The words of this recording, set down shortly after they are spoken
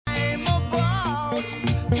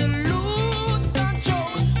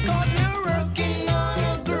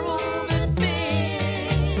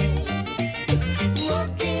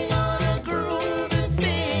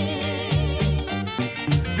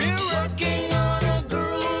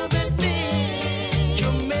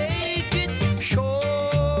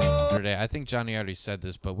I think Johnny already said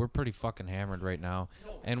this, but we're pretty fucking hammered right now.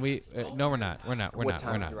 And we no, we're not. We're not.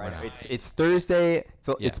 It's Thursday.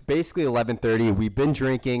 So it's basically 11:30. We've been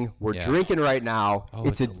drinking. We're drinking right now. Oh,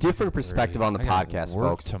 it's a different perspective on the podcast,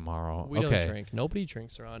 folks. Tomorrow. We don't drink. Nobody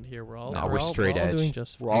drinks around here. We're all we're straight edge. Doing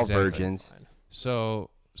just we're all virgins.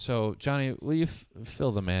 So Johnny, will you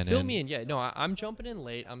fill the man in? Fill me in. Yeah. No, I'm jumping in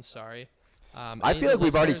late. I'm sorry. I feel like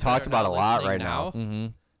we've already talked about a lot right now. Mm-hmm.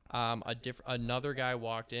 Another guy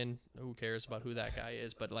walked in. Who cares about who that guy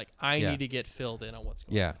is? But like, I need to get filled in on what's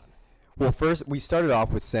going on. Well, first we started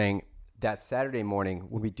off with saying that Saturday morning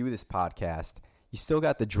when we do this podcast, you still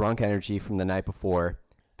got the drunk energy from the night before.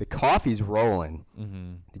 The coffee's rolling.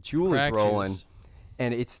 Mm-hmm. The Juul is rolling,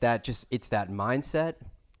 and it's that mindset.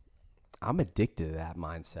 I'm addicted to that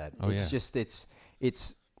mindset.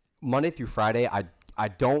 It's Monday through Friday. I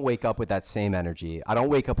don't wake up with that same energy. I don't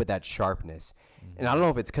wake up with that sharpness. And I don't know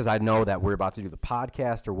if it's because I know that we're about to do the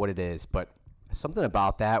podcast or what it is, but something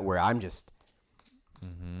about that where I'm just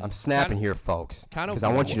I'm snapping here, folks, because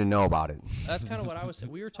I want you to know about it. That's kind of what I was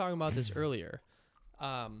saying. We were talking about this earlier.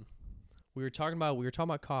 We were talking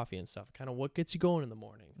about coffee and stuff. Kind of what gets you going in the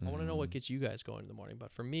morning. I want to know what gets you guys going in the morning.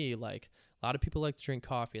 But for me, like a lot of people like to drink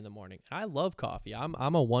coffee in the morning. And I love coffee.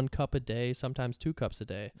 I'm a 1 cup a day, sometimes 2 cups a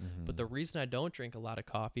day. But the reason I don't drink a lot of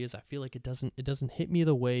coffee is I feel like it doesn't hit me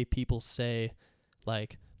the way people say,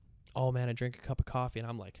 like, oh man, I drink a cup of coffee and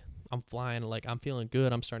I'm like, I'm flying, like I'm feeling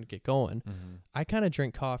good, I'm starting to get going. I kind of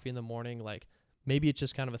drink coffee in the morning, like maybe it's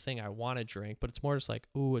just kind of a thing I want to drink, but it's more just like,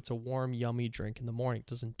 ooh, it's a warm, yummy drink in the morning. It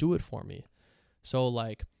doesn't do it for me. So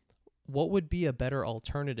like, what would be a better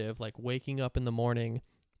alternative, like waking up in the morning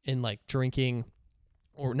and like drinking,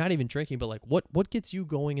 or not even drinking, but like what gets you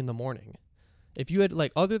going in the morning? If you had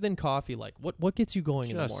like, other than coffee, like what gets you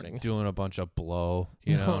going in the morning? Doing a bunch of blow,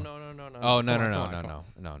 you know? No. Oh,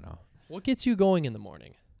 no. What gets you going in the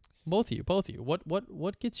morning? Both of you.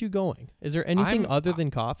 What gets you going? Is there anything other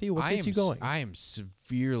than coffee? What gets you going? I am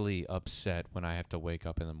severely upset when I have to wake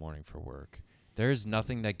up in the morning for work. There's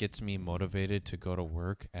nothing that gets me motivated to go to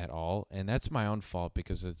work at all, and that's my own fault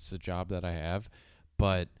because it's the job that I have.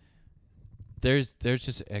 But there's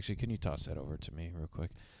just actually, can you toss that over to me real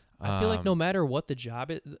quick? I feel like no matter what the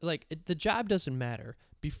job is, like the job doesn't matter.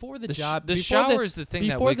 Before the job, the shower is the thing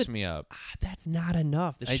that wakes me up. That's not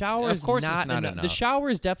enough. The shower is not enough. The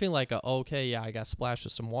shower is definitely like I got splashed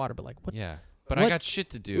with some water, but like what? Yeah, but I got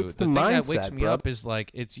shit to do. It's the thing mindset, that wakes me up is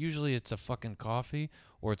like it's a fucking coffee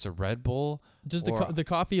or it's a Red Bull. Does the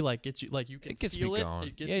coffee like gets you like you can feel it? Going.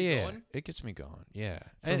 It gets you going. It gets me going. Yeah,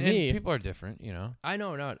 and me, people are different, you know. I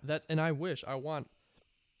know, not that, and I want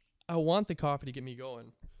the coffee to get me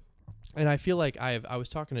going. And I feel like I was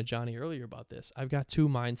talking to Johnny earlier about this. I've got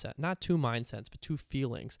not two mindsets, but two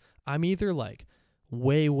feelings. I'm either like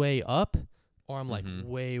way, way up or I'm like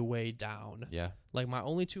way, way down. Yeah. Like my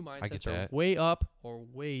only two mindsets are way up or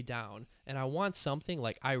way down. And I want something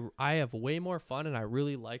like I have way more fun and I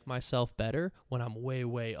really like myself better when I'm way,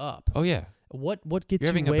 way up. Oh, yeah. What gets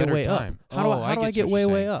you way, way up? How do I get way,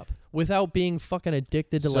 way up without being fucking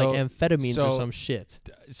addicted to like amphetamines or some shit?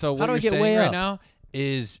 So what you're saying right now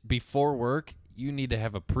is before work, you need to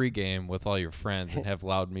have a pregame with all your friends and have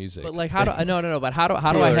loud music. But like, how do but how do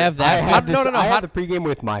I have that? I have the pregame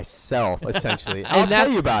with myself essentially. I'll tell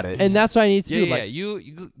you about it. And that's what I need to do. Yeah,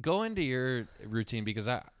 you go into your routine because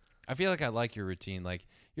I feel like I like your routine. Like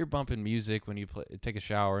you're bumping music when you take a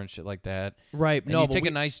shower and shit like that. Right. And you take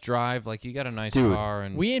a nice drive. Like you got a nice car.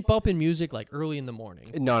 And we ain't bumping music like early in the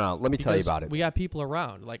morning. No. Let me tell you about it. We got people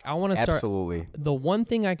around. Like I want to start. Absolutely. The one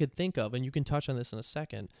thing I could think of, and you can touch on this in a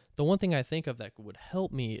second. The one thing I think of that would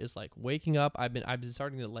help me is like waking up. I've been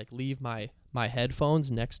starting to like leave my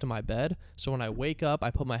headphones next to my bed. So when I wake up, I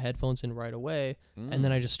put my headphones in right away, and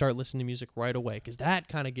then I just start listening to music right away because that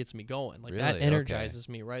kind of gets me going. Like that energizes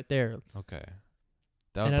me right there. Okay.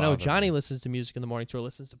 And I know Johnny listens to music in the morning too, or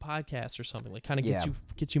listens to podcasts or something. Like kind of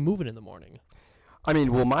gets you moving in the morning. I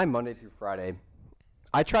mean, well, my Monday through Friday,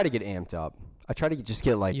 I try to get amped up. I try to just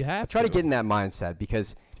get like I try to get in that mindset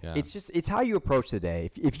because it's how you approach the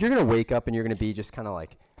day. If you're gonna wake up and you're gonna be just kind of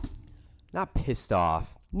like not pissed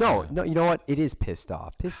off. No, you know what? It is pissed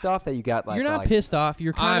off. Pissed off that you got like. You're not pissed off.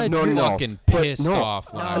 You're kind of fucking pissed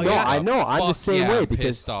off. I know. I'm the same way because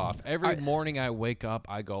pissed off. Every morning I wake up,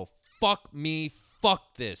 I go, fuck me.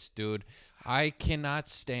 Fuck this, dude. I cannot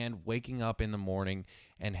stand waking up in the morning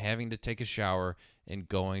and having to take a shower and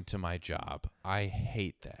going to my job. I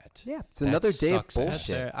hate that. Yeah, it's another day of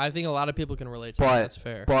bullshit. I think a lot of people can relate to that. That's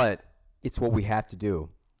fair. But it's what we have to do.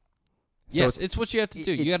 So yes, it's what you have to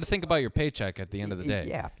do. You got to think about your paycheck at the end of the day.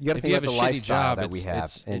 Yeah, you got to think about the lifestyle that we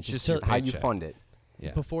have and just how you fund it.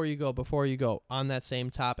 Yeah. Before you go, on that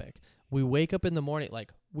same topic, we wake up in the morning,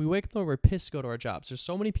 like we wake up and we're pissed to go to our jobs. There's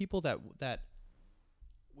so many people that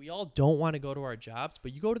we all don't want to go to our jobs,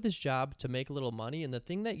 but you go to this job to make a little money, and the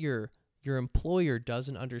thing that your employer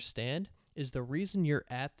doesn't understand is the reason you're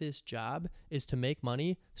at this job is to make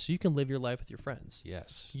money so you can live your life with your friends.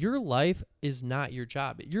 Yes. Your life is not your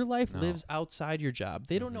job. Your life lives outside your job.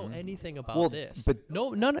 They don't know anything about this. But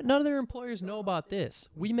none of their employers know about this.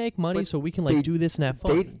 We make money so we can do this and have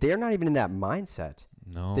fun. They're not even in that mindset.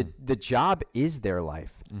 No. The job is their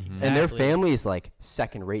life. Exactly. And their family is like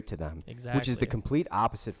second rate to them. Exactly. Which is the complete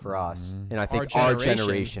opposite for us. And I think Our our generation.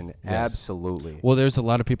 generation, Yes. absolutely. Well, there's a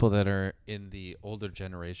lot of people that are in the older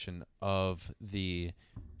generation of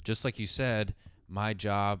just like you said, my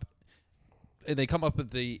job, and they come up with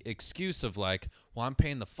the excuse of like, well, I'm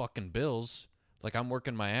paying the fucking bills. Like, I'm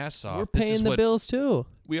working my ass off. We're paying the bills too.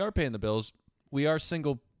 We are paying the bills. We are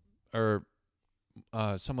single, or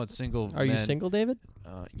somewhat single. Are you men. single, David?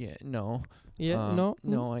 Yeah, no. Yeah, no.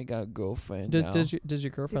 No, I got a girlfriend now. Does your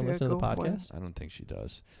girlfriend You listen to the got a girlfriend? podcast? I don't think she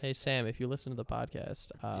does. Hey Sam, if you listen to the podcast,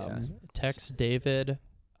 Yeah. text David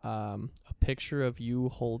a picture of you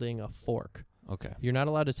holding a fork. Okay. You're not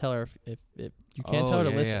allowed to tell her if you can't tell her to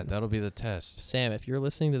listen. Yeah, that'll be the test. Sam, if you're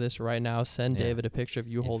listening to this right now, send Yeah. David a picture of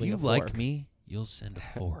you holding a If you fork. like me, you'll send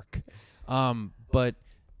a fork. But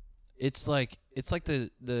it's like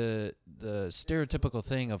the stereotypical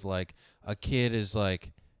thing of like a kid is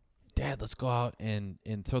like, Dad, let's go out and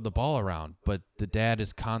throw the ball around. But the dad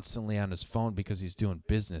is constantly on his phone because he's doing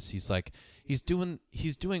business. He's like, he's doing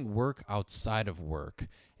work outside of work.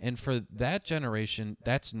 And for that generation,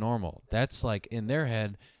 that's normal. That's like in their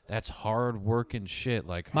head, that's hard work and shit.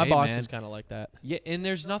 Like, My hey, boss man, is kind of like that. yeah, and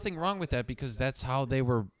there's nothing wrong with that because that's how they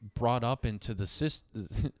were brought up into the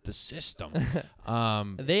system.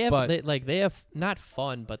 They have not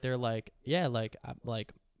fun, but they're like, yeah,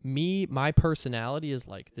 like me, my personality is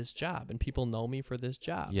like this job, and people know me for this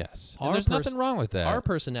job. Yes, Our and there's nothing wrong with that. Our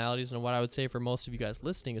personalities, and what I would say for most of you guys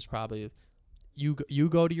listening is probably you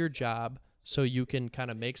go to your job so you can kind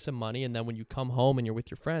of make some money, and then when you come home and you're with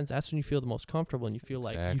your friends, that's when you feel the most comfortable and you feel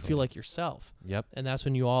like yourself. Yep. And that's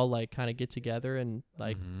when you all like kind of get together and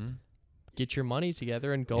like get your money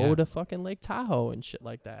together and go Yeah. to fucking Lake Tahoe and shit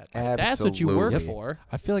like that. Absolutely. That's what you work Yep. for.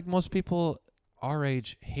 I feel like most people our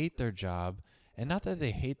age hate their job, and not that they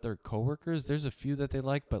hate their coworkers. There's a few that they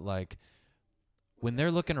like, but like when they're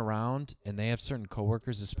looking around and they have certain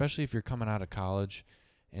coworkers, especially if you're coming out of college,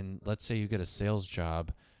 and let's say you get a sales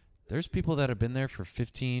job, there's people that have been there for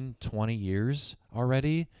 15, 20 years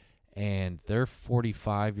already, and they're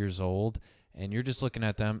 45 years old, and you're just looking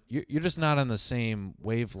at them. You're just not on the same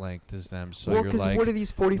wavelength as them. So well, you're because like, what do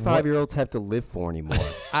these 45-year-olds have to live for anymore?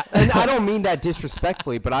 And I don't mean that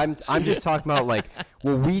disrespectfully, but I'm just talking about like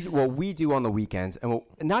what we do on the weekends, and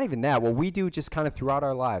not even that. What we do just kind of throughout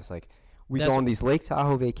our lives, like we go on these Lake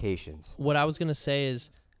Tahoe vacations. What I was gonna say is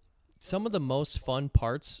some of the most fun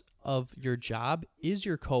parts of your job is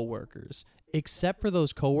your coworkers, except for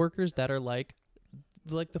those coworkers that are like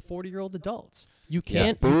the 40-year-old adults. You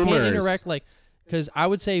can't interact like, because I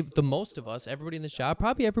would say the most of us, everybody in this job,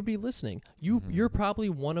 probably everybody listening, you're probably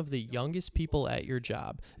one of the youngest people at your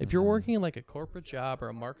job. If you're working in like a corporate job or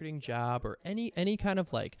a marketing job or any kind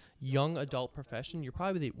of like young adult profession, you're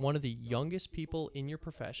probably one of the youngest people in your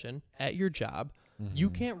profession at your job.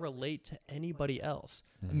 You can't relate to anybody else.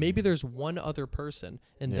 Maybe there's one other person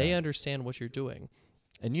and they understand what you're doing.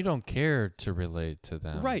 and you don't care to relate to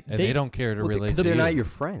them, Right. And they don't care to relate to they're you. not your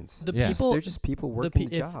friends. The Yeah. people, They're just people working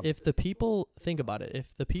the job. If the people, think about it,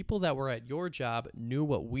 if the people that were at your job knew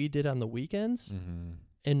what we did on the weekends Mm-hmm.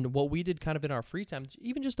 and what we did kind of in our free time,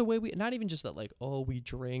 even just the way we, not even just that like, oh, we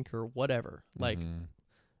drink or whatever, like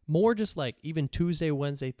more just like even Tuesday,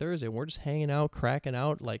 Wednesday, Thursday, we're just hanging out,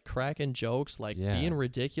 cracking jokes, like being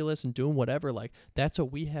ridiculous and doing whatever. Like that's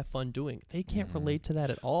what we have fun doing. They can't relate to that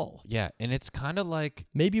at all. Yeah, and it's kind of like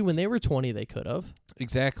Maybe when they were 20, they could have.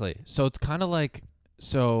 exactly. So it's kind of like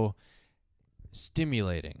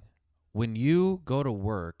stimulating. When you go to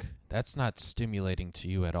work, that's not stimulating to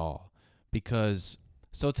you at all, because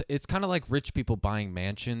it's kind of like rich people buying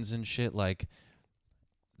mansions and shit. Like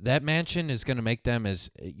that mansion is going to make them as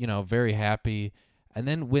very happy, and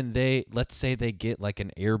then when let's say they get like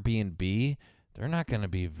an Airbnb, they're not going to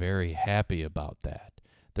be very happy about that.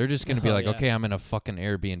 They're just going to be like, yeah. okay, I'm in a fucking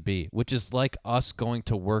Airbnb, which is like us going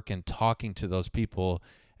to work and talking to those people.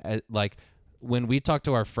 Like when we talk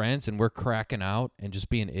to our friends and we're cracking out and just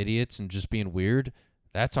being idiots and just being weird,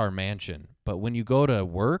 that's our mansion. But when you go to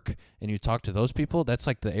work and you talk to those people, that's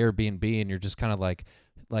like the Airbnb, and you're just kind of like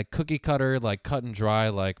cookie cutter, like cut and dry.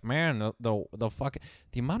 Like, man, the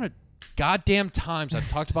amount of goddamn times I've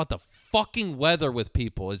talked about the fucking weather with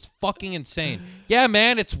people is fucking insane. Yeah,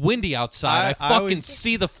 man, it's windy outside. I fucking always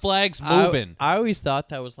see the flags moving. I always thought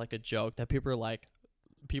that was like a joke that people are like,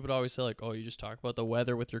 people would always say like, oh, you just talk about the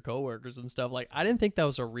weather with your coworkers and stuff. Like, I didn't think that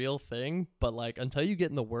was a real thing, but like until you get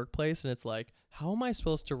in the workplace and it's like, how am I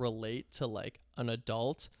supposed to relate to like an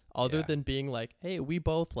adult other than being like, hey, we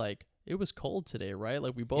both like, it was cold today, right?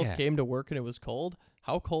 Like we both came to work and it was cold.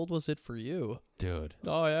 How cold was it for you? Dude.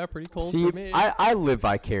 Oh yeah, pretty cold See, for me. I live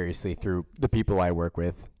vicariously through the people I work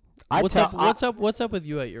with. What's up with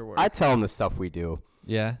you at your work? I tell them the stuff we do.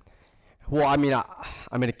 Yeah. Well, I mean,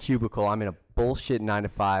 I'm in a cubicle. I'm in a bullshit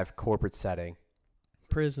 9-to-5 corporate setting.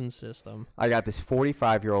 Prison system. I got this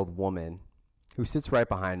 45-year-old woman who sits right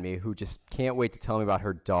behind me who just can't wait to tell me about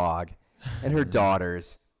her dog and her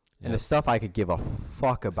daughters and the stuff I could give a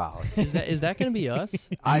fuck about. Is that gonna be us?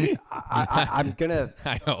 I'm gonna.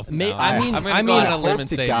 I hope. I'm gonna go on a limb hope and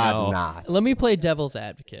to say God no. not. Let me play devil's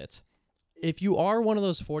advocate. If you are one of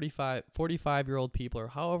those 45-year-old people or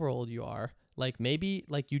however old you are, like maybe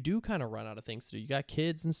like you do kind of run out of things to do. You got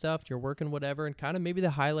kids and stuff, you're working whatever, and kind of maybe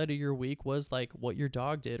the highlight of your week was like what your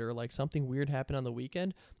dog did or like something weird happened on the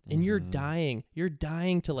weekend, and you're dying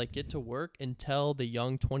to like get to work and tell the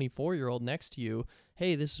young 24-year-old next to you,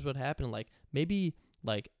 hey, this is what happened. Like maybe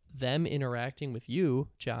like them interacting with you,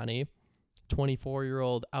 Johnny,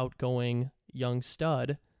 24-year-old outgoing young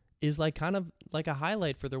stud, is like kind of like a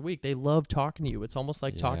highlight for their week. They love talking to you. It's almost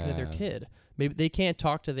like talking to their kid. Maybe they can't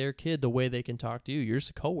talk to their kid the way they can talk to you. You're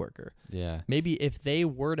just a coworker. Yeah. Maybe if they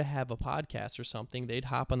were to have a podcast or something, they'd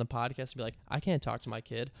hop on the podcast and be like, I can't talk to my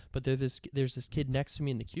kid, but there's this kid next to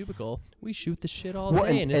me in the cubicle. We shoot the shit all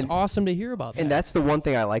day, and it's awesome to hear about that. And that's the one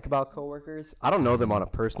thing I like about coworkers. I don't know them on a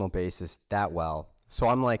personal basis that well. So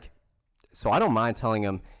I'm like, so I don't mind telling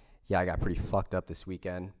them, yeah, I got pretty fucked up this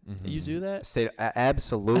weekend. Mm-hmm. You do that?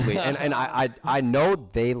 Absolutely. and I know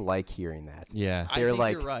they like hearing that. Yeah. They're I think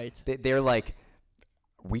like, you're right. They're like,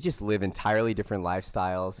 we just live entirely different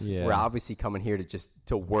lifestyles. Yeah. We're obviously coming here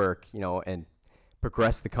to work, and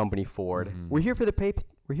progress the company forward. Mm-hmm. We're here for the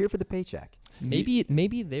paycheck.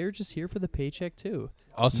 Maybe they're just here for the paycheck too.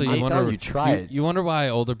 Also, you wonder why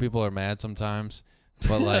older people are mad sometimes.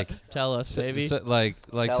 But like, tell us, baby.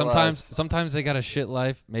 Sometimes they got a shit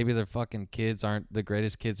life. Maybe their fucking kids aren't the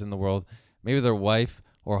greatest kids in the world. Maybe their wife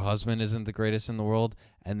or husband isn't the greatest in the world.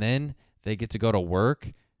 And then they get to go to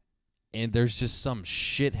work, and there's just some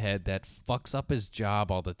shithead that fucks up his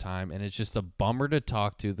job all the time, and it's just a bummer to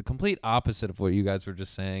talk to. The complete opposite of what you guys were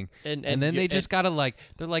just saying. And then they just gotta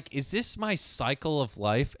they're like, is this my cycle of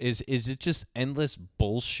life? Is it just endless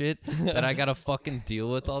bullshit that I gotta fucking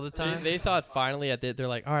deal with all the time? They thought finally they're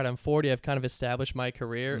like, all right, I'm 40. I've kind of established my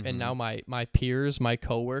career, and now my peers, my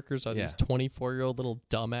coworkers are these 24-year-old little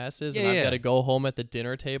dumbasses, and I've got to go home at the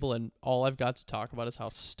dinner table, and all I've got to talk about is how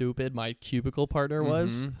stupid my cubicle partner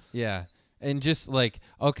was. Yeah. And just like,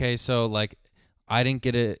 okay, so like I didn't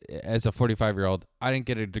get it as a 45-year-old. I didn't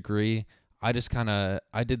get a degree. I just I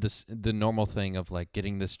did the normal thing of like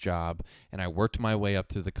getting this job, and I worked my way up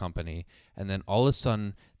through the company. And then all of a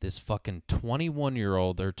sudden, this fucking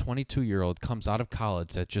 21-year-old or 22-year-old comes out of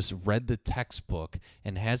college that just read the textbook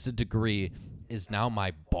and has a degree, is now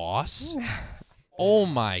my boss. Oh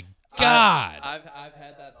my God. I've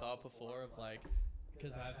had that thought before of like,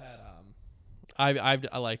 because I've had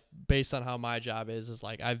I like, based on how my job is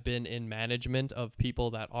like I've been in management of people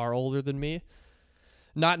that are older than me,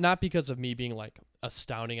 not because of me being like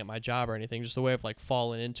astounding at my job or anything, just the way I've like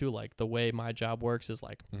fallen into like the way my job works is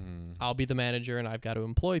like I'll be the manager and I've got to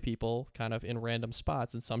employ people kind of in random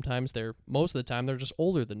spots, and sometimes most of the time they're just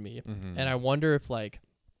older than me, and I wonder if like,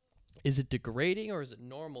 is it degrading or is it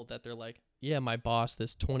normal that they're like, yeah, my boss,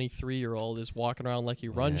 this 23-year-old is walking around like he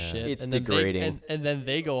runs shit. It's and degrading. And then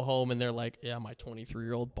they go home and they're like, yeah, my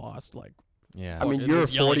 23-year-old boss, like, yeah. I mean, you're a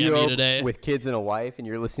 40-year-old with kids and a wife, and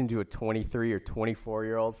you're listening to a 23 or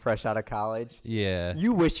 24-year-old fresh out of college. Yeah.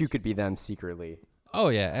 You wish you could be them secretly. Oh,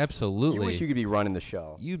 yeah, absolutely. You wish you could be running the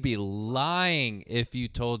show. You'd be lying if you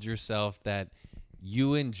told yourself that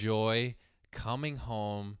you enjoy coming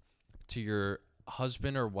home to your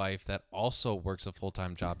husband or wife that also works a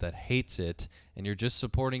full-time job that hates it, and you're just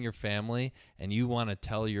supporting your family, and you want to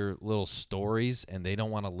tell your little stories and they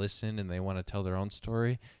don't want to listen and they want to tell their own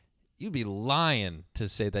story. You'd be lying to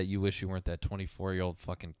say that you wish you weren't that 24-year-old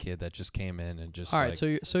fucking kid that just came in and just all right,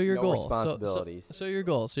 so your no goal, responsibilities. So your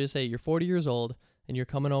goal, so you say you're 40 years old and you're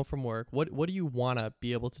coming home from work. What do you want to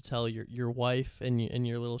be able to tell your wife and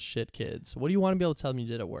your little shit kids? What do you want to be able to tell them you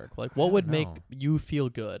did at work? Like, what would make you feel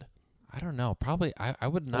good? I don't know. Probably I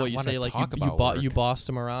would not What you want say? to Like talk about work. you bossed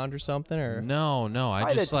him around or something, or No.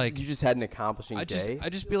 I just like you just had an accomplishing day. I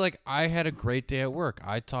just be like, I had a great day at work.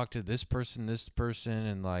 I talked to this person,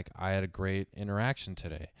 and like I had a great interaction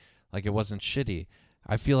today. Like it wasn't shitty.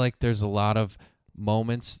 I feel like there's a lot of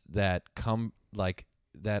moments that come like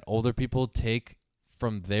that older people take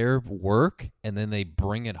from their work and then they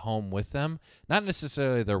bring it home with them. Not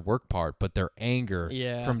necessarily their work part, but their anger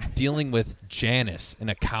from dealing with Janice and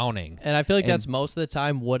accounting. And I feel like that's most of the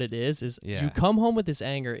time what it is you come home with this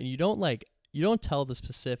anger and you don't tell the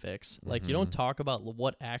specifics. Like you don't talk about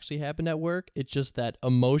what actually happened at work. It's just that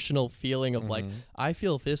emotional feeling of like, I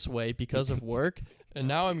feel this way because of work. And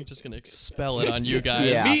now I'm just going to expel it on you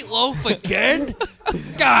guys. Yeah. Meatloaf again?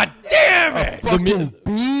 God damn it! Fucking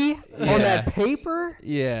B on that paper?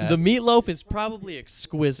 Yeah. The meatloaf is probably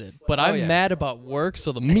exquisite, but I'm mad about work,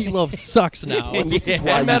 so the meatloaf sucks now. This is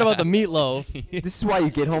why I'm mad about the meatloaf. This is why you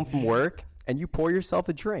get home from work and you pour yourself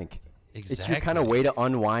a drink. Exactly. It's your kind of way to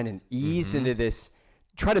unwind and ease into this.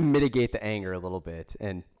 Try to mitigate the anger a little bit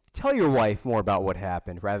and tell your wife more about what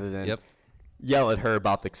happened rather than yell at her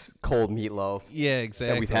about the cold meatloaf. Yeah,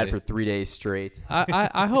 exactly. That we've had for 3 days straight.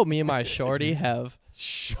 I hope me and my shorty have.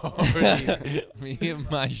 Me and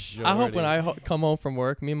my shorty. I hope when I come home from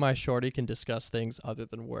work, me and my shorty can discuss things other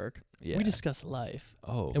than work. Yeah. We discuss life.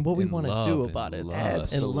 Oh, and what we want to do about it.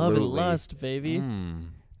 And love and lust, baby.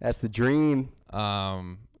 That's the dream.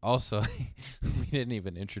 Also, we didn't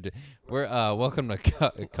even introduce. We're welcome to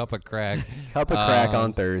Cup of Crack. Cup of Crack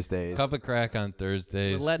on Thursdays. Cup of Crack on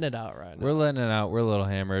Thursdays. We're letting it out right now. We're letting it out. We're a little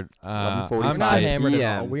hammered. I'm not hammered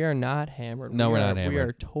at all. We are not hammered. No, we're not hammered. We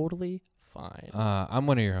are totally fine. I'm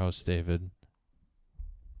one of your hosts, David.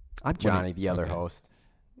 I'm Johnny, the other host.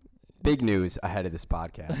 Big news ahead of this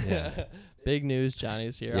podcast. Yeah. Big news.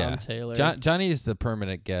 Johnny's here. Yeah. I'm Taylor. Johnny is the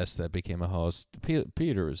permanent guest that became a host.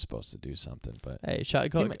 Peter was supposed to do something, but hey,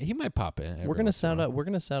 he might pop in. We're gonna sound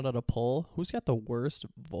out a poll. Who's got the worst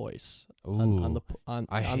voice on the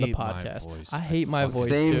podcast? Voice. I hate my voice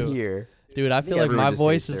Same too. here. Dude, I feel like my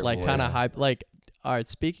voice is like voice. kind of high. Like, all right,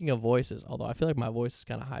 speaking of voices, although I feel like my voice is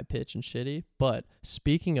kind of high pitched and shitty, but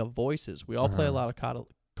speaking of voices, we all play a lot of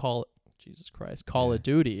Call of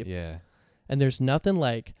Duty. Yeah. And there's nothing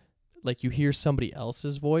like you hear somebody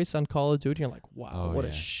else's voice on Call of Duty, and you're like, wow, what a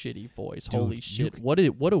shitty voice. Dude, holy shit. What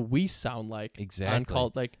do we sound like on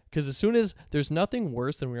Call, like, because as soon as there's nothing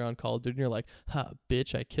worse than when you're on Call of Duty and you're like,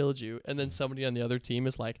 bitch, I killed you, and then somebody on the other team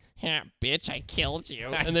is like, bitch, I killed you,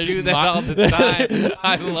 and they do that all the time.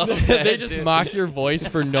 I love that. They just mock your voice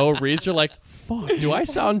for no reason. You're like, fuck, do I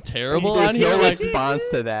sound terrible There's on here? no Like, response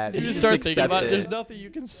to that. you just start thinking about it. There's nothing you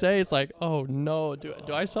can say. It's like, oh no, do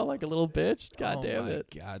I sound like a little bitch? God damn it.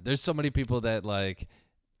 God, there's so many people that like.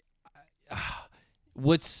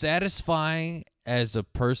 What's satisfying as a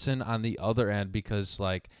person on the other end, because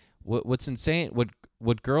like what's insane,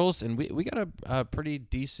 what girls, and we got a pretty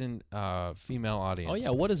decent female audience. Oh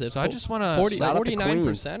yeah, what is it? So I just want to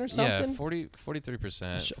 49% or something. Yeah, 43%.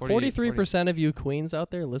 43% of you queens out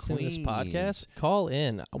there listening to this podcast, call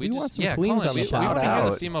in. We want some queens on the podcast. We want to podcast. have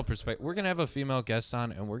a female perspective. We're gonna have a female guest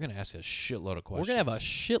on, and we're gonna ask a shitload of questions. We're gonna have a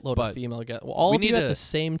shitload of female guests. Well, all of you at the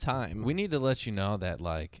same time. We need to let you know that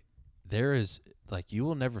like there is like you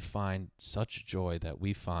will never find such joy that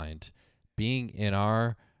we find being in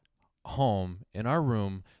our home, in our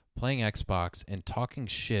room, playing Xbox and talking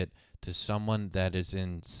shit to someone that is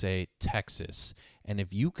in, say, Texas. And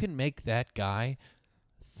if you can make that guy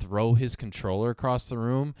throw his controller across the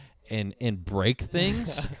room and break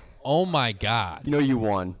things, oh my God. You know you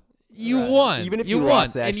won. You won. Even if you you won,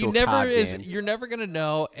 lost the and you actual never COD game. you're never gonna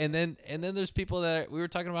know. And then there's people that we were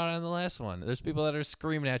talking about on the last one. There's people that are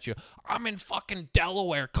screaming at you. I'm in fucking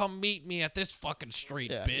Delaware. Come meet me at this fucking street,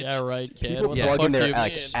 bitch. Yeah, right, kid. People What the plug in fuck their you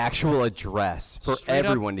mean? actual address for Straight up,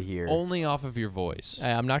 everyone to hear. Only off of your voice.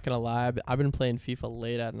 Hey, I'm not gonna lie. I've been playing FIFA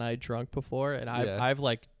late at night, drunk before, and I've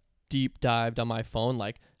like deep dived on my phone,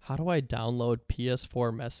 like, how do I download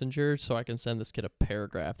PS4 Messenger so I can send this kid a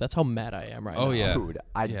paragraph? That's how mad I am right now. Oh yeah, Dude,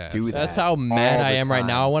 I do that. That's how mad I am right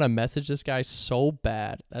now. I time. want to message this guy so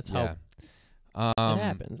bad. That's how it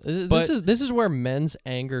happens. This is where men's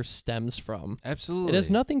anger stems from. Absolutely. It has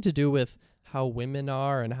nothing to do with how women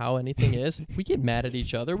are and how anything is. We get mad at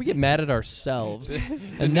each other. We get mad at ourselves.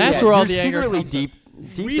 And that's where all the anger secretly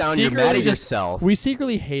comes. deep down you're mad at yourself. We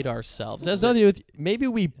secretly hate ourselves. It has nothing to do with, maybe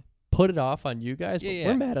we put it off on you guys, but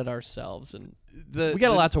we're mad at ourselves, and we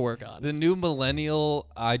got a lot to work on. The new millennial,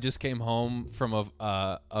 I just came home from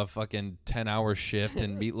a fucking 10-hour shift,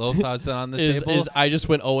 and Meatloaf was on the table. Is I just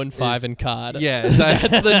went 0-5 in COD. Yeah,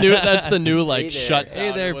 that's the new like Hey there. shutdown.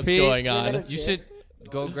 Hey there, what's Pete. going on? You should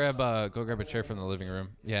Go grab a chair from the living room.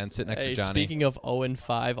 Yeah, and sit next to Johnny. Speaking of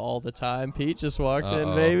 0-5 all the time, Pete just walked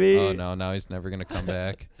in, baby. Oh no, now he's never gonna come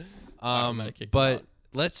back. But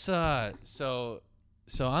let's so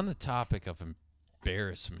on the topic of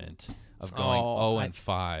embarrassment of going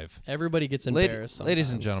 0-5. Everybody gets embarrassed.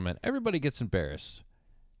 Ladies and gentlemen, everybody gets embarrassed.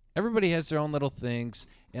 Everybody has their own little things,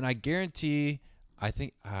 and I guarantee. I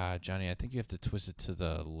think, Johnny, I think you have to twist it to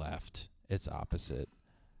the left. It's opposite.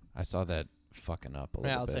 I saw that fucking up a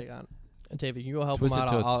little I'll bit. take on. David, you go help Twist him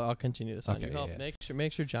out. it to I'll continue this. Okay, on. You yeah.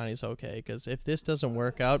 Make sure Johnny's okay, because if this doesn't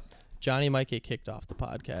work out, Johnny might get kicked off the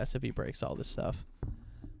podcast if he breaks all this stuff.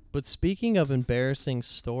 But speaking of embarrassing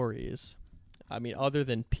stories, I mean, other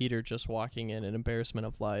than Peter just walking in an embarrassment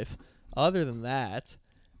of life, other than that,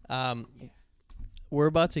 we're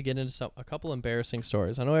about to get into a couple embarrassing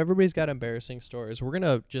stories. I know everybody's got embarrassing stories. We're going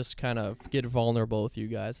to just kind of get vulnerable with you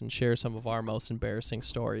guys and share some of our most embarrassing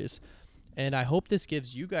stories. And I hope this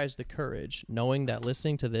gives you guys the courage, knowing that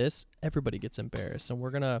listening to this, everybody gets embarrassed. And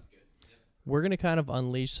we're going to kind of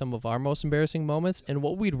unleash some of our most embarrassing moments. And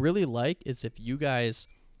what we'd really like is if you guys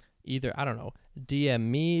either, I don't know, DM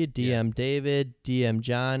me, DM David, DM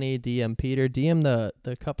Johnny, DM Peter, DM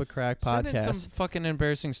the Cup of Crack podcast. Send in some fucking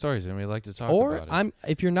embarrassing stories, and we like to talk about it. Or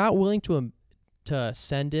if you're not willing to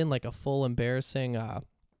send in like a full embarrassing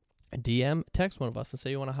DM, text one of us and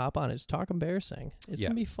say you want to hop on and just talk embarrassing. It's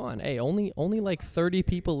gonna be fun. Hey, only like 30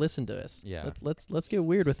 people listen to us. Yeah. Let's get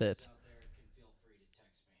weird with it.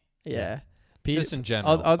 Yeah. Peter, just in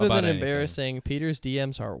general. Other than anything. embarrassing, Peter's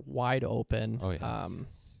DMs are wide open. Oh yeah.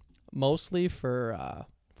 Mostly for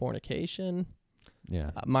fornication.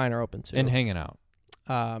 Yeah. Mine are open too. And hanging out.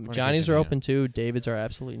 Johnny's are open too. David's are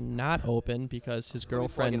absolutely not open because his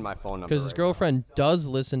girlfriend does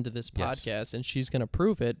listen to this podcast, and she's gonna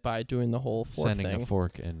prove it by doing the whole fork Sending thing. a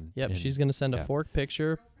fork and she's gonna send a fork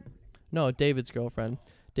picture. No, David's girlfriend.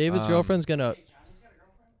 David's girlfriend's gonna.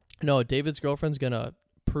 No, David's girlfriend's gonna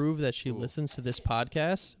prove that she listens to this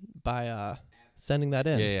podcast by sending that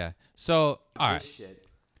in. Yeah. So all right.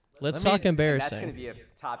 Let's talk embarrassing. That's going to be a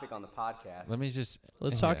topic on the podcast.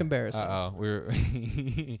 Let's talk embarrassing. We're.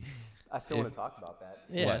 I still want to talk about that.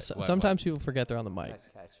 Yeah. Sometimes people forget they're on the mic. Nice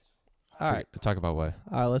catch. All right. Talk about what?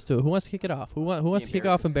 All right. Let's do it. Who wants to kick it off? Who wants to kick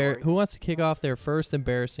off Who wants to kick off their first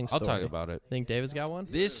embarrassing story? I'll talk about it. Think David's got one?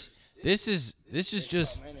 This is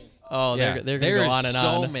just. Oh, they're gonna go on and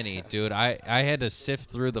on. There so many, dude. I had to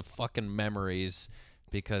sift through the fucking memories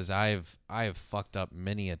because I have fucked up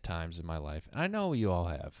many a times in my life, and I know you all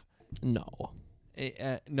have. No.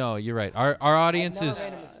 No, you're right. Our audience is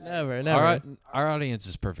never. Our audience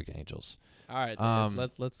is perfect angels. All right,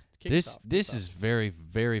 David, let's kick this off. This is very,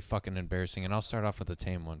 very fucking embarrassing, and I'll start off with a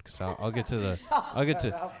tame one because I'll get to the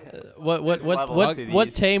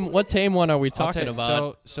what tame one are we talking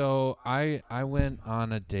about? So I went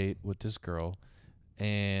on a date with this girl,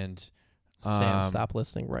 and Sam, stop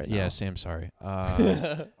listening right now. Yeah, Sam, sorry.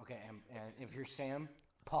 Okay, and if you're Sam,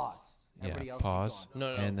 pause. Yeah, pause.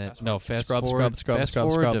 No, and then fast fast forward.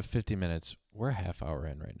 Scrub to 50 minutes. We're a half hour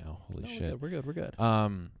in right now. Holy shit. We're good.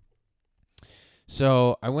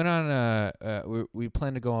 So I went on we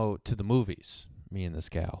planned to go to the movies, me and this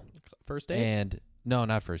gal. First date? And no,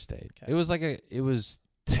 not first date. Okay. It was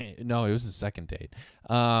the second date.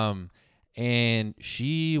 And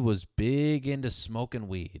she was big into smoking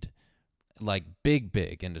weed. Like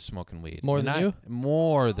big into smoking weed. More than you?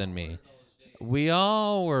 More than me. We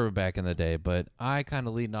all were back in the day, but I kind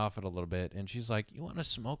of leading off it a little bit. And she's like, you want to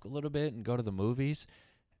smoke a little bit and go to the movies?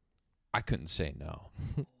 I couldn't say no.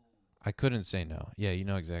 I couldn't say no. Yeah, you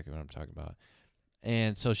know exactly what I'm talking about.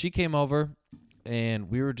 And so she came over,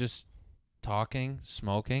 and we were just talking,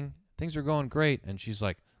 smoking. Things were going great. And she's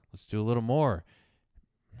like, let's do a little more.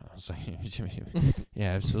 I was like,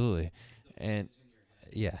 yeah, absolutely. And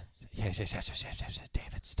yes,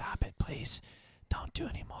 David, stop it, please. Don't do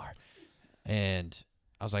any more. And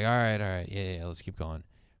I was like, all right, yeah, let's keep going.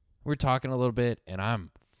 We're talking a little bit, and I'm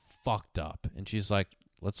fucked up. And she's like,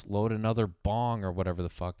 let's load another bong or whatever the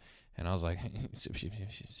fuck. And I was like,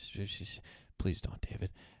 please don't, David.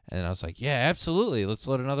 And I was like, yeah, absolutely. Let's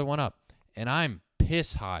load another one up. And I'm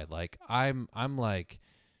piss high. Like, I'm like,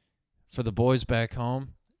 for the boys back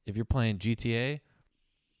home, if you're playing GTA,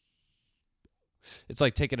 it's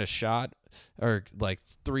like taking a shot or like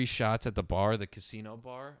 3 shots at the bar, the casino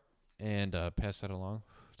bar, and pass that along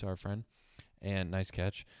to our friend. And nice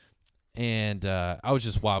catch. And I was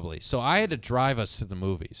just wobbly. So I had to drive us to the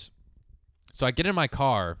movies. So I get in my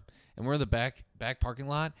car, and we're in the back parking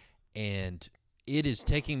lot, and it is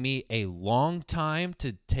taking me a long time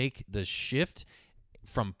to take the shift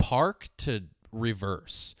from park to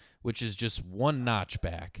reverse, which is just one notch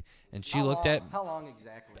back. And she looked at How long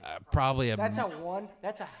exactly? probably That's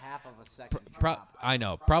a half of a second drop. I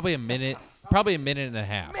know, probably a minute and a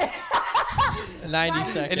half.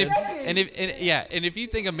 90 seconds. And if you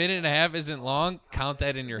think a minute and a half isn't long, count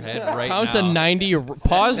that in your head right now. Count to 90. Pause the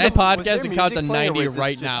Was there podcast and count to music playing, or 90 was this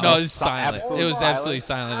right just now. No, it was silent. absolute It was silence? absolutely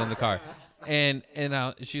silent in the car. And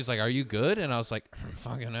she was like, "Are you good?" And I was like,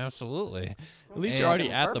 "Fucking absolutely." At least you're already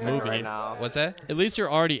at the Perfect movie. right now. What's that? At least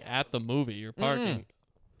you're already at the movie. You're parking.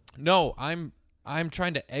 No, I'm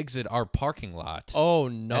trying to exit our parking lot Oh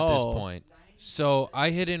no. at this point. So I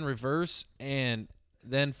hit in reverse, and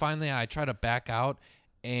then finally I try to back out,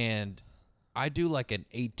 and I do like an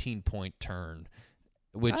 18-point turn,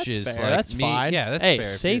 which That's is fair. like That's me. fine. Yeah, that's hey, fair.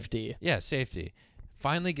 safety. Yeah, safety.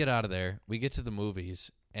 Finally get out of there. We get to the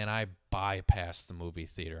movies, and I bypass the movie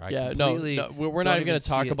theater. I Yeah, completely no, we're don't not even going even to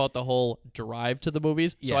talk see it. about the whole drive to the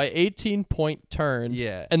movies. So Yeah. I 18-point turned,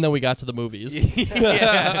 Yeah. and then we got to the movies.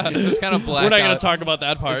 Yeah, it was kind of black. We're not going to talk about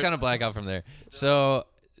that It's part. kind of blackout from there. So,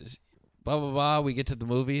 blah, blah, blah. We get to the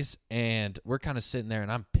movies, and we're kind of sitting there,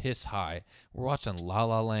 and I'm piss high. We're watching La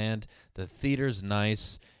La Land. The theater's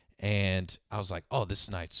nice, and I was like, oh, this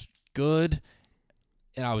night's good.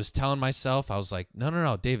 And I was telling myself, I was like,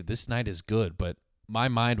 no, David, this night is good. But my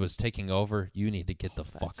mind was taking over. You need to get the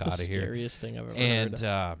fuck That's out the of here. scariest thing I've ever And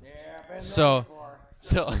heard. so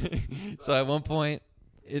at one point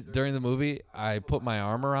during the movie, I put my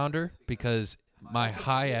arm around her because my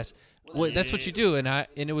high ass. Well, that's what you do, and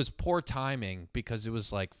it was poor timing because it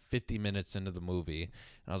was like 50 minutes into the movie, and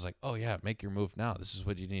I was like, "Oh yeah, make your move now. This is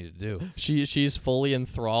what you need to do." She's fully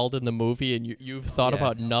enthralled in the movie, and you've thought Yeah.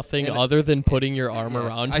 about nothing And other than putting your arm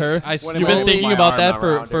around her. I You've slowly- been thinking my about arm that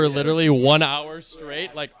around for her. literally 1 hour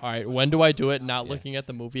straight. Like, all right, when do I do it? Not looking at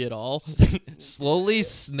the movie at all. slowly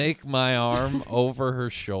snake my arm over her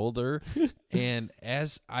shoulder, and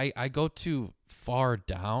as I go too far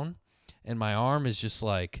down, and my arm is just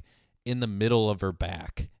like in the middle of her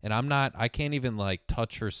back, and I can't even like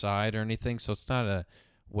touch her side or anything, so it's not a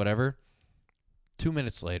whatever. 2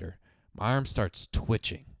 minutes later, my arm starts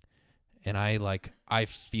twitching, and I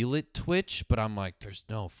feel it twitch, but I'm like, there's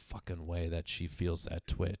no fucking way that she feels that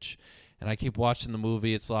twitch. And I keep watching the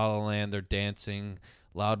movie. It's La La Land. They're dancing,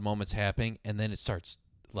 loud moments happening, and then it starts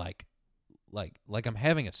like I'm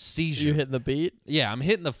having a seizure. You hitting the beat? Yeah, I'm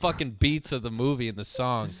hitting the fucking beats of the movie and the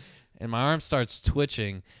song, and my arm starts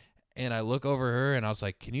twitching, and I look over her, and I was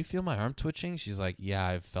like, "Can you feel my arm twitching?" She's like, "Yeah,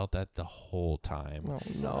 I've felt that the whole time." Oh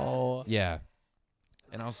no. Yeah,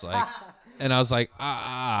 and I was like,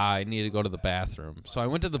 I need to go to the bathroom. So I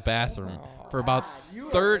went to the bathroom for about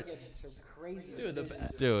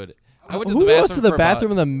dude. I went to Who the bathroom goes to the for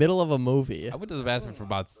bathroom in the middle of a movie? I went to the bathroom for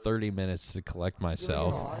about 30 minutes to collect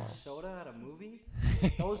myself. Hard soda at a movie?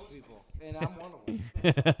 Those people, and I'm one of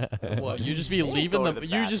them. What? You just be leaving go the to the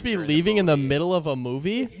you just be bathroom during the leaving in the movie. middle of a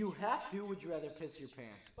movie? If you have to, would you rather piss your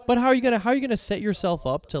pants? But how are you gonna set yourself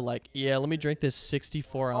up to like, yeah, let me drink this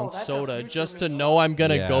 64-ounce that's a soda future just to me. know I'm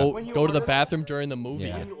gonna Yeah. go When you to the order that- bathroom during the movie.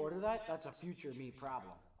 Yeah. When you order that, that's a future me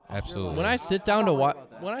problem. Absolutely. When I sit down to I'm not watch worried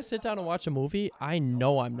about that. when I sit down to watch a movie, I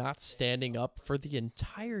know I'm not standing up for the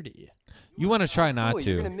entirety. You want to try not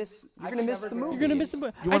Absolutely, You're to. gonna miss the movie. You're gonna miss the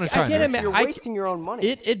movie. You wanna try I can't not to. imagine. You're wasting your own money.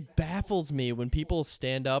 It baffles me when people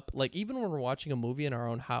stand up, like even when we're watching a movie in our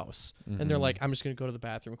own house, and they're like, "I'm just gonna go to the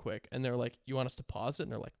bathroom quick," and they're like, "You want us to pause it?"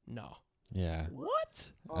 And they're like, "No." Yeah,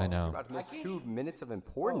 What? I know. You're about to miss 2 minutes of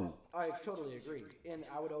important. I totally agree, and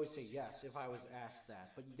I would always say yes if I was asked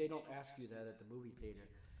that, but they don't ask you that at the movie theater.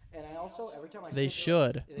 And I also every time I They sit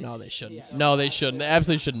should. there- No, they shouldn't. Yeah. No, they shouldn't. They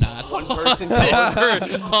absolutely should not. One person.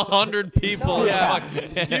 For 100 people. Yeah.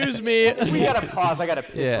 Excuse me. We gotta pause. I gotta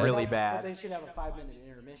piss Yeah. really But bad. they should have a 5-minute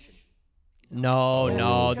intermission.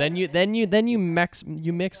 No. Then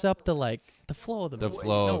you mix up the flow of the The movie.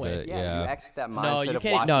 flow No of way. it. You Yeah. exit that mindset No, you of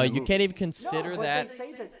can't. watching No, the you movie. can't even consider but that. they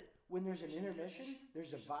say that when there's an intermission,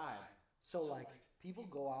 there's a vibe. So like people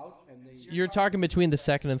go out and they. You're talking between the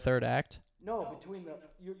second and third act. No, between the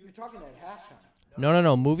you're talking at halftime.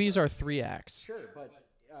 No. Movies are 3 acts. Sure, but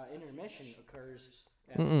intermission occurs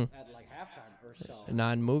at like halftime or so.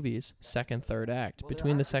 Not in movies. Second, third act.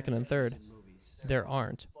 Between the second and third. In movies. There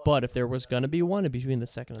aren't. But if there was gonna be one, it'd be between the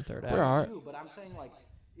second and third act. There are. Too, but I'm saying like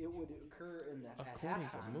it would occur in the at According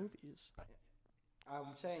to halftime. movies.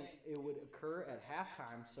 I'm saying it would occur at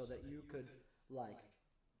halftime so that you could like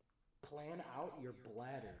plan out your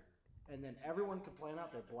bladder, and then everyone could plan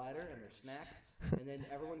out their bladder and their snacks, and then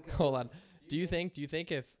everyone could. Hold on. Do you think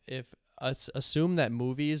if assume that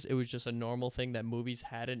movies, it was just a normal thing that movies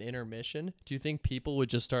had an intermission, do you think people would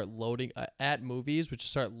just start loading at movies, would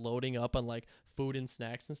just start loading up on like food and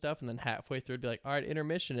snacks and stuff, and then halfway through it'd be like, all right,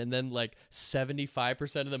 intermission, and then like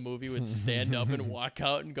 75% of the movie would stand up and walk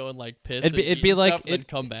out and go and like piss It'd be like and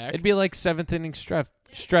come back? It'd be like seventh inning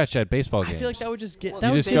stretch at baseball games. I feel like that would just get. Well, that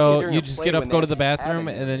You would just get- go. during You a just play get up, when go they to the have bathroom,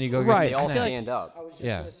 an and then you go Right. They all get snacks. stand up. I was just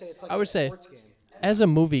Yeah. gonna say it's like I would a say- sports game. As a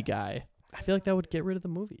movie guy, I feel like that would get rid of the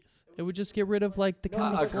movies. It would just get rid of like the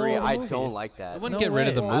kind I of flow agree. of the I movie. don't like that. I wouldn't No get rid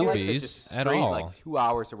of the way. I like the movies just at straight, all. like 2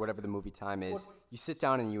 hours or whatever the movie time is. You sit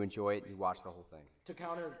down and you enjoy it. You watch the whole thing. To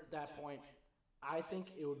counter that point, I think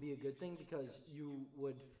it would be a good thing because you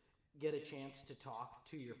would get a chance to talk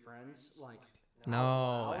to your friends. Like, No,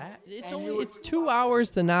 out it's and only you would- it's 2 hours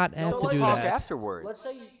to not have So to let's do talk that. afterwards. Let's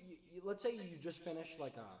say let's say you just finished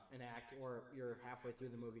like an act, or you're halfway through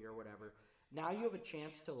the movie or whatever. Now you have a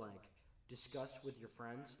chance to like discuss with your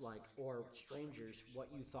friends, like, or strangers, what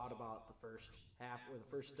you thought about the first half or the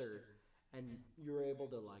first third, and you're able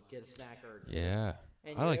to like get a snack or Yeah,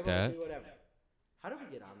 and I you're like able to that. do whatever. How did we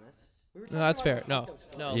get on this? We were No, that's talking fair. about No, fucked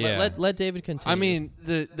up stuff. no. Yeah. Let David continue. I mean,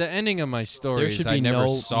 the ending of my story is should I be never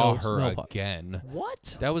no- saw no- her no fu- again.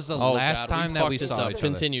 what? That was the Oh, last God, time that we fucked this saw up. each other.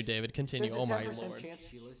 Continue, David. Continue. There's a Oh my 10% lord. chance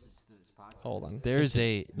she listens to this podcast. Hold on. There's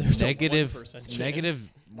a There's a negative 1% chance.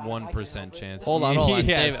 negative Not if I 1% can help it. chance. Hold on, hold on.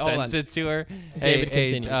 Yeah, David, hold sends on. it to her. David, hey,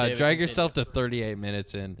 continue. Hey, David, drag continue. yourself to 38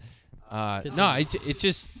 minutes in. No,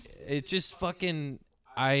 it just fucking.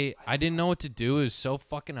 I didn't know what to do. It was so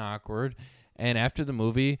fucking awkward. And after the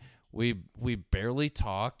movie, we barely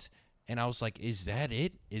talked. And I was like, "Is that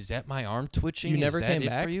it? Is that my arm twitching? You never Is that came it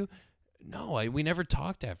back? for you?" No, we never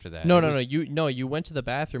talked after that. No, It no, was- no. You went to the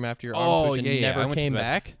bathroom after your arm Oh, twitch and yeah, yeah, I never went to came the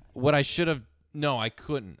back. What I should have. No, I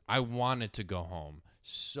couldn't. I wanted to go home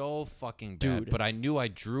so fucking bad, Dude. but I knew I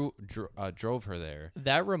drove her there.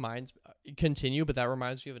 That reminds. Continue, but that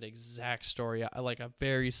reminds me of an exact story, like a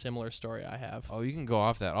very similar story I have. Oh, you can go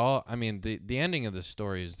off that. I mean, the ending of the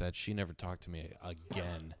story is that she never talked to me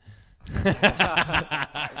again.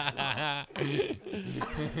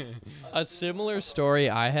 A similar story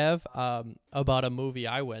I have about a movie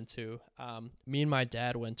I went to. Me and my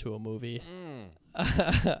dad went to a movie.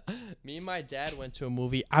 Me and my dad went to a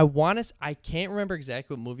movie. I can't remember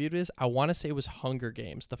exactly what movie it is. I want to say it was Hunger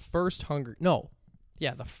Games. The first Hunger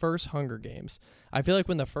Games. I feel like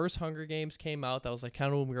when the first Hunger Games came out, that was like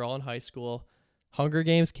kind of when we were all in high school. Hunger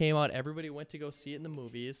Games came out. Everybody went to go see it in the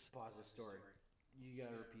movies. Pause the story. You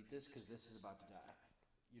gotta repeat this because this is about to die.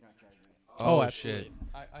 You're not charging me. Oh, absolutely. shit.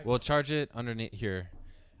 I We'll charge it underneath here.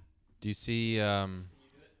 Do you see?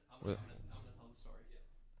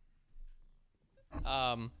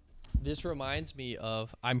 This reminds me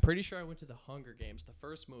of. I'm pretty sure I went to the Hunger Games, the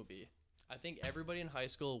first movie. I think everybody in high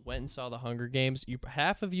school went and saw the Hunger Games.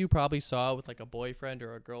 Half of you probably saw it with like a boyfriend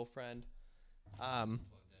or a girlfriend. Absolutely.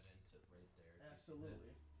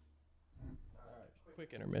 All right,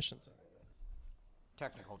 quick intermission. Sorry.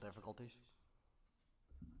 Technical difficulties.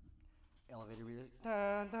 Elevator music.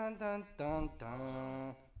 Dun dun dun dun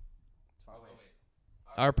dun.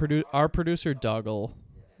 Our producer Doug will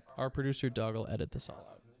edit this all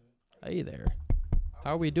out. Hey there.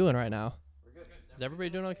 How are we doing right now? Is everybody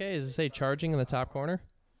doing okay? Does it say charging in the top corner?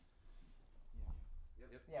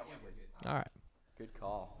 All right. Good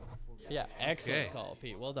call. Yeah, excellent Okay. call,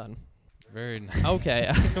 Pete. Well done. Very nice.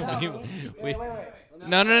 Okay. Wait.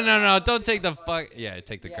 No. Don't take the fuck. Yeah,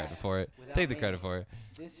 take the credit for it. Without Take the me. credit for it.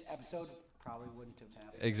 This episode probably wouldn't have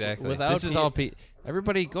happened. Exactly. Without This is Pete- all Pete.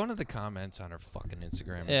 Everybody, go into the comments on our fucking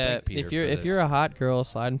Instagram. And Yeah, thank Peter if you're for if this. you're a hot girl,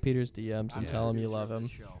 slide in Peter's DMs and Yeah. tell him you love him.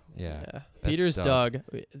 Yeah. Yeah. Peter's Doug.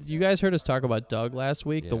 You guys heard us talk about Doug last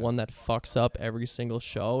week, the Yeah. one that fucks up every single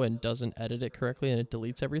show and doesn't edit it correctly and it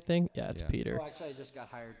deletes everything? Yeah, it's Yeah. Peter. Well, actually, I just got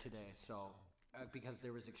hired today, so because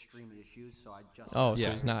there was extreme issues, so I just. Oh, so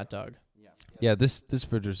Yeah. he's not Doug. Yeah, this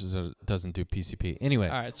producer doesn't do PCP. Anyway.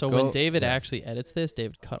 All right, so Go- when David yeah. actually edits this,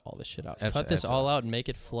 David, cut all this shit out. Abso- Cut this all absolutely. out and make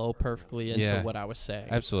it flow perfectly into Yeah. what I was saying.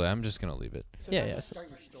 Absolutely. I'm just gonna leave it. So Yeah, now yeah. just start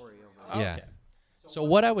your story over. Yeah. Okay. So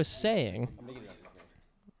what I was saying.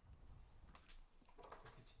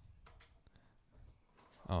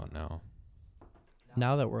 Oh no.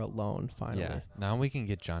 Now that we're alone, finally. Yeah. Now we can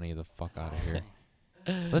get Johnny the fuck out of here.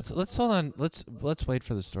 Let's hold on. Let's wait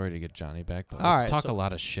for the story to get Johnny back. But All let's right, talk so- a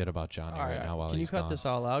lot of shit about Johnny All right right. now while Can you he's cut gone. this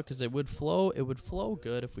all out? Because it would flow. It would flow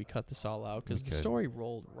good if we cut this all out. Because We the could. story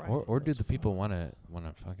rolled right. Or in do this the people point. want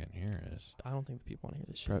to fucking hear this? I don't think the people want to hear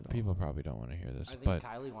this shit. at all. People probably don't want to hear this, I think but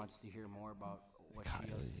Kylie wants to hear more about what she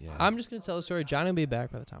does. Kylie, yeah. I'm just gonna tell the story. Johnny will be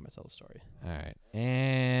back by the time I tell the story. All right.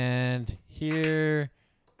 And here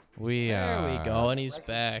There we go, and he's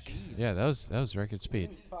back. Yeah, that was record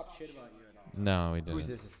speed. Talk shit about you at all. No, we didn't. Who's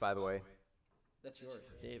this, by the way? That's yours.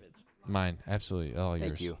 David. Mine, absolutely, all yours.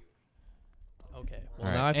 Thank you. Okay. Well,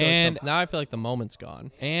 All now, right. now I feel like the moment's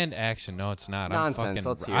gone. And action. No, it's not. Nonsense.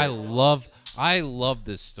 Let's hear it. I love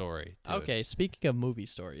this story. Dude. Okay. Speaking of movie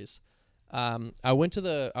stories, I went to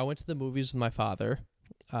the movies with my father.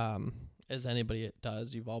 As anybody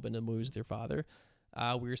does, you've all been to the movies with your father.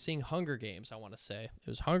 We were seeing Hunger Games, I want to say. It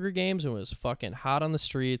was Hunger Games, and it was fucking hot on the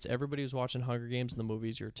streets. Everybody was watching Hunger Games in the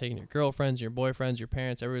movies. You were taking your girlfriends, your boyfriends, your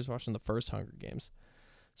parents. Everybody was watching the first Hunger Games.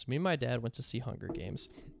 So me and my dad went to see Hunger Games.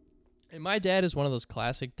 And my dad is one of those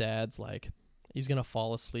classic dads, like, he's going to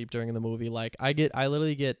fall asleep during the movie. Like, I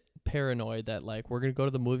literally get paranoid that, like, we're going to go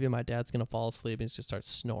to the movie and my dad's going to fall asleep and he's going to start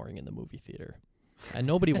snoring in the movie theater. And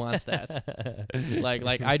nobody wants that.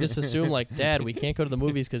 like I just assume, like, Dad, we can't go to the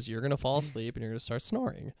movies because you're going to fall asleep and you're going to start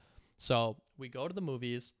snoring. So we go to the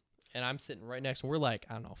movies, and I'm sitting right next, and we're like,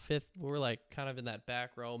 I don't know, we're like kind of in that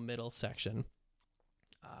back row middle section.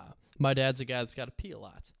 My dad's a guy that's got to pee a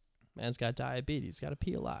lot. Man's got diabetes. He's got to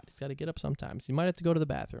pee a lot. He's got to get up sometimes. He might have to go to the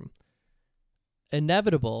bathroom.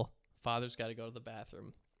 Inevitable, father's got to go to the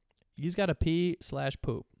bathroom. He's got to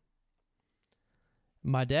pee/poop.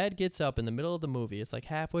 My dad gets up in the middle of the movie. It's like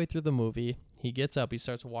halfway through the movie. He gets up. He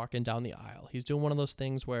starts walking down the aisle. He's doing one of those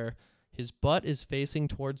things where his butt is facing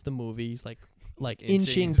towards the movie. He's like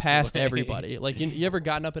inching past everybody. Like, you ever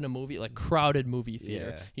gotten up in a movie, like crowded movie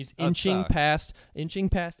theater? Yeah. He's inching past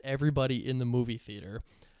everybody in the movie theater.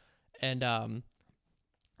 And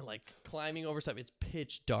like climbing over stuff. It's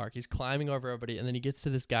pitch dark. He's climbing over everybody, and then he gets to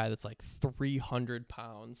this guy that's like 300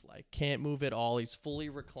 pounds, like can't move at all. He's fully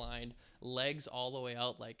reclined, legs all the way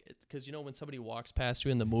out, like, because you know when somebody walks past you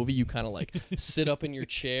in the movie, you kind of like sit up in your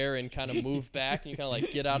chair and kind of move back, and you kind of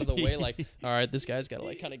like get out of the way, like, all right, this guy's got to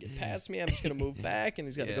like kind of get past me. I'm just gonna move back, and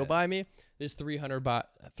he's got to go by me. This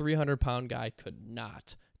 300-pound guy could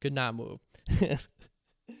not move.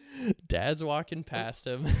 Dad's walking past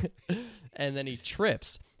him, and then he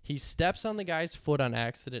trips. He steps on the guy's foot on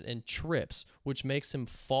accident and trips, which makes him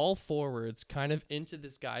fall forwards kind of into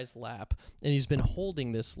this guy's lap. And he's been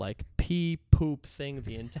holding this like pee poop thing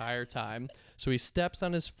the entire time. So he steps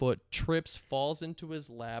on his foot, trips, falls into his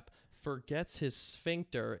lap, forgets his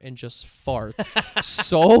sphincter, and just farts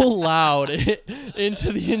so loud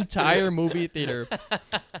into the entire movie theater.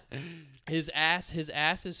 His ass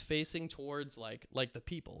is facing towards like the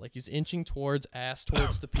people. Like, he's inching towards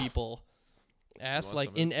the people. Ass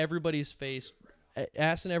like in everybody's face.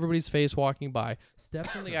 Ass in everybody's face walking by.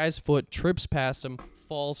 Steps on the guy's foot, trips past him,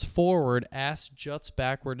 falls forward, ass juts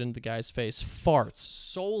backward into the guy's face, farts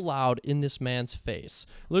so loud in this man's face.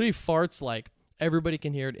 Literally farts like everybody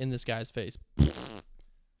can hear it in this guy's face.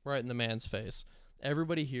 Right in the man's face.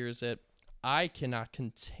 Everybody hears it. I cannot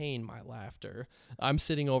contain my laughter. I'm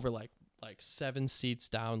sitting over like 7 seats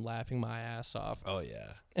down, laughing my ass off. Oh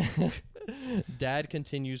yeah. Dad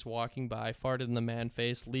continues walking by, farted in the man's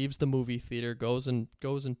face, leaves the movie theater, goes and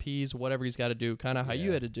pees, whatever he's got to do, kind of how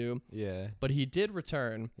you had to do. Yeah. But he did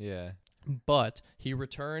return. Yeah. But he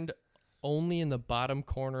returned only in the bottom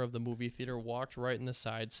corner of the movie theater, walked right in the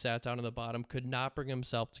side, sat down in the bottom, could not bring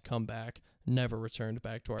himself to come back, never returned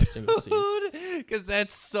back to our single seats. Because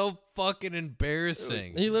that's so fucking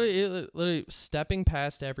embarrassing. He literally stepping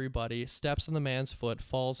past everybody, steps on the man's foot,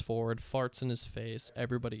 falls forward, farts in his face.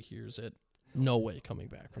 Everybody hears it. No way coming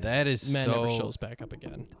back from that. Is man so... never shows back up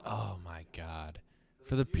again. Oh my God.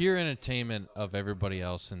 For the pure entertainment of everybody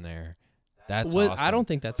else in there, that's awesome. I don't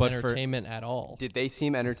think that's entertainment at all. Did they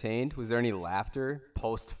seem entertained? Was there any laughter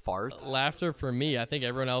post fart? Laughter for me. I think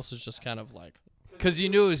everyone else was just kind of like, because you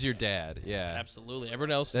knew it was your dad. Yeah. Absolutely.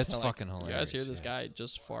 Everyone else that's is fucking like, hilarious. You guys hear this guy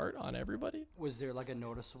just fart on everybody? Was there like a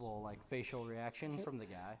noticeable like facial reaction from the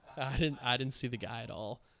guy? I didn't see the guy at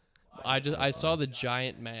all. I saw the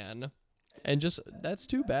giant man, and just that's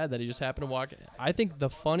too bad that he just happened to walk. I think the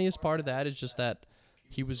funniest part of that is just that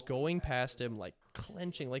he was going past him like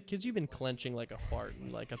clenching, like, because you've been clenching like a fart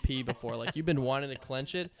and like a pee before, like you've been wanting to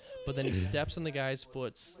clench it, but then he steps on the guy's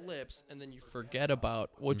foot, slips, and then you forget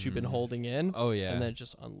about what you've been holding in. Oh yeah. And then it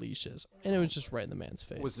just unleashes, and it was just right in the man's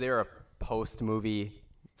face. Was there a post movie?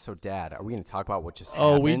 So, Dad, are we going to talk about what just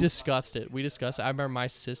happened? Oh, we discussed it. I remember my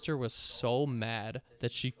sister was so mad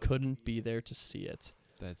that she couldn't be there to see it.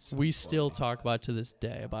 We still talk about it to this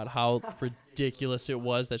day about how ridiculous it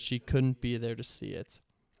was that she couldn't be there to see it.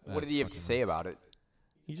 What did he have to say about it?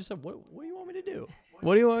 He just said, "What do you want me to do?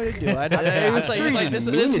 What do you want me to do?" He was like,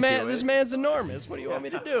 "This man's enormous. What do you want me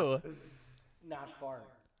to do?" Not fart.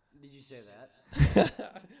 Did you say that?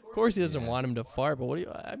 Of course, he doesn't want him to fart, but what do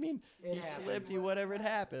you? I mean, he slipped. Whatever it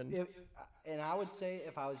happened. And I would say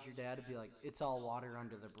if I was your dad, it'd be like, it's all water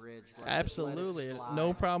under the bridge. Just let it Absolutely. slide.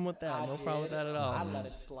 No problem with that. No problem with that at all. I let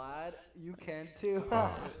it slide. You can too.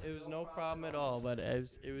 It was no problem at all, but it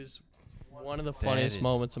was one of the That funniest is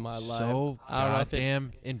moments of my life. So I don't know if it,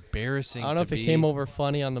 goddamn embarrassing. I don't know to if it be. came over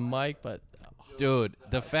funny on the mic, but Dude,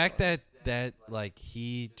 the fact that like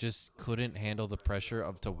he just couldn't handle the pressure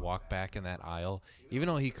of to walk back in that aisle, even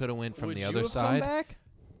though he could have went from would the you other have come side. back?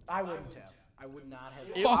 I wouldn't have. I would not have.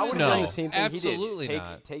 Fuck I would have no. done the same thing Absolutely he did.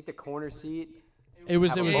 not. Take the corner seat. It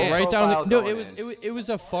was Have it a was low right down profile the no. going It was in. it was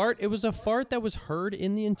a fart. It was a fart that was heard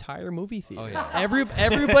in the entire movie theater. Oh,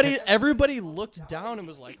 yeah. Everybody looked down and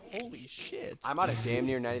was like, "Holy shit!" I might have damn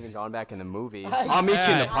near not even gone back in the movie. I'll meet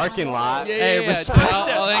you in the parking lot. Hey, respect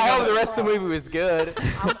I hope the rest of the movie was good.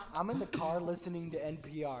 I'm in the car listening to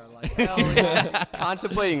NPR. Like, hell yeah.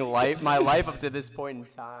 Contemplating my life up to this point in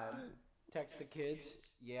time. Text the kids.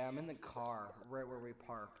 Yeah, I'm in the car right where we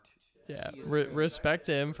parked. Yeah, respect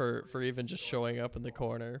to him for even just showing up in the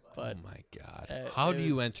corner. But Oh my god! It How do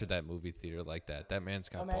you was- enter that movie theater like that? That man's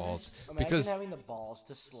got Imagine, balls. imagine Because having the balls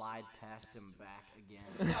to slide past him back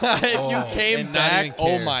again. if Oh, you came and not even back, oh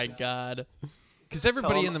care. my god.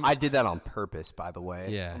 everybody in the I did that on purpose, by the way.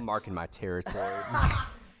 Yeah. I'm marking my territory.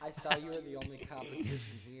 I saw you were the only competition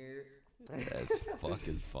here. that's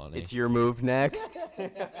fucking funny. It's your move next.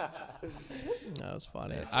 That was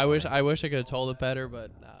funny. That's I wish I could have told it better,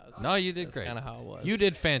 but nah, No, you did that's great. kind of how it was. You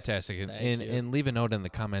did fantastic, Thank and, you. and leave a note in the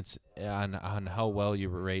comments on how well you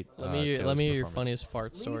rate. Let me Taylor's hear your performance. funniest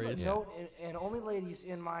fart Leave stories. a note, and only ladies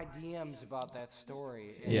in my DMs about that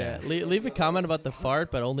story. Yeah, leave a comment about the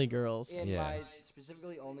fart, but only girls. In Yeah. my,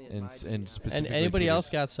 specifically only in And my s- DMs. and And specifically anybody else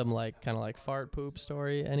Peter's- got some like kind of like fart poop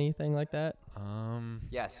story, anything like that?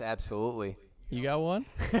 Yes, absolutely. You got one?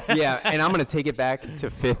 Yeah, and I'm gonna take it back to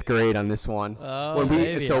 5th grade on this one. Oh, we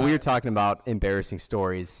maybe. were talking about embarrassing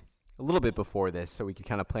stories a little bit before this, so we could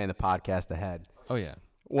kind of plan the podcast ahead. Oh yeah.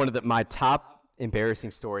 One of my top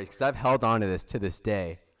embarrassing stories, because I've held on to this to this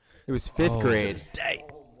day. It was 5th grade.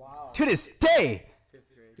 To this day.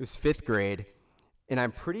 It was 5th grade, and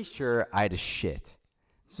I'm pretty sure I had a shit.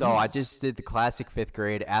 So I just did the classic 5th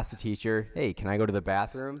grade. Asked the teacher, "Hey, can I go to the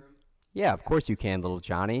bathroom?" "Yeah, of course you can, little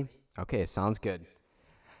Johnny." "Okay, sounds good."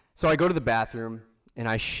 So I go to the bathroom and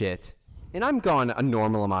I shit, and I'm gone a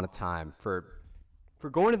normal amount of time for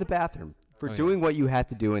going to the bathroom, for Oh, yeah. doing what you have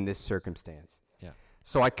to do in this circumstance. Yeah.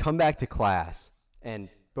 So I come back to class, and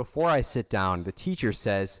before I sit down, the teacher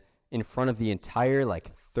says in front of the entire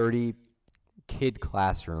 30 kid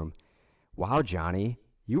classroom, "Wow, Johnny,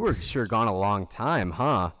 you were sure gone a long time,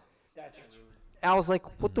 huh?" That's rude. I was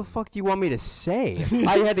like, "What the fuck do you want me to say?"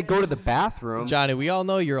 I had to go to the bathroom. Johnny, we all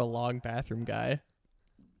know you're a long bathroom guy.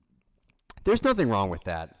 There's nothing wrong with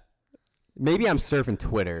that. Maybe I'm surfing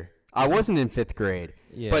Twitter. I wasn't in 5th grade.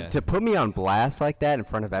 Yeah. But to put me on blast like that in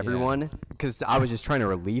front of everyone, because I was just trying to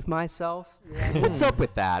relieve myself, what's up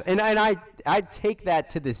with that? And I take that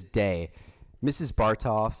to this day. Mrs.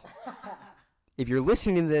 Bartoff, if you're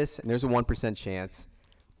listening to this and there's a 1% chance,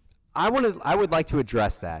 I would like to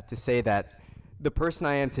address that, to say that the person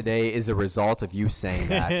I am today is a result of you saying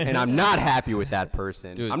that, and I'm not happy with that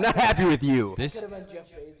person. Dude. I'm not happy with you. This Could have been Jeff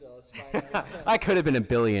Bezos. I could have been a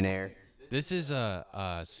billionaire. this is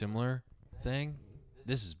a similar thing.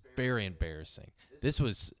 This is very embarrassing. This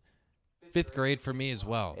was 5th grade for me as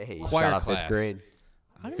well. Hey, Choir shout out class. 5th grade.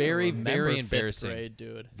 I don't Very, even remember very fifth embarrassing. grade,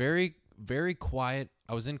 dude. Very quiet.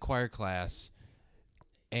 I was in choir class,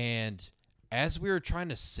 and as we were trying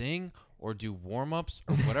to sing or do warm-ups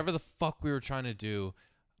or whatever the fuck we were trying to do,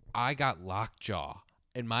 I got lockjaw,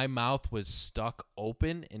 and my mouth was stuck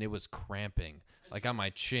open, and it was cramping, like on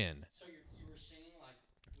my chin. So you were singing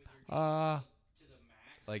to the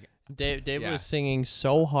max? Like Dave Yeah. was singing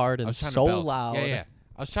so hard I and was trying so to belt. loud. Yeah.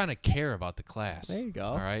 I was trying to care about the class. There you go.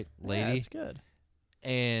 All right, Yeah, lady. that's good.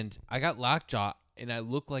 And I got lockjaw, and I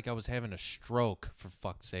looked like I was having a stroke, for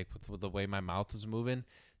fuck's sake, with the way my mouth was moving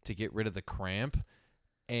to get rid of the cramp.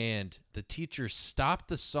 And the teacher stopped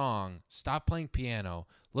the song, stopped playing piano,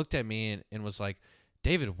 looked at me and was like,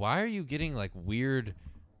 "David, why are you getting like weird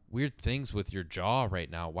things with your jaw right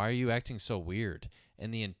now? Why are you acting so weird?"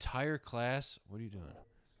 And the entire class, what are you doing?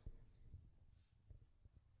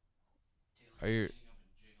 Are you?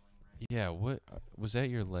 Yeah. What was that?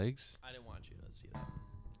 Your legs? I didn't want you to see that.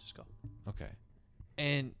 Just go. Okay.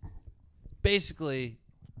 And basically,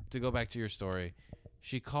 to go back to your story,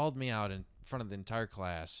 she called me out in front of the entire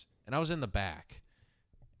class, and I was in the back,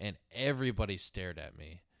 and everybody stared at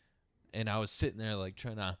me. And I was sitting there, like,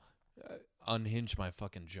 trying to unhinge my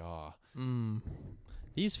fucking jaw.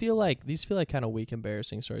 These feel like kind of weak,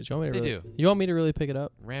 embarrassing stories. You want me to They really, do. You want me to really pick it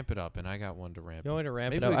up? Ramp it up, and I got one to ramp. You want me to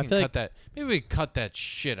ramp Maybe it up? we I can feel cut like that. Maybe we cut that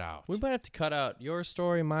shit out. we might have to cut out your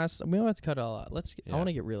story, my. We might have to cut it all out. I Yeah. want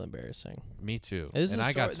to get real embarrassing. Me too. This is and a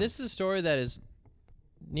I story, got some, this is a story that is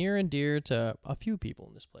near and dear to a few people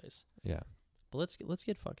in this place. Yeah. But let's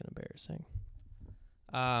get fucking embarrassing.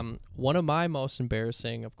 One of my most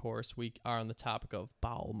embarrassing, of course, we are on the topic of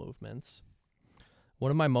bowel movements.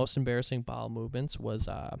 One of my most embarrassing bowel movements was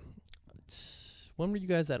when were you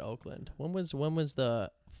guys at Oakland? When was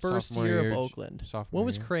the first Sophomore year year, of Oakland? sophomore When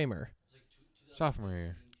was year. Kramer? Sophomore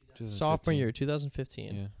year. Sophomore 2015. year,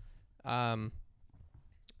 2015. Yeah.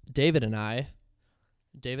 David and I,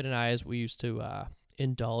 as we used to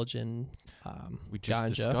indulge in We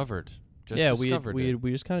just ganja. discovered.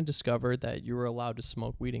 We just kind of discovered that you were allowed to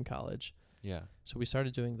smoke weed in college. Yeah. So we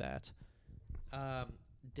started doing that.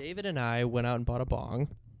 David and I went out and bought a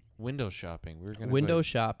bong. Window shopping. We were gonna Window go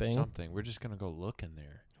shopping. something. We're just gonna go look in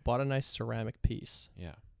there. Bought a nice ceramic piece.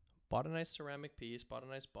 Yeah. Bought a nice ceramic piece. Bought a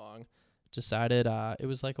nice bong. Decided it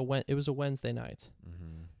was like it was a Wednesday night.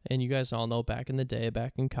 Mm-hmm. And you guys all know back in the day,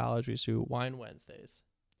 back in college, we used to do Wine Wednesdays.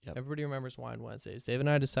 Yep. Everybody remembers Wine Wednesdays. Dave and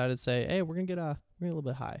I decided to say, hey, we're gonna get a little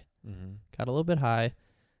bit high. Mm-hmm. Got a little bit high.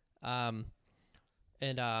 You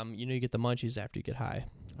get the munchies after you get high.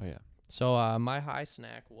 Oh yeah. So my high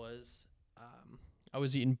snack was I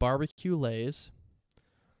was eating barbecue Lays,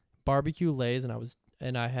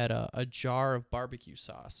 and I had a jar of barbecue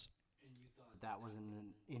sauce. And you thought that wasn't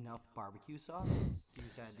enough barbecue sauce, so you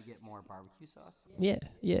decided to get more barbecue sauce. Yeah.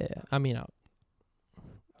 I mean,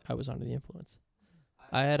 I was under the influence.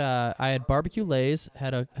 I had barbecue Lays,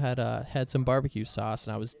 had some barbecue sauce,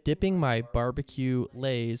 and I was dipping my barbecue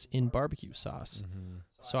Lays in barbecue sauce. Mm-hmm.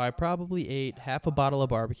 So I probably ate half a bottle of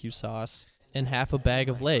barbecue sauce and half a bag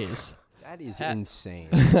of Lays. That is insane.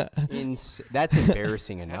 That's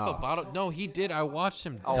embarrassing Half enough. a bottle. No, he did. I watched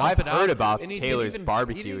him. Oh, dump I've it out, heard about and he Taylor's didn't even-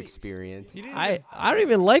 barbecue he didn't- experience. he didn't I even- don't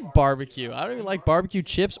even like barbecue. I don't even like barbecue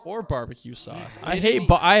chips or barbecue sauce. I Didn't hate. he-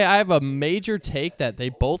 I have a major take that they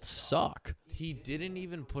both suck. He didn't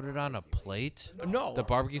even put it on a plate. No. The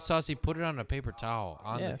barbecue sauce, he put it on a paper towel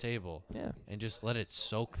on Yeah. the table. Yeah. And just let it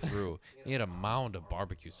soak through. He had a mound of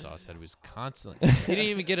barbecue sauce that he was constantly. He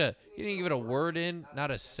didn't give it a word in,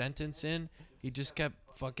 not a sentence in. He just kept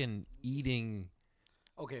fucking eating.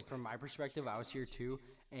 Okay, from my perspective, I was here too,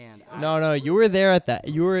 and No, you were there at that.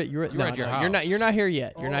 You were at your house. You're not here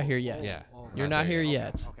yet. You're not here yet. Yeah. You're not not there here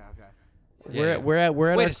yet. yet. Okay. Yeah, We're at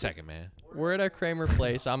Wait our, a second, man. we're at our Kramer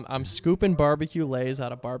place. I'm scooping barbecue Lays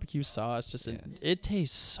out of barbecue sauce. Yeah. It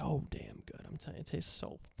tastes so damn good. I'm telling you, it tastes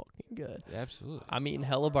so fucking good. Absolutely. I'm eating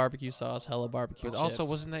hella barbecue sauce, hella barbecue But chips. also,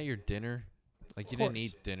 wasn't that your dinner? Like, you didn't course.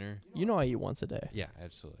 eat dinner? You know I eat once a day. Yeah,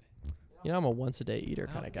 absolutely. You know I'm a once a day eater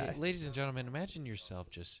kind of guy. Ladies and gentlemen, imagine yourself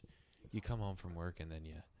just, you come home from work and then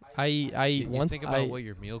I eat you once. think about what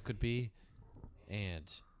your meal could be, and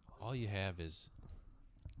all you have is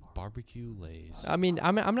barbecue Lays. I mean,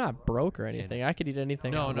 I'm not broke or anything. I could eat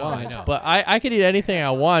anything I No, I want. know. But I could eat anything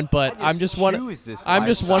I want. But I'm just one. choose this I'm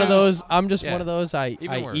just one of lifestyle. those. I'm just Yeah. one of those. I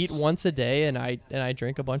Even worse. eat once a day and I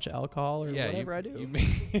drink a bunch of alcohol or Yeah, whatever I do.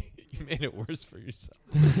 You made it worse for yourself.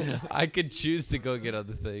 I could choose to go get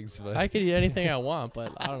other things, but I could eat anything I want,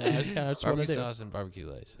 but I don't know. I just kind of want to barbecue do. sauce and barbecue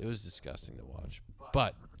Lays. It was disgusting to watch.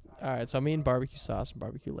 But All right, so I'm eating barbecue sauce and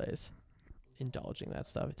barbecue Lays, indulging that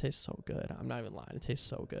stuff. It tastes so good. I'm not even lying. It tastes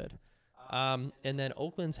so good. And then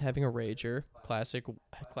Oakland's having a rager, classic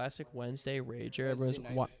Wednesday rager. Everyone's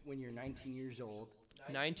when you're 19 years old.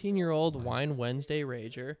 19-year-old Wine Wednesday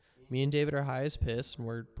rager. Me and David are high as piss, and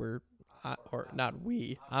we're or not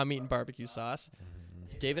we. I'm eating barbecue sauce.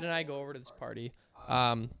 David and I go over to this party.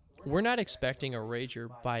 We're not expecting a rager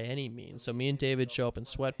by any means. So me and David show up in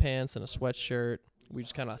sweatpants and a sweatshirt. We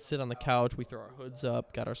just kind of sit on the couch. We throw our hoods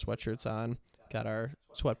up, got our sweatshirts on, got our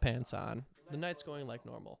sweatpants on. The night's going like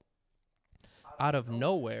normal. Out of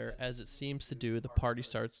nowhere, as it seems to do, the party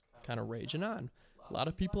starts kind of raging on. A lot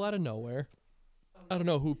of people out of nowhere. I don't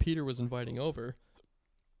know who Peter was inviting over,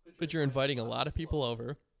 but you're inviting a lot of people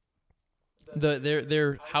over.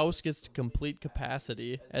 Their house gets to complete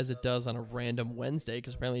capacity as it does on a random Wednesday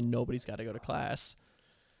because apparently nobody's got to go to class.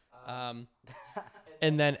 And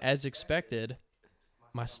then, as expected,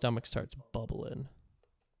 my stomach starts bubbling.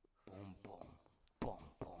 Boom, boom, boom,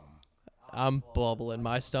 boom. I'm bubbling.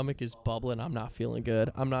 My stomach is bubbling. I'm not feeling good.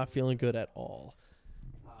 I'm not feeling good at all.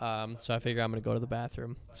 So I figure I'm gonna go to the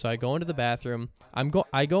bathroom. So I go into the bathroom.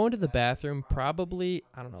 I go into the bathroom probably,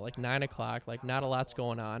 I don't know, like 9 o'clock. Like not a lot's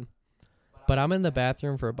going on, but I'm in the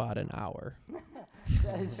bathroom for about an hour.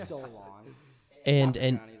 That is so long. And Not for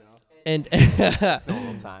Johnny, though. and It's the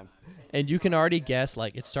whole time. And you can already guess,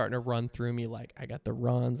 like, it's starting to run through me. Like, I got the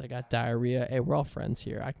runs, I got diarrhea. Hey, we're all friends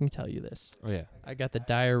here. I can tell you this. Oh yeah. I got the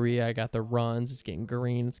diarrhea, I got the runs. It's getting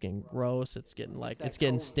green, it's getting gross, it's getting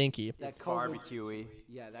getting stinky. It's barbecue-y.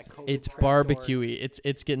 Yeah, that COVID It's trapdoor. barbecue-y.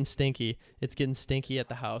 It's getting stinky. It's getting stinky at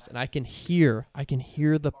the house, and I can hear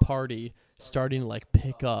the party starting to like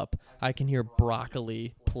pick up. I can hear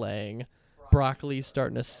Broccoli playing. Broccoli's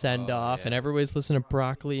starting to send off, and everybody's listening to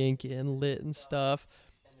Broccoli and getting lit and stuff.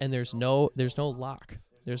 And there's no lock.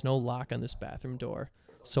 There's no lock on this bathroom door.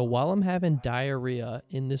 So while I'm having diarrhea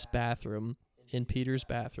in this bathroom, in Peter's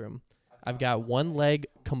bathroom, I've got one leg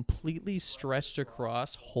completely stretched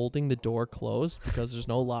across, holding the door closed because there's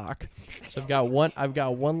no lock. So I've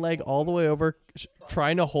got one leg all the way over,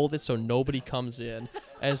 trying to hold it so nobody comes in.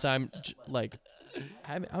 As I'm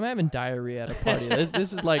I'm having diarrhea at a party.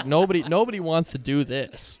 This is like nobody wants to do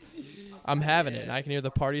this. I'm having it, and I can hear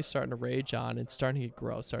the party starting to rage on. It's starting to get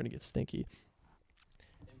gross, starting to get stinky.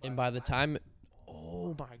 And by the time,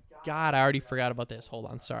 oh my God, I already forgot about this. Hold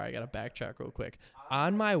on, sorry, I gotta backtrack real quick.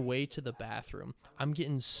 On my way to the bathroom, I'm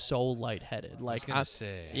getting so lightheaded. Like I'm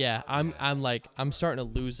starting to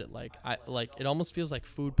lose it. Like it almost feels like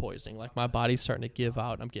food poisoning. Like my body's starting to give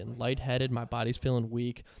out. I'm getting lightheaded. My body's feeling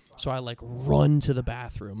weak. So I like run to the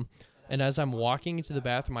bathroom. And as I'm walking into the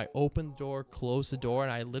bathroom, I open the door, close the door,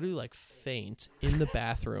 and I literally like faint in the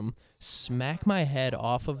bathroom, smack my head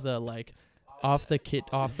off the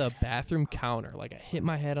bathroom counter. Like I hit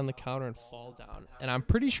my head on the counter and fall down. And I'm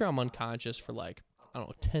pretty sure I'm unconscious for like, I don't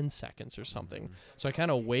know, 10 seconds or something. So I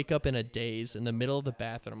kind of wake up in a daze in the middle of the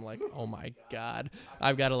bathroom. I'm like, oh my God,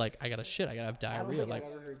 I gotta have diarrhea. Like, I've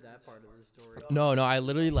never heard that part of the story. no, I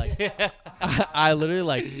literally like, I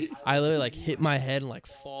literally like hit my head and like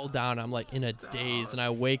fall down. I'm like in a daze, and I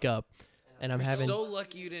wake up, and I'm having. So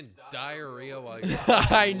lucky you didn't diarrhea while you.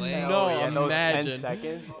 I know. those 10 Imagine.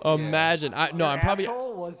 seconds. Imagine. I'm probably.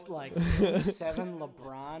 Asshole was like 7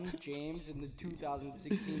 LeBron James in the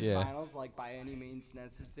 2016 finals, like by any means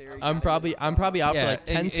necessary. I'm probably out for like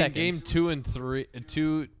 10 seconds. Game 2 and 3,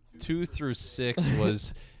 2 through 6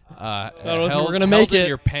 was. I don't know if we're gonna make it.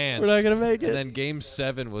 Your pants. We're not gonna make it. And then Game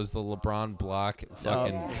 7 was the LeBron block,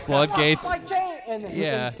 fucking floodgates. Blocked by James! And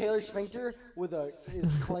Yeah. Taylor Sphincter with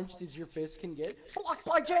as clenched as your fist can get. Blocked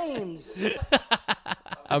by James.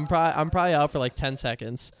 I'm probably out for like 10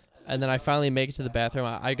 seconds, and then I finally make it to the bathroom.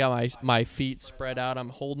 I got my feet spread out. I'm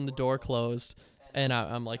holding the door closed, and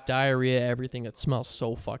I'm like diarrhea, everything. It smells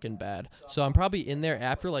so fucking bad. So I'm probably in there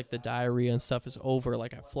after like the diarrhea and stuff is over.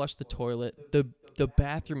 Like I flushed the toilet. The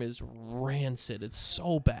bathroom is rancid. It's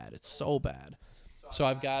so bad. So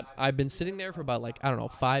I've been sitting there for about like, I don't know,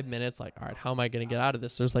 5 minutes. Like, all right, how am I going to get out of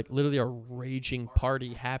this? There's like literally a raging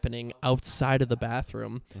party happening outside of the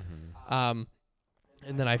bathroom. And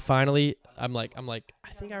then I'm like,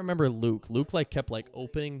 I think I remember Luke. Luke like kept like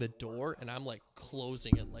opening the door, and I'm like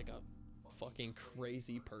closing it like a fucking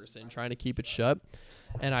crazy person trying to keep it shut.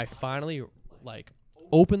 And I finally like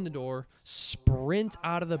open the door, sprint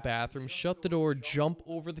out of the bathroom, shut the door, jump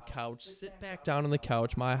over the couch, sit back down on the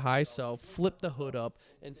couch, my high self, flip the hood up,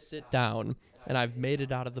 and sit down. And I've made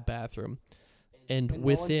it out of the bathroom. And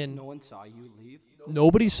within... No one saw you leave?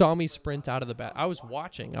 Nobody saw me sprint out of the bathroom. I was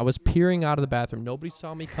watching. I was peering out of the bathroom. Nobody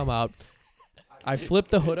saw me come out. I flip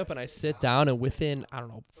the hood up and I sit down, and within,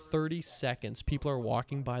 30 seconds, people are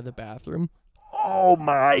walking by the bathroom. Oh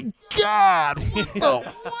my God!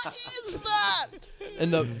 What is that?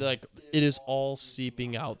 And it is all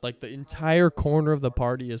seeping out. Like the entire corner of the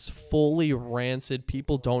party is fully rancid.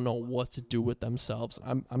 People don't know what to do with themselves.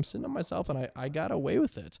 I'm sitting on myself, and I got away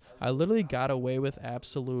with it. I literally got away with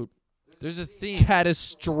absolute. There's a theme.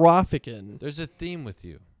 Catastrophic. There's a theme with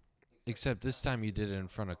you, except this time you did it in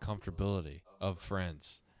front of comfortability of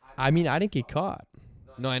friends. I mean, I didn't get caught.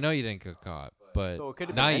 No, I know you didn't get caught, but so it could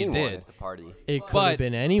have now been you anyone did. at the party. It could have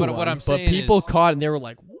been anyone. But what I'm saying people is, caught, and they were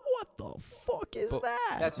like, "What the fuck is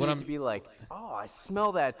that?" That's what what I'm to be like. Oh, I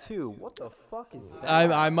smell that too. What the fuck is that?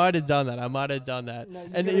 I might have done that.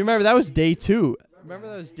 And you remember that was day 2. Remember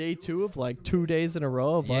that was day 2 of like 2 days in a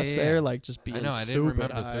row of us there, like just being I know. I stupid.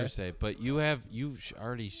 didn't remember Thursday, but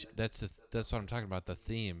already. That's what I'm talking about. The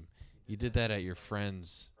theme. You did that at your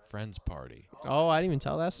friend's party. Oh, I didn't even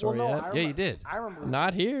tell that story yet. Yeah, you did. I remember.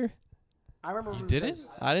 Not here. I remember. You didn't?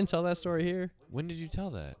 I didn't tell that story here. When did you tell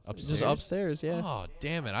that? Upstairs. Just upstairs, yeah. Oh,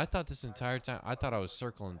 damn it! I thought this entire time. I thought I was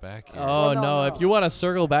circling back here. Oh Well, no, no! no. If you want to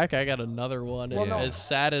circle back, I got another one. Well, no. As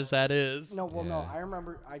sad as that is. No, well, no.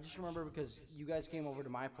 Yeah. I just remember because you guys came over to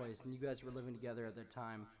my place, and you guys were living together at that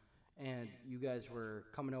time, and you guys were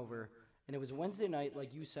coming over, and it was a Wednesday night,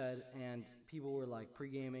 like you said, and people were like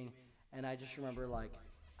pre-gaming, and I just remember like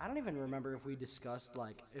I don't even remember if we discussed,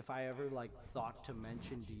 like, if I ever, like, thought to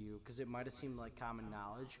mention to you, because it might have seemed like common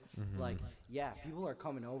knowledge. Like, yeah, people are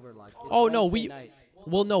coming over, like, it's Oh, no, Wednesday night.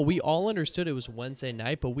 Well, no, we all understood it was Wednesday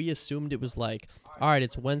night, but we assumed it was like, all right,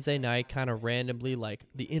 it's Wednesday night, kind of randomly, like,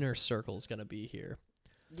 the inner circle's going to be here.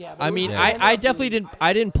 Yeah, but I it mean, was- Yeah. it ended I up definitely being-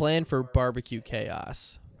 didn't plan for barbecue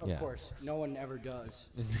chaos. Of Yeah. course, no one ever does.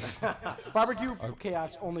 Barbecue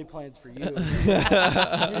chaos only plans for you.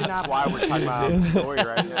 That's why we're talking about the story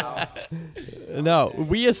right now. No,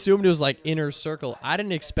 we assumed it was like inner circle. I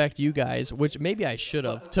didn't expect you guys, which maybe I should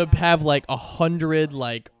have, to have like 100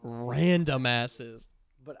 like random asses.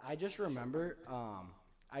 But I just remember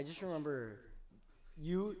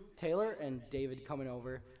you, Taylor, and David coming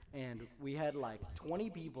over, and we had like 20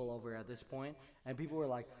 people over at this point, and people were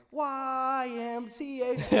like,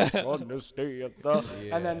 YMCA. Understand.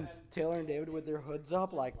 And then Taylor and David with their hoods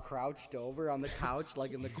up, like crouched over on the couch,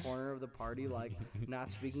 like in the corner of the party, like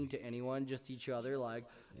not speaking to anyone, just each other, like,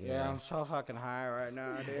 yeah, I'm so fucking high right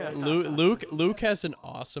now, dude. Luke has an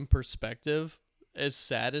awesome perspective. As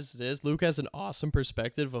sad as it is, Luke has an awesome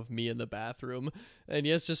perspective of me in the bathroom, and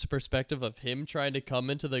he has just a perspective of him trying to come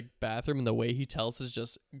into the bathroom, and the way he tells us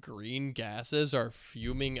just green gases are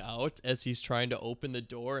fuming out as he's trying to open the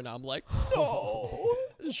door, and I'm like, no,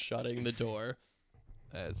 shutting the door.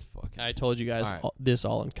 That's fucking. I told you guys All right. this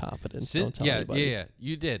all in confidence. Don't tell anybody. Yeah,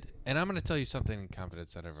 you did. And I'm going to tell you something in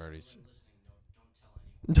confidence that I've already said.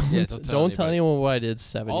 Don't, Yeah, don't don't tell tell anyone what I did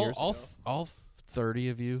 7 years ago. All 30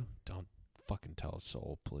 of you, don't fucking tell a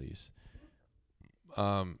soul, please.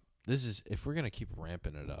 This is, if we're going to keep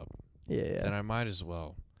ramping it up, Yeah. then I might as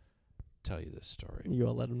well tell you this story. You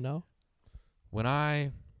gonna let him know? When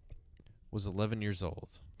I was 11 years old,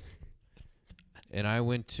 and I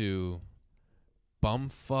went to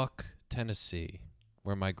bumfuck Tennessee,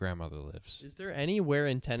 where my grandmother lives. Is there anywhere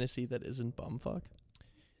in Tennessee that isn't bumfuck?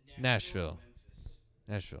 Nashville.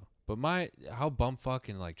 But how bumfuck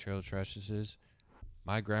and like trailer trash this is,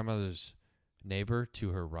 my grandmother's neighbor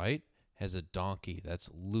to her right has a donkey that's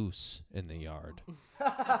loose in the yard.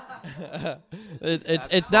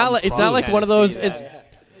 It's not like one of those. It's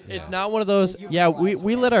Yeah. not one of those. Yeah,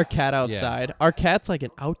 we let our cat outside. Our cat's like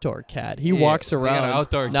an outdoor cat. He walks they got an around.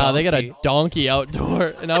 outdoor No, they got a donkey. donkey outdoor.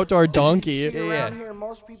 An outdoor donkey. See, around here,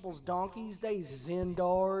 most people's donkeys, they's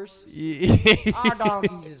indoors. Our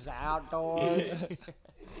donkeys is outdoors.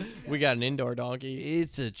 We got an indoor donkey.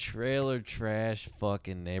 It's a trailer trash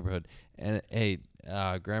fucking neighborhood. And hey,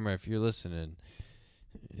 Grandma, if you're listening,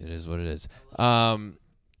 it is what it is.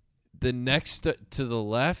 The next to the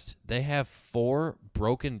left, they have 4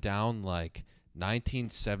 broken down like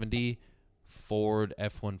 1970 Ford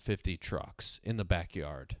F-150 trucks in the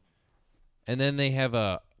backyard. And then they have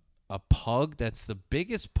a pug that's the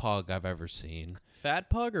biggest pug I've ever seen. Fat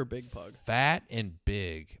pug or big pug? Fat and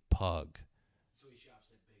big pug. So he shops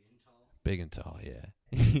at Big and tall, yeah.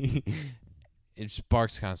 It just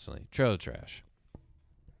barks constantly. Trailer trash.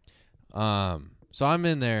 So I'm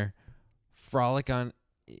in there, frolic on,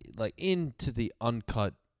 like, into the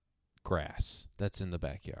uncut grass that's in the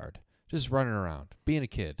backyard. Just running around, being a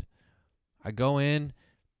kid. I go in,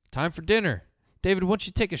 time for dinner. David, why don't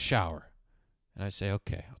you take a shower? And I say,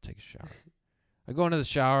 okay, I'll take a shower. I go into the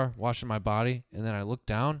shower, washing my body, and then I look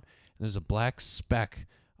down, and there's a black speck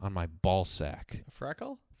on my ball sack. A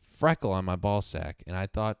freckle? Freckle on my ball sack. And I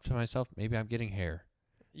thought to myself, maybe I'm getting hair.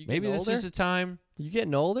 You Maybe getting this older? is the time. You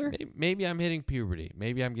getting older? Maybe I'm hitting puberty.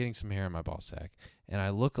 Maybe I'm getting some hair on my ball sack. And I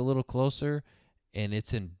look a little closer, and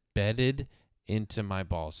it's embedded into my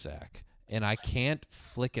ball sack. And I can't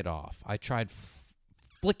flick it off. I tried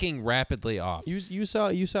flicking rapidly off. You saw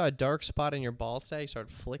a dark spot in your ball sack. You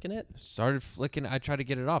started flicking it. Started flicking. I tried to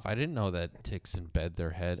get it off. I didn't know that ticks embed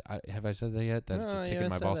their head. Have I said that yet? That's No, a tick you in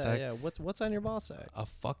my said ball that, sack. Yeah. What's on your ball sack? A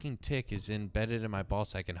fucking tick is embedded in my ball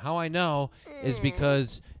sack. And how I know is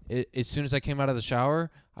because as soon as I came out of the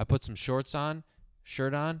shower, I put some shorts on,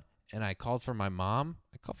 shirt on, and I called for my mom.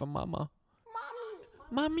 I called for mama.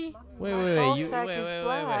 Mommy. Wait. You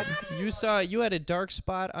had a dark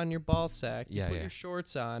spot on your ball sack. You Yeah, put yeah. your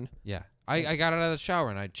shorts on. Yeah. I got out of the shower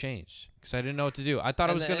and I changed because I didn't know what to do. I thought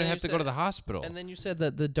I And was then- going to and have you to go said- to the hospital. And then you said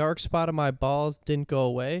that the dark spot on my balls didn't go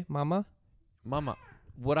away, Mama. Mama,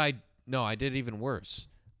 I did even worse.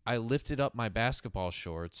 I lifted up my basketball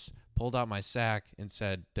shorts, pulled out my sack, and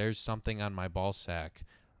said, there's something on my ball sack.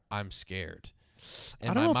 I'm scared.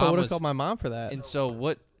 And I don't know if I mom would have was- called my mom for that. And so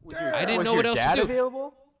what? I Was didn't know your what else dad to do.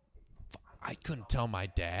 available? I couldn't tell my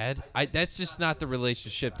dad. That's just not the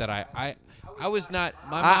relationship that I was not.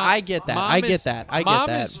 My mom, I get that. Mom I get is- that. I get mom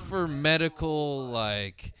that. is for medical,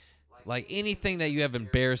 like, Like anything that you have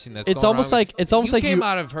embarrassing that's It's going almost wrong like it's almost like came you.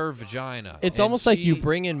 out of her vagina. It's and almost like you she-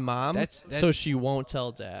 bring in mom, that's- so she won't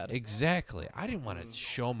tell dad. Exactly. I didn't want to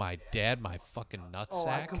show my dad my fucking Oh, I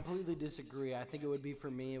nutsack. completely disagree. I think it would be for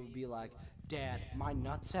me. It would be like, Dad, my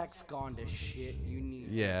nutsack's gone to shit. You need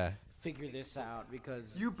Yeah. to figure this out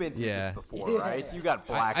because You've been through Yeah. this before, right? You got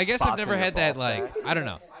black I guess I've spots never in your had that. ball Like sack. I don't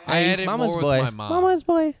know. Yeah, I he's had it mama's more boy. with my mom. Mama's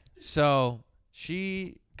boy. So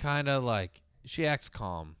she kind of like she acts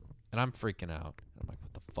calm, and I'm freaking out. I'm like,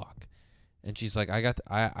 what the fuck? And she's like,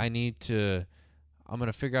 I need to. I'm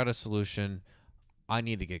gonna figure out a solution. I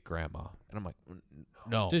need to get grandma. And I'm like,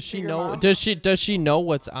 no. Does she Your know? mom- Does she know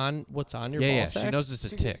what's on your Yeah, ball yeah. sack? She knows it's a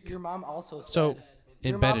So tick. Your mom also So, said,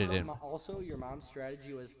 your embedded mom's- in. Also, your mom's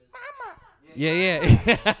strategy was, Yeah, yeah.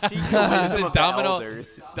 Secret It's wisdom a of the domino.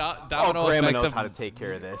 elders. Domino Grandma effect knows of- how to take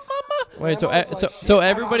care of this. Wait, so Grandma's so like, so "Shit,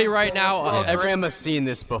 everybody my right now, mom's Oh, dead." Grandma's seen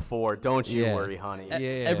this before. Don't you Yeah. worry, honey. Yeah, yeah.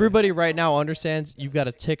 everybody right now understands you've got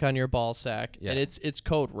a tick on your ball sack, Yeah. and it's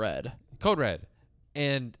code red. Code red.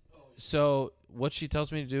 And so what she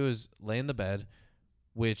tells me to do is lay in the bed,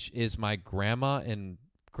 which is my grandma and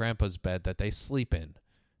grandpa's bed that they sleep in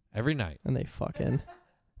every night. And they fucking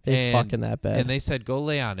And- in that bed. And they said, go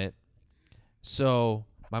lay on it. So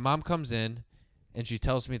my mom comes in and she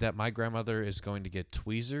tells me that my grandmother is going to get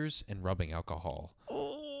tweezers and rubbing alcohol.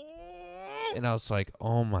 And I was like,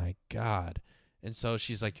 oh my God. And so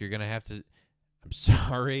she's like, you're going to have to, I'm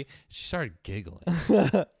sorry. She started giggling.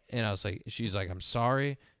 And I was like, she's like, I'm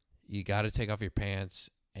sorry. You got to take off your pants.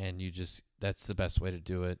 And that's the best way to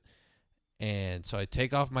do it. And so I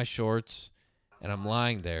take off my shorts and I'm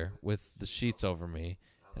lying there with the sheets over me.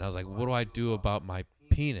 And I was like, what do I do about my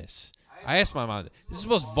penis? I asked my mom. This is the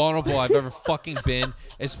most vulnerable I've ever fucking been,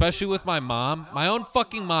 especially with my mom. My own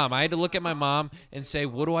fucking mom. I had to look at my mom and say,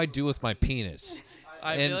 what do I do with my penis?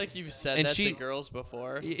 I and- feel like you've said and that she- to girls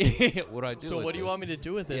before. What do I do So with what do you this? want me to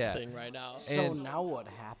do with this Yeah. thing right now? So And- now what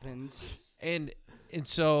happens? And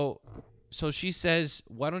so she says,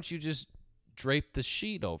 why don't you just drape the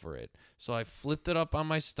sheet over it? So I flipped it up on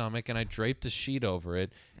my stomach and I draped the sheet over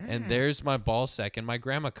it. And there's my ball sack. And my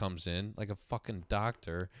grandma comes in like a fucking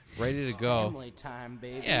doctor, ready to go. Family time,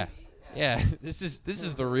 baby. Yeah. Yeah, this is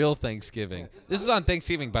the real Thanksgiving. This is on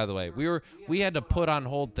Thanksgiving, by the way. We had to put on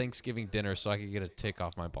hold Thanksgiving dinner so I could get a tick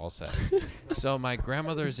off my ball sack. So my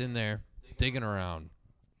grandmother's in there digging around,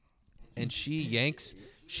 and she yanks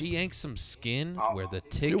some skin where the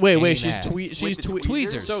tick. Wait, ain't she's at. she's the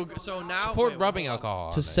tweezers. So now Support wait, rubbing hold on. alcohol.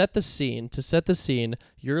 To on set the scene,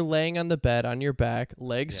 you're laying on the bed on your back,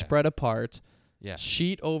 legs Yeah. spread apart, Yeah.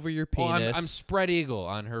 sheet over your Oh, penis. I'm spread eagle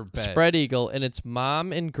on her bed. Spread eagle, and it's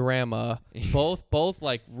mom and grandma, both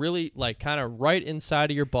like really like kind of right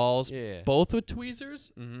inside of your balls, Yeah. both with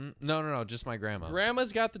tweezers. No, just my grandma.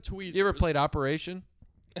 Grandma's got the tweezers. You ever played Operation?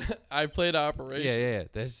 I played Operation. Yeah.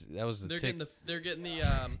 That was the They're tick. getting the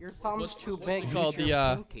Your thumb's What's- too what's big. it called? Use The,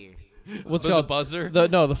 your pinky. what's The called buzzer?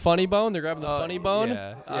 the funny bone. They're grabbing the Oh, funny bone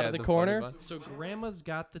yeah, out yeah, of the the funny corner. bone. So grandma's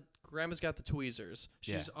got the tweezers.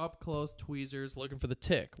 She's Yeah. up close tweezers looking for the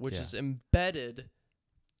tick, which Yeah. is embedded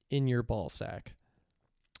in your ball sack.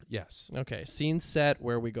 Yes. Okay, scene set.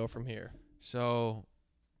 Where we go from here? So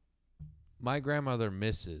my grandmother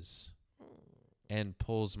misses and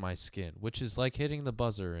pulls my skin, which is like hitting the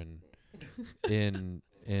buzzer in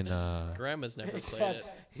Grandma's never played Except it.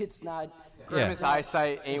 it's not. Grandma's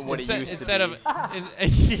eyesight ain't what it used instead to be. of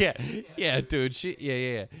yeah, dude,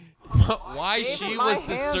 why she was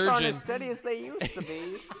the surgeon. steady as they used to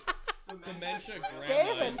be. Dementia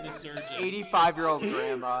David. the surgeon. 85-year-old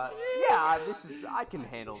grandma. Yeah, I can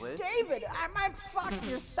handle this. David, I might fuck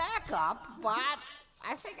your sack up, but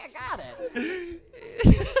I think I got it.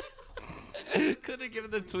 Could have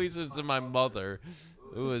given the tweezers to my mother,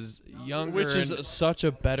 who was younger. Which is and- such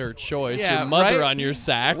a better choice. Yeah, your mother right? on your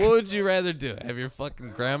sack. What would you rather do? Have your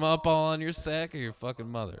fucking grandma up all on your sack or your fucking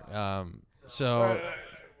mother?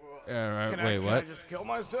 Wait, what? just kill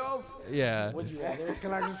myself? Yeah. Would you rather?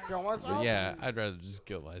 Can I just kill myself? Yeah, I'd rather just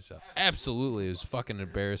kill myself. Absolutely, it was fucking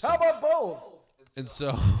embarrassing. How about both? And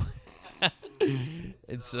so,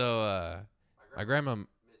 my grandma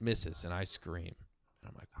misses, and I scream, and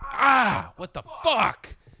I'm like, ah, what the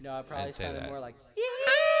fuck? No, it probably I'd say sounded that. more like.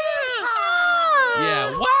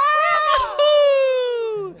 Yeah, wow!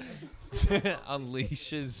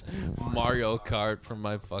 Unleashes Mario Kart from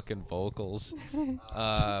my fucking vocals.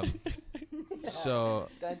 So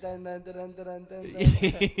Dun, dun, dun, dun, dun, dun, dun,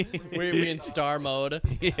 dun. we in star mode.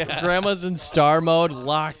 yeah. Grandma's in star mode,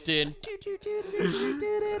 locked in.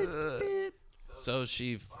 So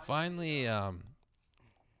she finally, you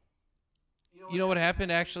know what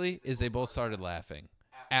happened actually is they both started laughing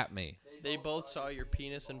at me. They both saw your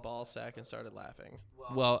penis and ball sack and started laughing.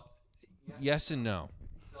 Well, yes and no.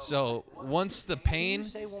 So once the Can pain, you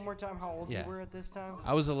say one more time how old Yeah. you were at this time?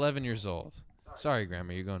 I was 11 years old. Sorry,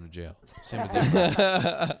 Grandma, you're going to jail. Same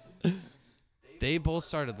with you. They both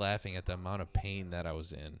started laughing at the amount of pain that I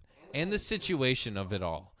was in and the situation of it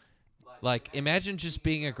all. Like, imagine just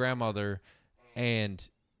being a grandmother and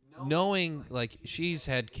knowing, like, she's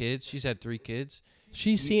had kids. She's had 3 kids.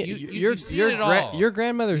 She's seen you've seen it all. your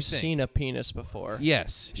grandmother's You think. seen a penis before.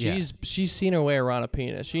 Yes. yeah. She's seen her way around a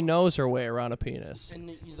penis. She knows her way around a penis. And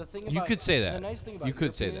the thing You about, could say that. The nice thing about You your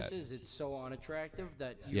could say penis that. is it's so unattractive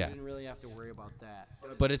that you Yeah. didn't really have to worry about that.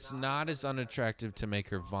 But it's not as unattractive to make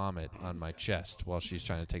her vomit on my chest while she's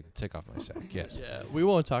trying to take the tick off my sack. Yes. Yeah, we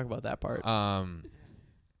won't talk about that part.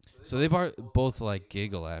 So they both like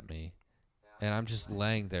giggle at me, and I'm just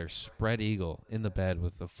laying there, spread eagle, in the bed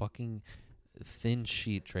with a fucking thin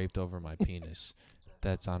sheet draped over my penis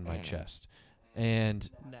that's on my chest. And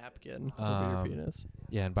Napkin over your penis.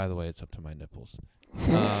 yeah, and by the way, it's up to my nipples.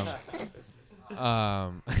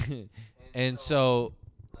 And so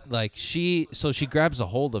like she grabs a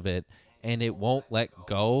hold of it and it won't let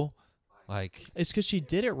go. Like, It's because she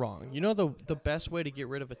did it wrong. You know the best way to get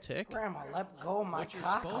rid of a tick? Grandma, let go of my What you're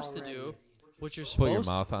cock supposed to already. do. What you're put supposed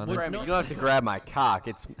your mouth on it. Grandma, you don't have to grab my cock.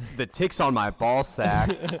 It's the tick's on my ball sack.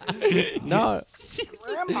 No,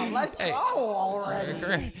 Grandma, let go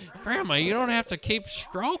already. Grandma, you don't have to keep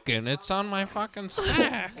stroking. It's on my fucking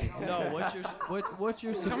sack. no. What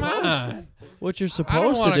you're Come on. What you're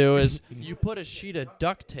supposed to wanna- do is you put a sheet of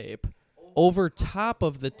duct tape over top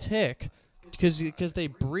of the tick because they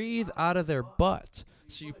breathe out of their butt.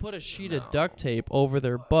 So you put a sheet of duct tape over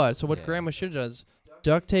their butt. So what Yeah. Grandma should have done is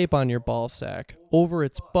duct tape on your ball sack over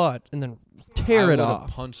its butt and then tear I it would've off.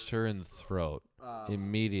 punched her in the throat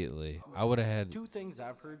immediately. I would have had. 2 things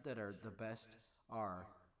I've heard that are the best are,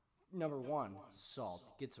 number 1, salt.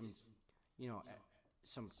 Get some,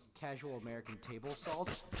 some casual American table salt.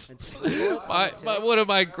 And sprinkle it on the tip. What if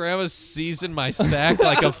my grandma seasoned my sack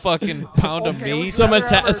like a fucking pound of Okay, we meat? Some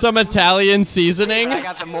Never some Italian seasoning. I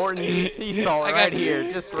got the Morton sea salt right here,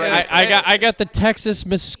 just right. I got the Texas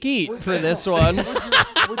mesquite for this one.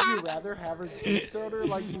 Would you rather have her deep throat her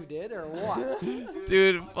like you did, or what?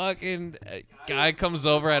 Dude, fucking guy comes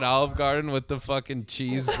over at Olive Garden with the fucking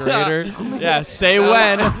cheese grater. Yeah, say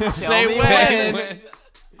when. Say me when.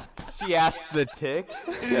 She asked the tick.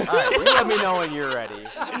 All right, you let me know when you're ready.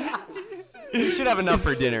 You should have enough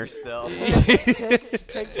for dinner still.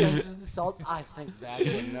 Take senses the salt. I think that's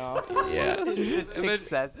enough. Yeah. The tick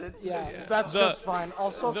says it. Yeah, that's just fine.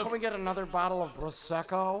 Also, can we get another bottle of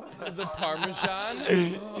Prosecco? The Parmesan.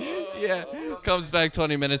 Yeah. Comes back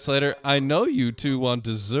 20 minutes later. I know you two want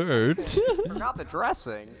dessert. Forgot the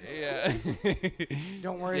dressing. Yeah.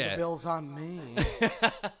 Don't worry, Yeah. the bill's on me.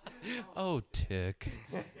 Oh, tick.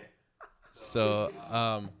 So,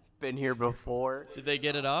 Been here before. Did they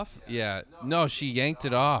get it off? yeah. No, she yanked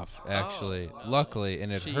it off, actually. Luckily,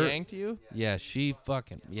 and it She hurt. yanked you? Yeah, she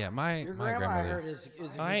fucking. Yeah, my Your my grandma, I grandmother. heard, is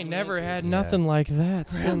a I ain't good never Yankee. had nothing like that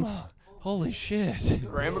since. Holy shit.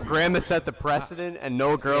 Grandma set the precedent, and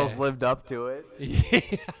no girls lived up to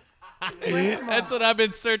it. That's what I've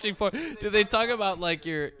been searching for. Do they talk about like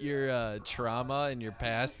your trauma in your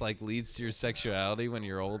past like leads to your sexuality when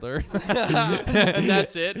you're older? And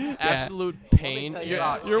that's it. Absolute pain. tell you You're,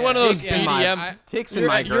 about- you're one of those Ticks in my- BDM. Ticks in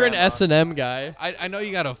my You're an grandma. S&M guy. I know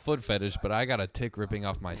you got a foot fetish, but I got a tick ripping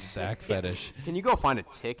off my sack fetish. Can you go find a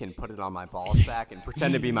tick and put it on my ball sack and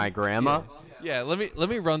pretend to be my grandma? Yeah, let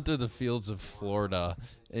me run through the fields of Florida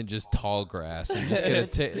and just tall grass and just get a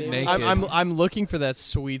tick naked. I'm looking for that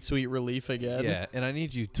sweet relief again. Yeah, and I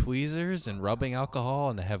need you tweezers and rubbing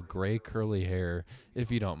alcohol and to have gray curly hair,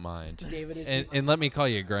 if you don't mind. David, is And let me call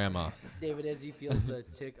you grandma. David, as he feels the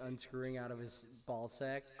tick unscrewing out of his ball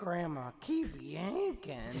sack, Grandma, keep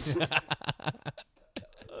yanking.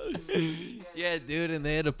 Yeah, dude, and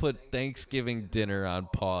they had to put Thanksgiving dinner on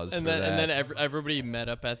pause And for then that. and then everybody met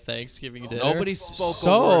up at Thanksgiving dinner. Nobody spoke So,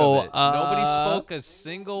 a word of it. Nobody spoke a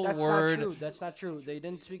single That's word. not true. That's not true. They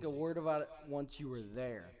didn't speak a word about it once you were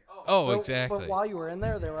there. Oh, But- exactly. But while you were in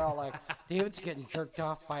there, they were all like, David's getting jerked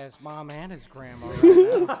off by his mom and his grandma right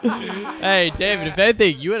now. Hey, David, if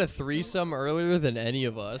anything, you had a threesome earlier than any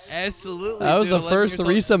of us. Absolutely. That was dude, the 11 first years old.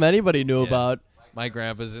 threesome anybody knew Yeah. about. My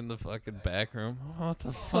grandpa's in the fucking back room. What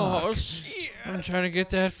the fuck? Oh, shit. I've been trying to get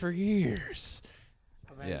that for years.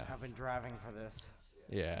 Yeah. I've been driving for this.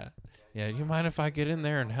 Yeah. Yeah, you mind if I get in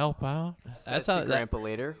there and help out? That's how- to Grandpa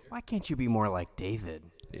later. Why can't you be more like David?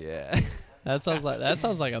 Yeah. That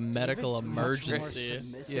sounds like a medical David's much more emergency.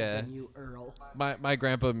 submissive Yeah. than you, Earl. My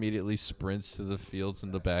grandpa immediately sprints to the fields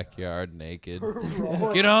in the backyard naked.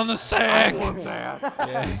 Rolling- Get on the sack. rolling,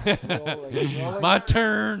 My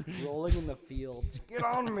turn. rolling in the fields. Get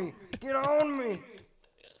on me! Get on me!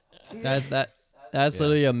 That's Yeah.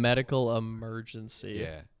 literally a medical emergency.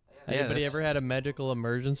 Yeah. Anybody that's- ever had a medical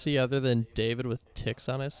emergency other than David with ticks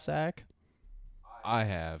on his sack? I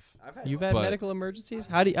have. I've had You've had But- medical emergencies?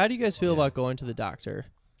 How do you guys feel Yeah. about going to the doctor?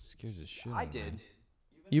 Scares the shit. I out of me. did.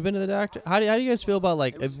 You've been to the doctor? How do you guys feel about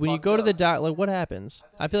like It was when you fucked go to the up. doc? Like what happens?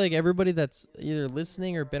 I feel like everybody that's either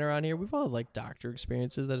listening or been around here, we've all had like doctor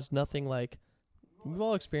experiences. That is nothing like. We've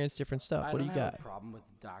all experienced different stuff. I What do don't you have got? a problem with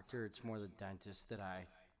the doctor. It's more the dentist that I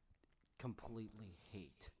completely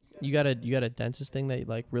hate. You got a dentist thing that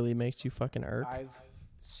like really makes you fucking irk? I've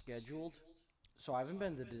scheduled, so I haven't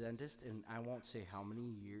been to the dentist in I won't say how many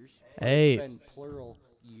years. but Hey. it's been plural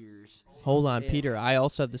years. Hold on, Yeah. Peter. I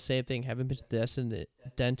also have the same thing. Haven't been to the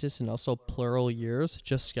dentist in also plural years.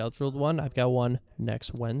 Just scheduled one. I've got one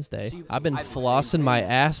next Wednesday. See, I've been I have the same flossing my thing.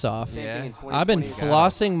 ass off. Same Yeah. thing in I've been 2020.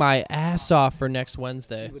 flossing my ass off for next See,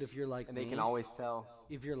 Wednesday. but if you're like And they me, can always tell.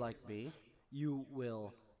 if you're like me, you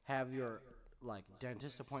will have your like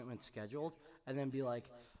dentist appointment scheduled, and then be like,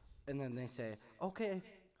 and then they say, okay,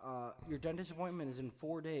 your dentist appointment is in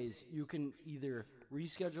 4 days. You can either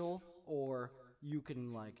reschedule or you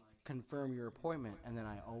can like confirm your appointment, and then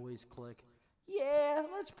I always click, yeah,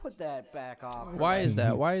 let's put that back off. for Why next is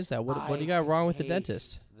that? Why is that? What do you got wrong with the hate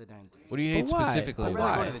dentist? The dentist. What do you hate But why? specifically? I'd But about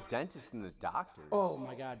rather why? go to the dentist than the doctor. Oh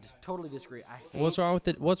my god, just totally disagree. I hate What's wrong with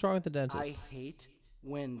the dentist? I hate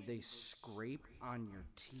when they scrape on your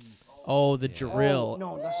teeth. Oh, the Oh, drill.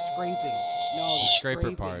 no, the scraping. No, the scraper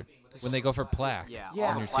scraping. part when they go for plaque Yeah, Yeah. all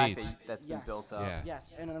on the your plaque teeth. that's been Yes. built up. Yeah.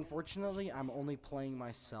 Yes, and unfortunately, I'm only playing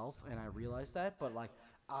myself, and I realize that. But like,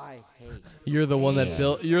 I hate. You're the one that Yeah.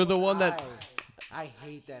 built. You're the one that. I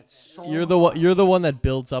hate that so. You're the one. much. You're the one that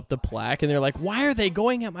builds up the plaque, and they're like, "Why are they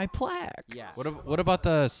going at my plaque?" Yeah. What about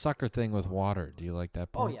the sucker thing with water? Do you like that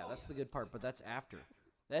Oh part? yeah, that's the good part, but that's after.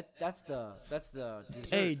 That's the dessert.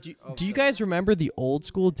 Hey, do of you the- guys remember the old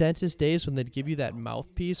school dentist days when they'd give you that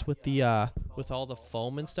mouthpiece with the with all the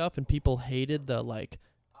foam and stuff, and people hated the like,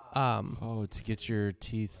 Oh, to get your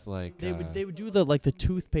teeth like. they would do the like the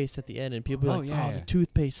toothpaste at the end, and people would be Oh, like, yeah, "Oh, yeah. the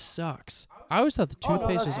toothpaste sucks." I always thought the Oh, no,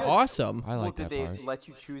 toothpaste that's was good. awesome. I like Well, that did they part. let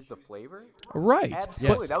you choose the flavor? Right.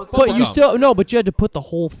 Absolutely. Yes. That was the But fun. you No. still no, but you had to put the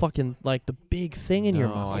whole fucking like the big thing in your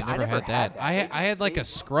No, mouth. I See, never had that. I had like a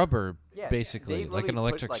scrubber, Yeah, basically, they like an literally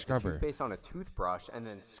electric put, like, the scrubber. toothpaste on a toothbrush and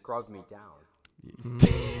then scrubbed me down.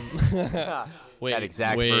 Wait, that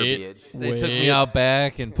exact wait. verbiage. They took me out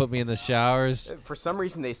back and put me in the showers. For some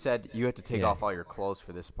reason, they said you had to take Yeah. off all your clothes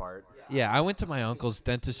for this part. Yeah, I went to my uncle's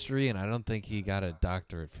dentistry, and I don't think he got a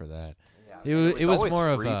doctorate for that. It And was always more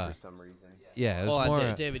of free a for some reason. yeah. It was Hold on,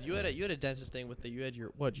 more David. You had a dentist thing with the you had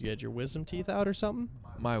your wisdom teeth out or something?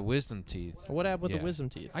 my wisdom teeth. What happened with Yeah. the wisdom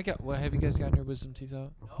teeth? I got. What have you guys gotten your wisdom teeth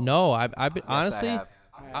out? No, I've been Yes, I honestly. have.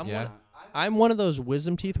 I'm Yeah. I'm one of those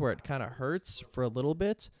wisdom teeth where it kind of hurts for a little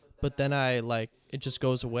bit, but then I like it just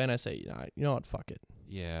goes away, and I say, you know what, fuck it.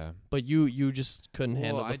 Yeah. But you just couldn't Well,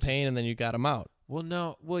 handle the I pain, just- and then you got them out. Well,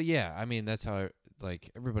 no. Well, yeah. I mean, that's how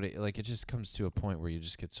like everybody like it just comes to a point where you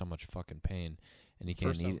just get so much fucking pain, and you For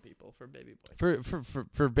can't some eat. people, for baby boys.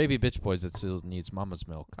 For baby bitch boys that still needs mama's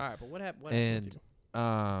milk. All right, but what happened? And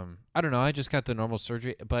I don't know. I just got the normal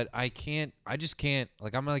surgery, but I just can't.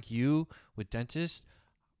 Like I'm like you with dentists.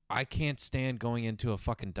 I can't stand going into a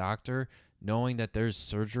fucking doctor knowing that there's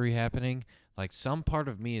surgery happening. Like some part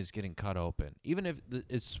of me is getting cut open, even if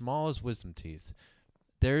as small as wisdom teeth.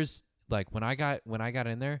 There's like when I got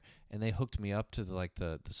in there and they hooked me up to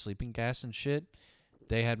the sleeping gas and shit.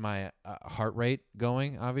 They had my heart rate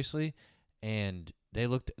going, obviously, and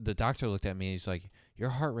the doctor looked at me and he's like, your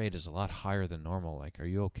heart rate is a lot higher than normal. Like, are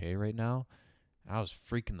you okay right now? And I was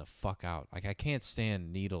freaking the fuck out. Like, I can't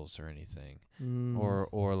stand needles or anything,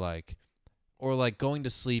 or like going to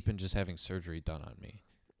sleep and just having surgery done on me.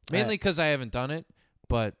 Mainly because I haven't done it,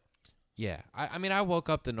 but yeah. I mean, I woke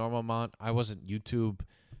up the normal amount. I wasn't YouTube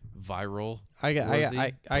viral. I got worthy,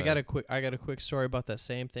 a quick story about that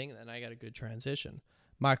same thing, and then I got a good transition.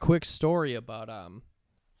 My quick story about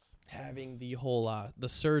having the whole the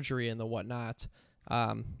surgery and the whatnot.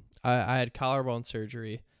 I had collarbone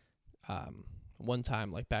surgery one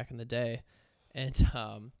time, like back in the day, and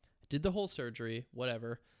did the whole surgery,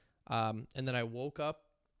 whatever. And then I woke up.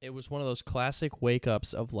 It was one of those classic wake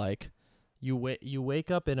ups of like you wake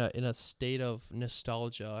up in a state of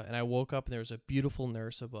nostalgia, and I woke up and there was a beautiful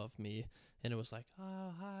nurse above me, and it was like,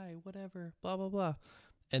 oh, hi, whatever, blah blah blah.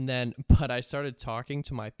 but I started talking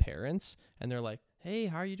to my parents, and they're like, "Hey,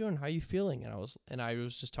 how are you doing? How are you feeling?" And I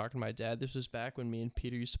was just talking to my dad. This was back when me and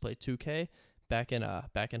Peter used to play 2K back in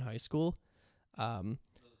high school.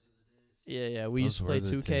 Yeah, we used to play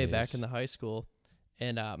 2K back in the high school,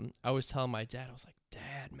 and I was telling my dad, I was like,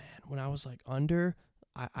 "Dad, man, when I was like under,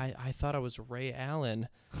 I thought I was Ray Allen,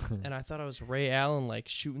 and I thought I was Ray Allen like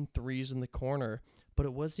shooting threes in the corner, but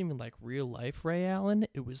it wasn't even like real life Ray Allen.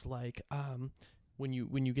 It was like when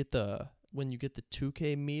you get the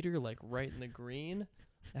 2K meter like right in the green."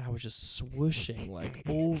 And I was just swooshing like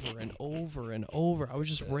over and over and over. I was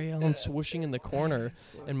just Ray Allen swooshing in the corner.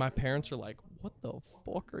 And my parents are like, "What the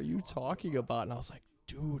fuck are you talking about?" And I was like,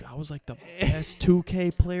 "Dude, I was like the best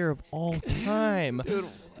 2K player of all time."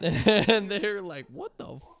 And they're like, "What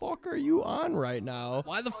the fuck are you on right now?"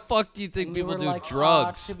 Why the fuck do you think And people you were do like,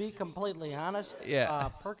 drugs? To be completely honest, Yeah.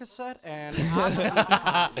 Percocet and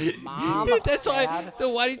honestly, Mom, Dude, that's why. Dad,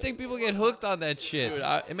 Then why do you think people get hooked on that shit? Dude,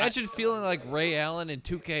 Imagine feeling like Ray Allen in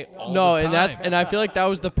 2K all No, the time. and I feel like that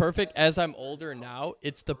was the perfect. As I'm older now,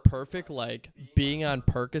 it's the perfect like being on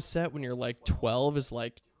Percocet when you're like 12 is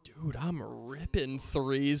like, dude, I'm ripping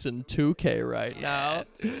threes in 2K right now.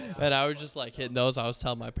 And I was just like hitting those. I was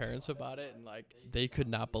telling my parents about it, and like they could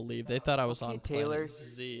not believe. They thought I was on Taylor, Planet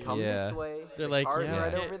Z. come Yeah. this way. They're The like, car's "Yeah,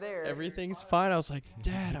 right okay, over there. everything's fine." I was like,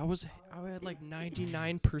 "Dad, I had like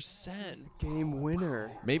 99%." Game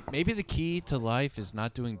winner. Maybe the key to life is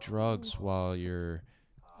not doing drugs while you're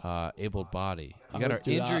able-bodied. You gotta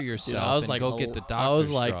injure yourself I was and like, go get the I was doctor's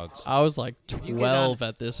like, drugs. I was like you get 12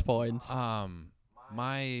 at this point. One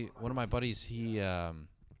of my buddies, he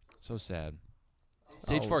so sad.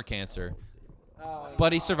 Stage 4 cancer,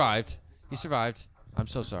 but he survived. He survived. I'm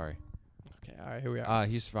so sorry. Okay, all right, here we are.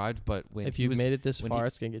 He survived, but when If he you've was, made it this when far, he-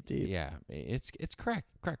 it's gonna get deep. yeah, it's crack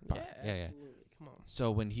pot. Yeah. Absolutely. Come on. So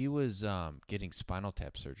when he was getting spinal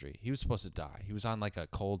tap surgery, he was supposed to die. He was on like a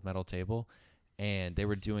cold metal table, and they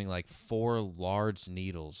were doing like 4 large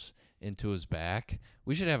needles into his back.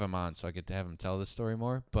 We should have him on so I could have him tell this story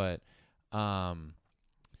more. But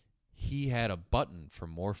he had a button for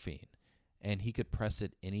morphine, and he could press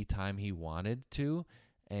it anytime he wanted to.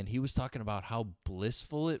 And he was talking about how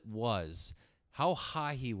blissful it was, how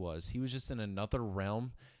high he was. He was just in another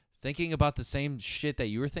realm, thinking about the same shit that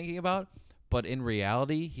you were thinking about. But in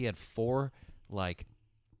reality, he had 4 like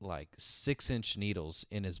 6-inch needles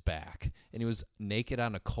in his back, and he was naked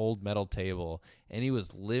on a cold metal table, and he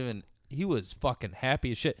was living. He was fucking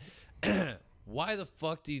happy as shit. Why the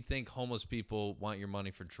fuck do you think homeless people want your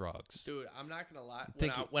money for drugs? Dude, I'm not gonna lie.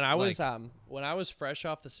 Think When I was fresh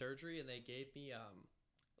off the surgery and they gave me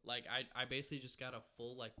like I basically just got a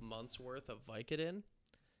full like month's worth of Vicodin,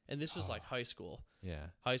 and this was like high school. Yeah.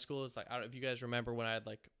 High school is like, I don't know if you guys remember when I had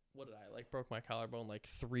like, what did I like, broke my collarbone like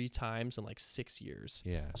 3 times in like 6 years.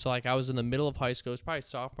 Yeah. So like I was in the middle of high school. It was probably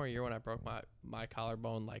sophomore year when I broke my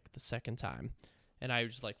collarbone like the second time. And I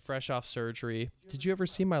was just like fresh off surgery. Did you ever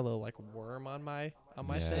see my little like worm on my Yeah.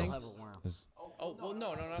 thing? still have a worm, Oh well,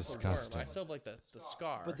 no, not the worm. disgusting. I still have like the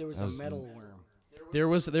scar. but there was That a was metal worm. There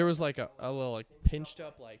was like a little like pinched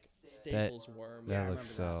up like Staples worm. that I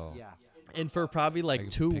looks remember so. Yeah. And for probably I like can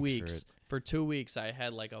 2 picture weeks, it. for 2 weeks, I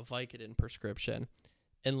had like a Vicodin prescription,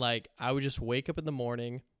 and like I would just wake up in the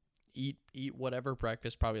morning, eat whatever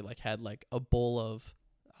breakfast, probably like had like a bowl of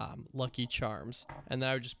Lucky Charms, and then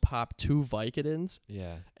I would just pop 2 Vicodins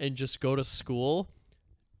Yeah. and just go to school.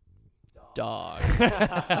 Dog.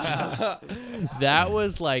 That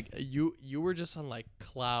was like you were just on like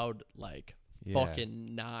cloud like Yeah.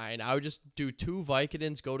 fucking 9. I would just do 2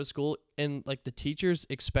 Vicodins, go to school, and like the teachers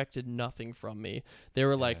expected nothing from me. They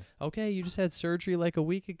were like, "Okay, you just had surgery like a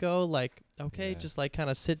week ago. Like, okay, Yeah. just like kind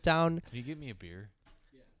of sit down, Can you give me a beer?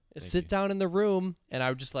 Thank sit you. down in the room." And I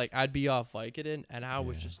would just like I'd be off Vicodin, and I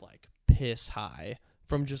was Yeah. just like piss high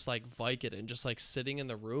from just like Vicodin, just like sitting in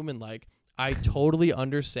the room. And like I totally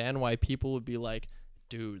understand why people would be like,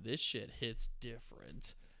 "Dude, this shit hits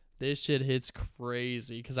different. This shit hits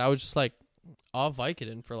crazy." Because I was just like off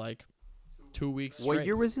Vicodin for like 2 weeks straight. What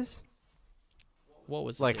year was this? What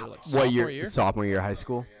was it? Like, dude? what sophomore year? Sophomore year of high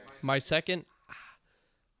school. My second.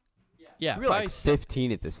 Yeah, You were probably like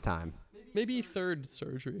 15 at this time. maybe third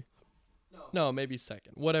surgery. No, maybe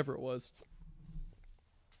second. Whatever it was.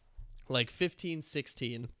 Like 15,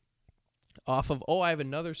 16. Off of, I have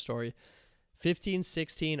another story. 15,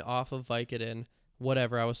 16 off of Vicodin.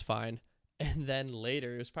 Whatever, I was fine. And then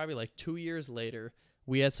later, it was probably like 2 years later,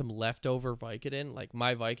 we had some leftover Vicodin, like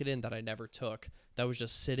my Vicodin that I never took, that was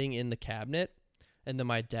just sitting in the cabinet. And then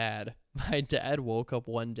my dad woke up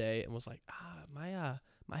one day and was like,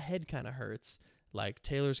 my head kind of hurts. Like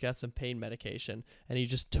Taylor's got some pain medication, and he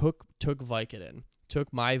just took Vicodin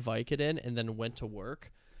took my Vicodin and then went to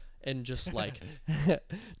work, and just like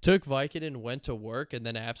took Vicodin, went to work, and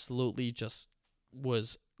then absolutely just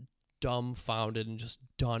was dumbfounded and just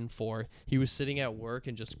done for. He was sitting at work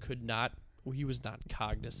and just could not. He was not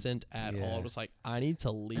cognizant at all. It was like, I need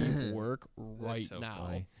to leave work right now.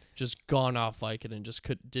 Funny. Just gone off Vicodin, just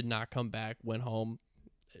did not come back. Went home.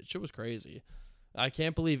 Shit was crazy. I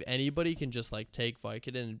can't believe anybody can just like take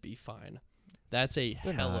Vicodin and be fine. That's a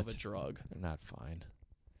hell of a drug. They're not fine.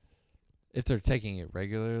 If they're taking it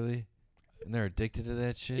regularly and they're addicted to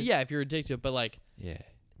that shit. Yeah, if you're addicted, but like, Yeah.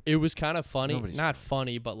 it was kind of funny. Nobody's Not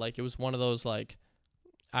funny, but like it was one of those like,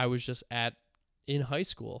 I was just in high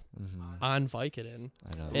school on Vicodin.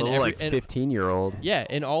 I know. And Little like 15-year-old. Yeah,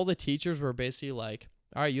 and all the teachers were basically like,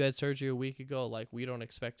 all right, you had surgery a week ago. Like, we don't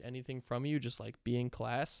expect anything from you. Just like be in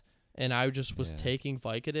class. And I just was taking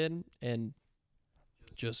Vicodin and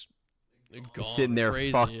just Sitting there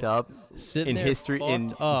crazy. fucked up Sitting in there history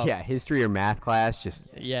fucked up. history or math class, just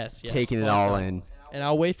Yes, taking it fucked all up. in. And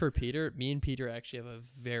I'll wait for Peter. Me and Peter actually have a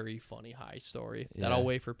very funny high story that I'll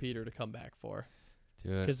wait for Peter to come back for.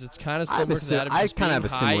 Because it's kind of I have similar a to si- that. Of I just kinda being have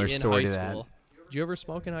a high similar in story high to that. school. Did you ever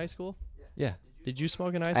smoke in high school? yeah. Did you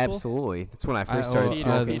smoke in high school? Absolutely. That's when I first started Peter,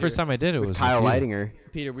 smoking. The first time I did it with was Kyle with you. Leidinger.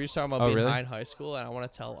 Peter, we were talking about Oh, being really? high in high school, and I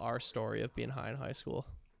want to tell our story of being high in high school.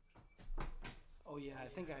 Oh yeah, I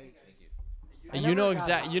think I. You know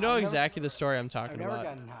I've exactly the story I'm talking never about.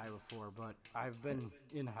 gotten high before, but I've been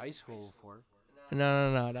in high school before.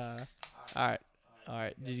 No. All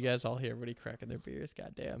right. Did you guys all hear everybody cracking their beers?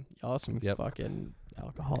 Goddamn, y'all some fucking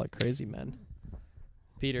alcoholic crazy men.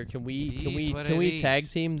 Peter, can we tag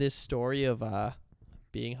team this story of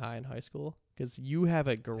being high in high school? Because you have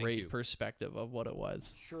a great perspective of what it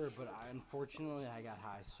was. Sure, but unfortunately I got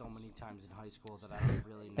high so many times in high school that I don't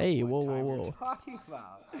really know Hey, what whoa, time whoa, you're whoa. talking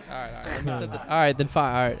about. All right. Then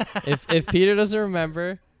fine. All right. If Peter doesn't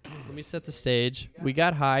remember, let me set the stage. We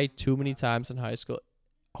got high too many times in high school.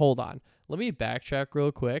 Hold on. Let me backtrack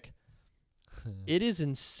real quick. It is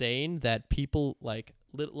insane that people like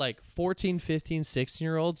 14, 15,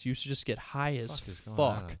 16-year-olds used to just get high as Fuck is going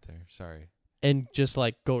on fuck out there? Sorry. and just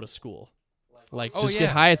like go to school. Like Oh, just yeah. get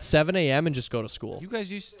high at 7 a.m. and just go to school. You guys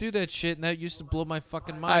used to do that shit, and that used to blow my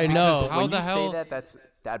fucking mind. I know. because How when the you hell? say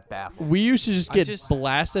that baffles. We used to just I get just-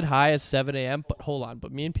 blasted high at 7 a.m. But hold on.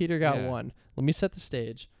 But me and Peter got Yeah. one. Let me set the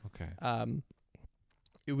stage. Okay.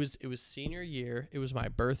 It was senior year. It was my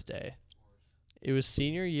birthday. It was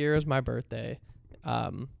senior year. It was my birthday.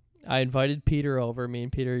 I invited Peter over. Me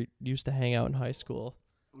and Peter used to hang out in high school.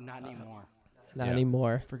 Not anymore. Not Yeah.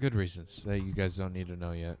 anymore. For good reasons that you guys don't need to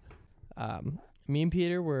know yet. Me and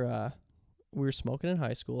Peter were we were smoking in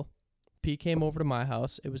high school. Pete came over to my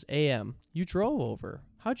house. It was a.m. You drove over.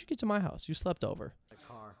 How'd you get to my house? You slept over. A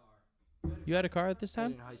car. You had a car at this In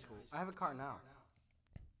time? high school. I have a car now.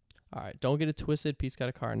 All right. Don't get it twisted. Pete's got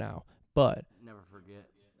a car now. But Never forget.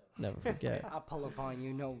 never forget. I'll pull up on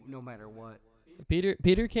you no matter what.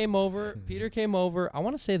 Peter came over. Peter came over. I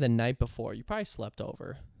want to say the night before. You probably slept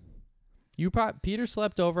over. Peter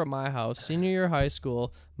slept over at my house, senior year of high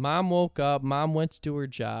school. Mom woke up. Mom went to do her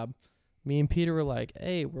job. Me and Peter were like,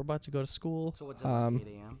 "Hey, we're about to go to school." So what's it like 8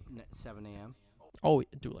 a.m., 7 a.m.? Oh,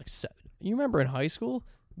 dude, like 7. You remember in high school,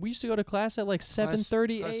 we used to go to class at like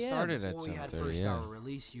 7:30 Class a.m. started at Well, we had 7:30. first Yeah. hour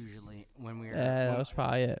release usually when we were. That was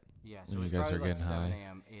probably it. Yeah, when so it you was guys probably were like getting 7 high.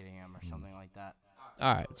 a.m., 8 a.m. or something like that.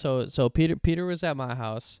 All right, so Peter was at my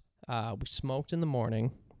house. We smoked in the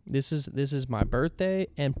morning. This is my birthday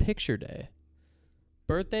and picture day.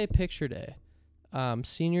 Birthday picture day,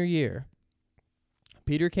 senior year.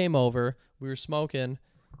 Peter came over. We were smoking,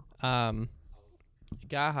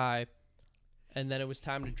 got high, and then it was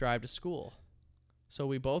time to drive to school. So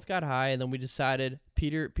we both got high, and then we decided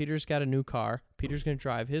Peter's got a new car. Peter's gonna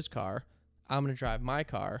drive his car. I'm gonna drive my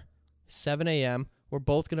car. 7 a.m. We're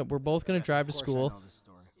both gonna Yes, drive of to course school. I know this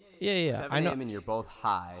story. Yeah. 7 I know. a.m. and you're both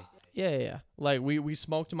high. Yeah. Like we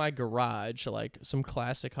smoked in my garage, like some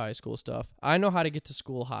classic high school stuff. I know how to get to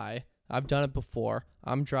school high. I've done it before.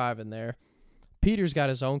 I'm driving there. Peter's got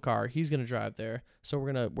his own car. He's gonna drive there. So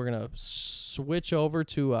we're gonna switch over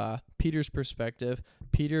to Peter's perspective.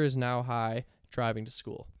 Peter is now high, driving to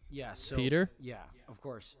school. Yeah. So Peter? Yeah, of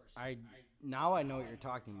course. Now I know what you're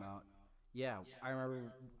talking about. Yeah, I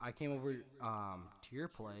remember I came over to your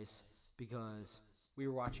place because we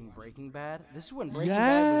were watching Breaking Bad. This is when Breaking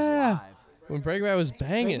Bad was live. When Breaking Bad was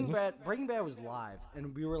banging. Breaking Bad was live,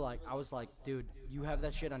 and I was like, dude, you have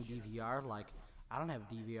that shit on DVR? Like, I don't have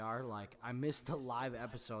DVR. Like, I missed the live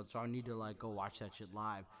episode, so I need to like go watch that shit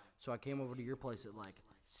live. So I came over to your place at like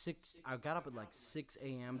I got up at like 6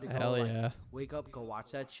 a.m. to go Hell yeah. wake up, go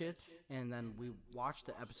watch that shit, and then we watched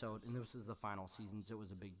the episode, and this is the final season, so it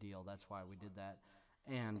was a big deal. That's why we did that.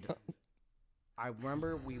 And I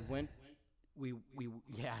remember we went, here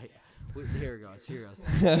it goes.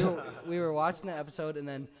 We were watching the episode, and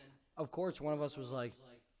then, of course, one of us was like,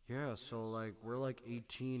 yeah, so, like, we're, like,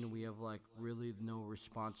 18, and we have, like, really no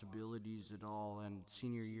responsibilities at all, and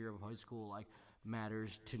senior year of high school, like,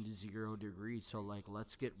 matters to 0 degrees, so, like,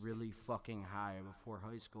 let's get really fucking high before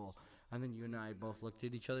high school. And then you and I both looked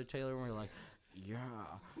at each other, Taylor, and we were like, yeah.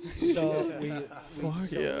 So we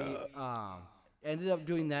ended up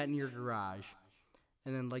doing that in your garage.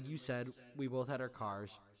 And then, like you said, we both had our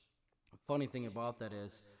cars. Funny thing about that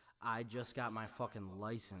is, I just got my fucking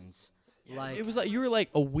license. Like, It was like you were like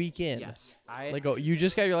a week in. yes, You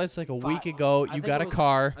just got your license like a week ago. I You think got it a was-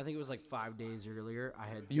 car. I think it was like 5 days earlier.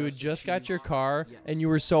 You had just got your achieved- car, Yes. and you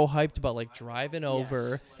were so hyped about like driving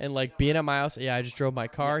over and like being at my house. Yeah, I just drove my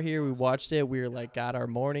car here. We watched it. We were like got our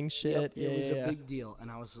morning shit. Yep, Yeah, it was yeah, a big deal,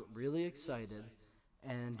 and I was really excited.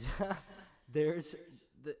 And there's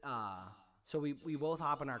the so we both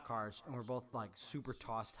hop in our cars, and we're both like super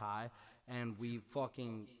tossed high, and we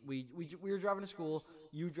were driving to school.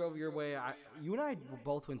 You drove your way. You and I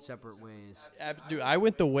both went separate ways. Dude, I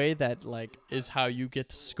went the way that like is how you get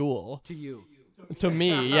to school. To you, To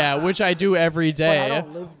me, yeah, which I do every but I day.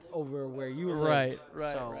 don't live over where you live.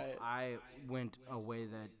 Right, So right. I went a way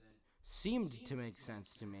that seemed to make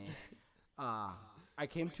sense to me. I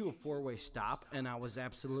came to a 4-way stop, and I was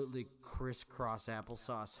absolutely crisscross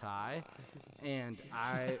applesauce high, and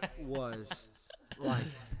I was like,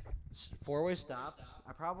 4-way stop.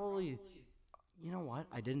 I probably, you know what?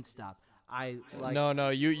 I didn't stop. I like No,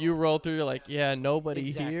 you roll through. You're like, yeah, nobody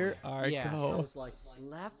exactly. here. All right, yeah, I go. was like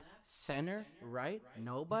left, center, right,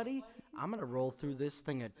 nobody. I'm gonna roll through this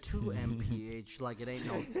thing at 2 mph like it ain't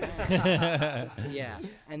no thing. Yeah,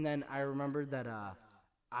 and then I remembered that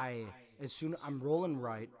as soon I'm rolling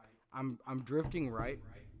right, I'm drifting right,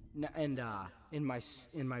 and in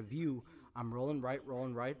my view, I'm rolling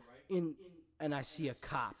right, and I see a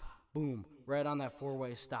cop, boom, right on that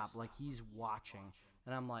 4-way stop, like he's watching,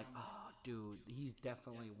 and I'm like, oh, dude, he's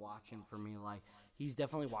definitely watching for me, like he's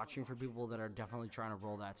definitely watching for people that are definitely trying to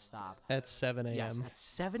roll that stop. At 7 a.m. Yes, at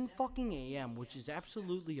 7 fucking a.m., which is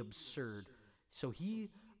absolutely absurd. So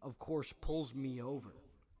he, of course, pulls me over.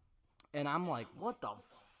 And I'm like, what the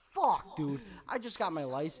fuck, dude? I just got my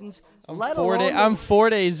license. I'm 4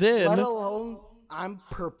 days in. Let alone, I'm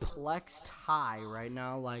perplexed high right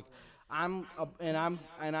now. Like, I'm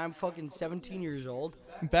fucking 17 years old.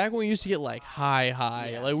 Back when we used to get like high,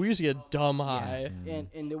 Yeah. like we used to get dumb high.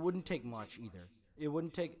 And it wouldn't take much either. It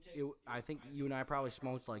wouldn't take. I think you and I probably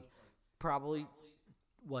smoked like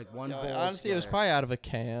one No, bowl. honestly, it was together. probably out of a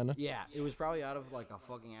can. Yeah, it was probably out of like a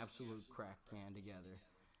fucking absolute crack can together.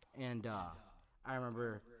 And I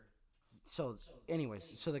remember. So,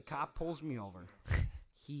 anyways, so the cop pulls me over.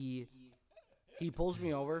 He pulls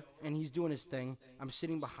me over and he's doing his thing. I'm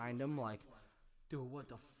sitting behind him like, dude, what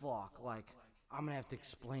the fuck? Like, I'm gonna have to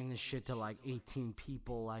explain this shit to like 18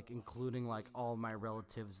 people, like including like all my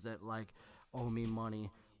relatives that like owe me money,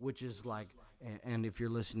 which is like, and if you're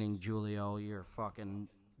listening, Julio, you're fucking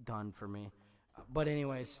done for me. But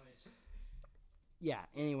anyways,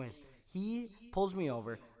 he pulls me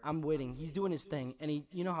over. I'm waiting. He's doing his thing, and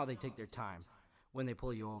you know how they take their time when they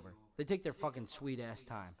pull you over. They take their fucking sweet ass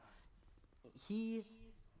time. He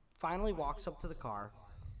finally walks up to the car,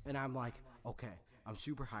 and I'm like, okay, I'm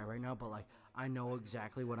super high right now, but like I know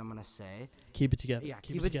exactly what I'm gonna say. Keep it together. Yeah,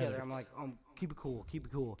 keep it together. I'm like, keep it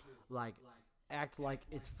cool. Like, act like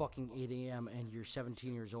it's fucking 8 a.m. and you're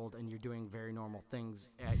 17 years old and you're doing very normal things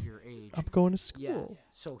at your age. I'm going to Yeah. school.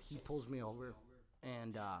 So he pulls me over,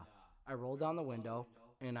 and I roll down the window,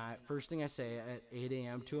 and first thing I say at 8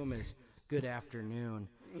 a.m. to him is, "Good afternoon."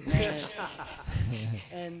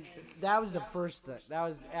 And that was the first thing. That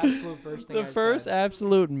was the absolute first thing. The I first said.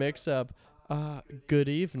 absolute mix-up. Good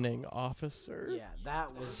evening, officer. Yeah,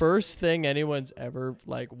 that was. First thing anyone's ever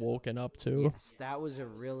like woken up to. Yes, that was a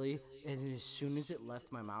really. And as soon as it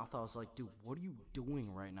left my mouth, I was like, "Dude, what are you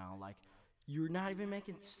doing right now? Like, you're not even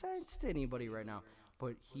making sense to anybody right now."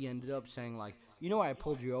 But he ended up saying like, "You know, I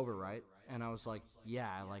pulled you over, right?" And I was like,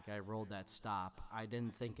 "Yeah, like I rolled that stop. I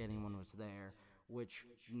didn't think anyone was there." Which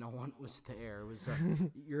no one was there. It was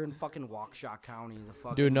you're in fucking Waukesha County. The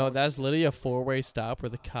fucking Dude, no, that's literally a 4-way stop where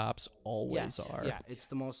the cops always yes, are. yeah, it's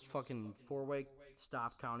the most fucking 4-way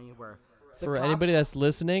stop county where. The For cops- anybody that's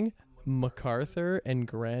listening, MacArthur and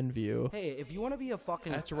Grandview. hey, if you want to be a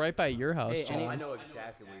fucking, That's right by your house, Hey, John. any- I know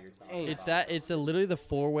exactly what you're talking hey, It's literally the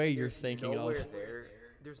 4-way you're thinking nowhere of. there.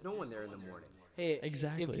 There's no one there in the morning. Hey,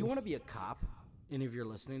 Exactly. If you want to be a cop, and if you're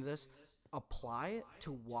listening to this, apply it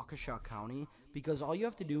to Waukesha County because all you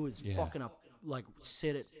have to do is fucking up, like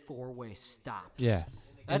sit at 4-way stops. Yeah.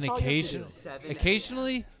 That's And all you have to do.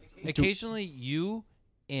 occasionally you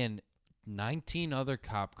and 19 other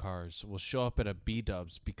cop cars will show up at a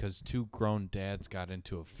B-dubs because 2 grown dads got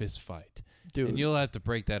into a fist fight. Dude. And you'll have to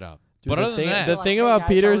break that up. Dude, But the other thing- than that, the Like, thing hey, about guys,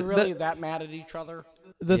 Peter's- are we really that mad at each other?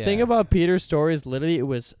 The thing Yeah. about Peter's story is literally it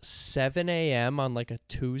was 7 a.m. on like a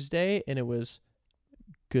Tuesday, and it was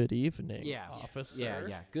good evening, Yeah. officer.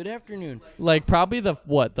 Yeah. Good afternoon. Like probably the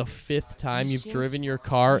 5th time He you've seemed- driven your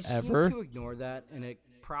car he seemed ever. to ignore that, and it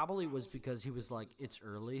probably was because he was like, it's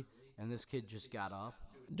early, and this kid just got up.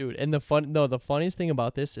 Dude, and the funniest thing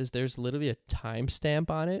about this is there's literally a timestamp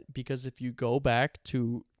on it because if you go back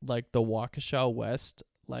to like the Waukesha West,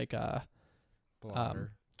 like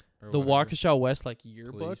blotter or the whatever. Waukesha West like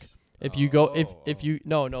yearbook. Police. If you go if Oh. you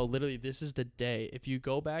no literally this is the day. If you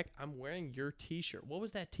go back, I'm wearing your T-shirt. What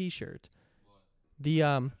was that T-shirt? The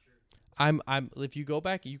I'm if you go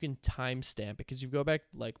back, you can timestamp it because you go back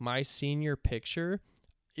like my senior picture.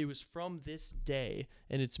 It was from this day,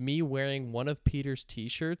 and it's me wearing one of Peter's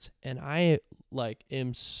T-shirts, and I like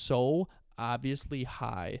am so obviously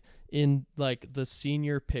high in like the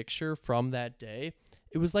senior picture from that day.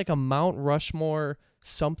 It was like a Mount Rushmore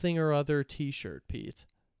something or other T-shirt, Pete.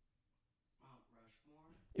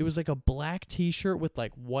 It was like a black T-shirt with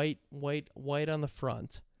like white on the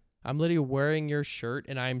front. I'm literally wearing your shirt,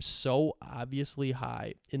 and I'm so obviously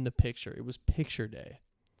high in the picture. It was picture day.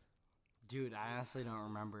 Dude, I honestly don't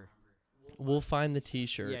remember. We'll find the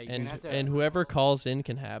T-shirt, Yeah, you're and gonna have to- and whoever calls in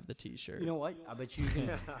can have the T-shirt. You know what? I bet you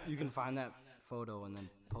can find that photo and then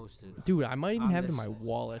post it. Dude, I might even on have it in this- my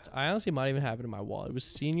wallet. I honestly might even have it in my wallet. It was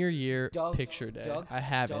senior year picture day. I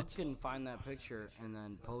have Doug it. can find that picture and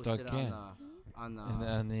then post Doug it can. on the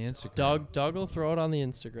on the Instagram. Doug will throw it on the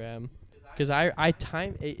Instagram because I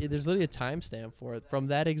time there's literally a timestamp for it from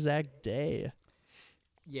that exact day.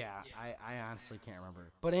 Yeah, I honestly can't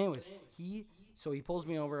remember. But anyways, he pulls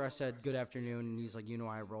me over. I said good afternoon, and he's like,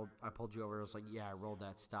 I pulled you over. I was like, yeah, I rolled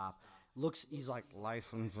that stop. He's like,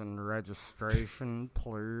 license and registration,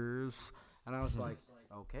 please. And I was like,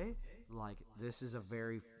 okay, like this is a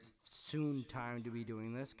very soon time to be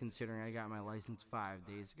doing this, considering I got my license 5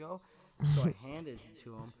 days ago. So I handed it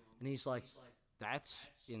to him, and he's like, that's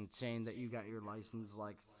insane that you got your license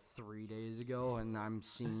like 3 days ago, and I'm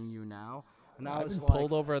seeing you now. And I I've was been like,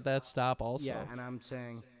 pulled over at that stop also. yeah, and I'm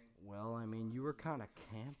saying, well, I mean, you were kind of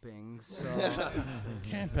camping, so.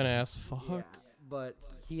 Camping ass fuck. Yeah, but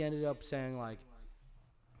he ended up saying, like,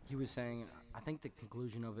 he was saying, I think the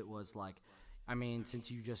conclusion of it was, like, I mean,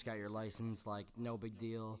 since you just got your license, like, no big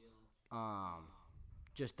deal.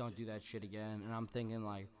 Just don't do that shit again. And I'm thinking,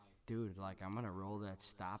 like, dude, like, I'm going to roll that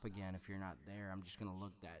stop again if you're not there. I'm just going to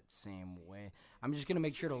look that same way. I'm just going to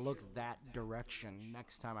make sure to look that direction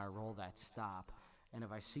next time I roll that stop. And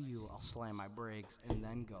if I see you, I'll slam my brakes and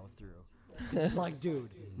then go through. It's like, dude,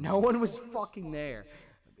 no one was fucking there.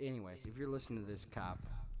 Anyways, if you're listening to this, cop,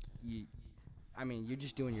 you're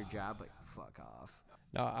just doing your job, but fuck off.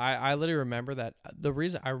 No, I literally remember that. The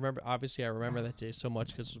reason I remember that day so much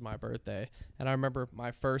because it was my birthday, and I remember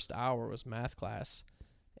my first hour was math class,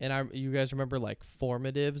 and you guys remember like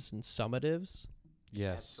formatives and summatives.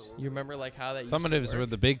 Yes. You remember like how that Summatives used to were work?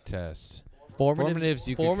 the big test. Formatives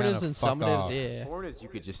you could kinda formatives and fuck summatives, off. yeah. Forwards, you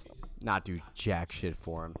could just not do jack shit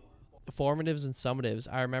for him. Formatives and summatives.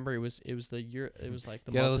 I remember it was the year. It was like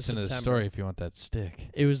the You gotta month listen of to the September. story if you want that stick.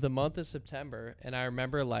 It was the month of September, and I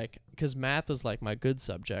remember like because math was like my good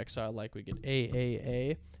subject, so I would get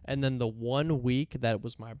A, and then the 1 week that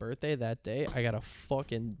was my birthday that day, I got a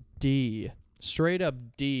fucking D, straight up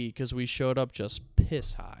D, because we showed up just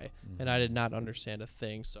piss high, and I did not understand a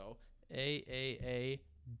thing. So A,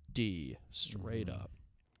 D, straight up.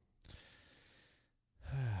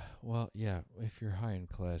 Well, yeah. If you're high in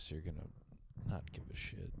class, you're gonna not give a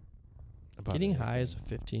shit about Getting high as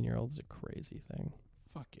anything. a 15-year-old is a crazy thing.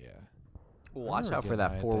 Fuck yeah. Watch never out for get high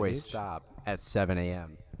that at four-way that age. stop at 7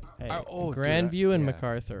 a.m. Hey, dude, Grandview and yeah.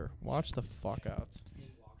 MacArthur, watch the fuck out.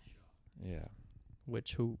 Yeah.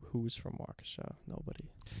 Which who's from Waukesha? Nobody.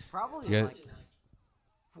 Probably Yeah. like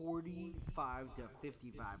 45 to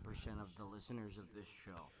 55% of the listeners of this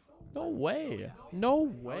show. No way. No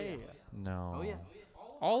way. No. Oh, yeah.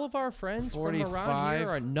 All of our friends from around 45?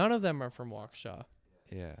 here none of them are from Waukesha.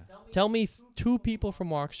 Yeah. Tell me 2 people from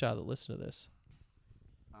Waukesha that listen to this.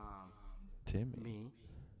 Timmy. Me,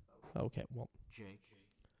 Okay, well, Jake,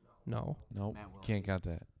 Nope. Matt Wilkie. Can't got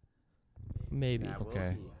that. maybe.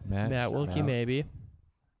 Okay. Matt Wilkie, No. maybe.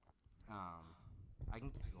 I can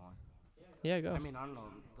keep going. Yeah, go. I mean, I don't know.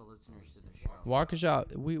 the listeners to the show.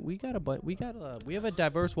 Waukesha, we have a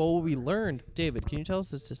diverse. What we learned, David? Can you tell us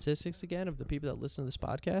the statistics again of the people that listen to this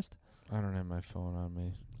podcast? I don't have my phone on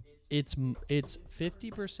me. It's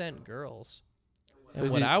 50% girls, and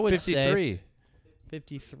what I would 53. say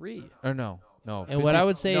 53. Or no. And what I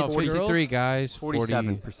would say it's 53 girls, guys,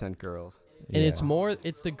 47% girls. and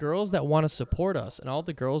it's the girls that want to support us, and all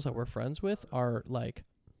the girls that we're friends with are like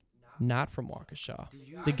not from Waukesha.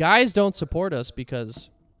 The guys don't support us because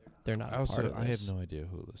they're not a part of I have this. no idea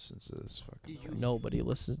who listens to this fucking thing. Nobody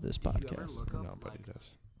listens to this Did you ever podcast. look up, Nobody like,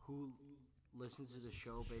 does. who listens to the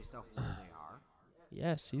show based off where they are?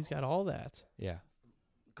 Yes, he's got all that. Yeah.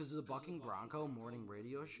 Because the Bucking Bronco morning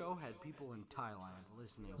radio show had people in Thailand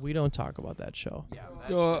listening. We don't talk about that show.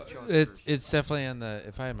 Yeah, It's definitely on the.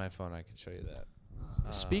 If I had my phone, I could show you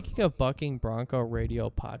that. Speaking of Bucking Bronco radio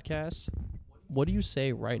podcasts, what do you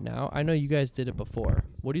say right now? I know you guys did it before.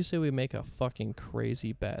 What do you say we make a fucking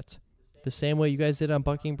crazy bet? The same way you guys did on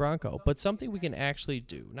Bucking Bronco, but something we can actually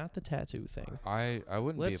do, not the tattoo thing. I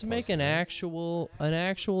wouldn't. Let's be make an actual I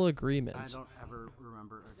agreement. don't ever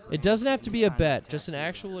remember. It doesn't have to be a Any kind of bet, just an tattoo.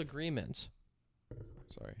 actual agreement.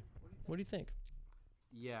 Sorry. What do you think?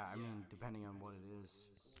 Yeah, I mean, depending on what it is.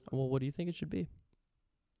 Well, what do you think it should be?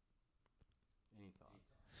 Any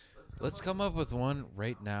thoughts? Let's come up with one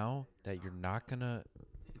right now that you're not gonna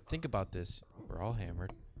think about this. We're all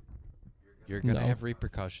hammered. You're gonna No. have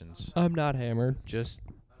repercussions. I'm not hammered. Just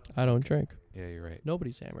I don't drink. yeah, you're right.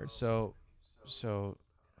 Nobody's hammered. So,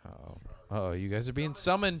 you guys are being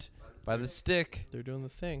summoned by the stick. They're doing the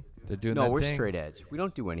thing. They're doing No, that we're thing. straight edge. We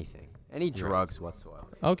don't do anything. Any You're right. drugs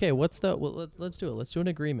whatsoever. Okay, let's do it. Let's do an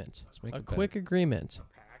agreement. Let's make A a bet. quick agreement.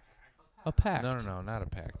 A pact. No, not a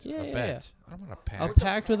pact. Yeah, a yeah, bet. I don't want a A pact.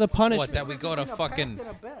 pact with a punishment. What, that we go to fucking...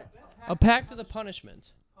 A pact with a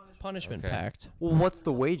punishment. Punishment Okay. pact. Well, what's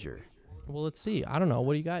the wager? Well, let's see. I don't know.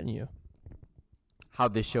 What do you got in you? How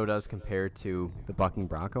this show does compared to the Bucking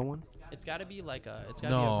Bronco one? It's got to be like a. It's got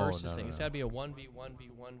to No, be a versus no, thing. no, It's no. got to be a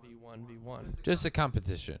 1v1v1v1v1. Just a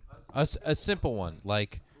competition. A simple one.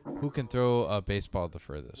 Like, who can throw a baseball the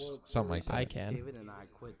furthest? Something like that. I can. David and I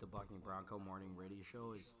quit the Bucking Bronco morning radio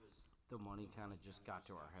show is the money kind of just got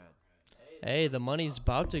to our head. Hey, the money's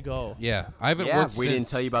about to go. Yeah, I haven't Yeah, worked we didn't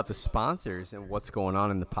since- tell you about the sponsors and what's going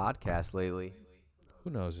on in the podcast lately. Who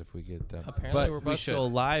knows if we get them? Apparently, but we're we about to should. go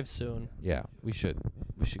live soon. Yeah, we should.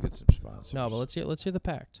 We should get some sponsors. No, but let's hear the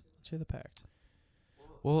pact. Let's hear the pact.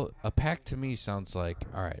 Well, a pact to me sounds like,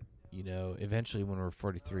 all right, eventually when we're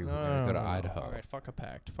 43, we're gonna go to Idaho. All right, fuck a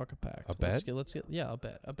pact. Fuck a pact. A Let's bet? get, yeah,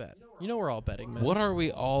 a bet. You know we're all betting men. What are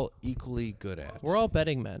we all equally good at? We're all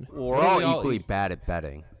betting men. We're What are all we all equally eat? bad at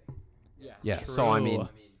betting. Yes. So, I mean,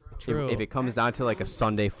 True. if it comes down to like a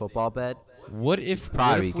Sunday football bet, What if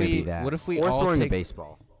probably what could if be we that. what if we or all throwing take a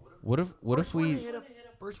baseball. what if First one to we hit a-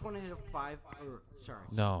 First one to hit a five. Or, sorry.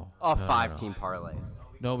 no A no, no, 5-team no. parlay.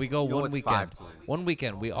 No, we go You know one it's weekend. 5 teams. One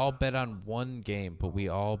weekend. We all bet on one game, but we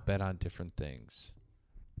all bet on different things.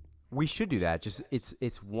 We should do that. Just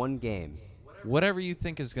it's one game. Whatever you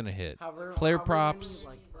think is gonna hit. However, Player however props.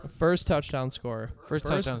 many, First touchdown score. First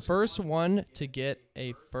touchdown score. First one to get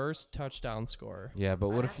a first touchdown score. Yeah, but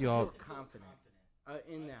what I if have to you all? feel confident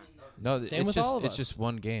in that. No, Same it's with just all of it's us. just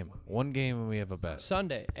one game. One game, and we have a bet.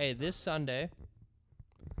 Sunday. Hey, this Sunday.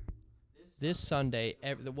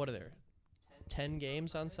 What are there? 10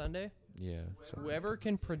 games on Sunday? Yeah. So. Whoever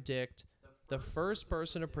can predict, the first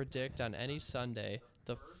person to predict on any Sunday,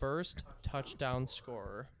 the first touchdown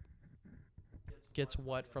scorer gets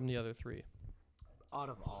what from the other three? Out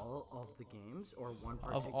of all of the games, or one Of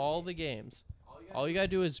particular? all the games. All you got to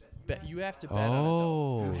do is bet. You have to bet on it,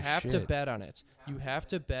 Oh, though. You have to shit. bet on it. You have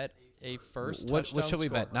to bet a first What touchdown should we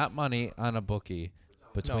score. bet? Not money on a bookie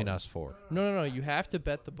between No. us four. No. You have to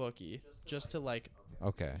bet the bookie just to,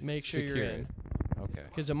 Okay. make sure Secure you're it. in. Okay.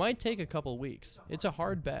 Because it might take a couple weeks. It's a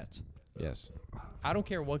hard bet. Yes. I don't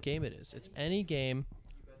care what game it is. It's any game.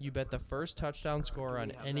 You bet the first touchdown score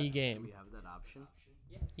on any Do game. we have that option?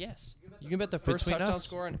 Yes. You can bet the first Between touchdown us?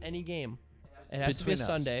 score on any game. It has to be a Between us.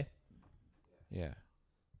 Sunday. Yeah.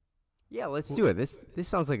 Yeah, let's do it. This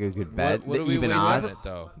sounds like a good bet. What The do we even wager on odds. it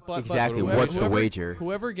though? But Exactly. whoever- What's the whoever- wager?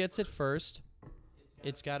 Whoever gets it first,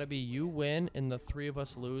 it's got to be you win and the three of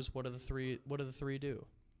us lose. What do the three do?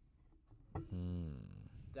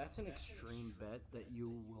 That's an extreme bet that you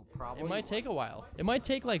will probably. It might take a while. It might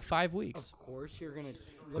take like 5 weeks. Of course, you're gonna.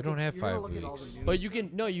 don't have you're gonna 5 look at all the weeks. noon- But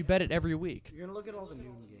you bet it every week. You're gonna look at all the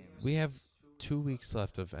noon games. We have 2 weeks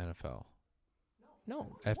left of NFL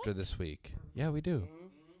No. after this week. Yeah, we do.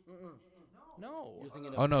 No. You're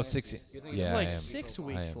thinking of Oh no, fantasy. 16. You're thinking Yeah, of like I am. 6 I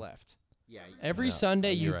weeks am. left. Yeah. Every No,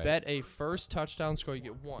 Sunday you're you right. bet a first touchdown score. You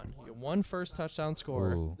get one. You get one first touchdown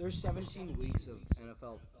score. Ooh. There's 17 weeks of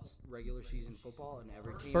NFL regular season football, and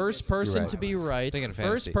every team. First gets- person right. to be right. Thinking of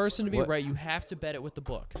First fantasy. person to be What- right. You have to bet it with the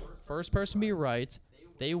book. First person to be right.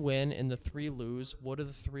 They win, and the 3 lose. What do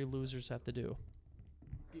the 3 losers have to do?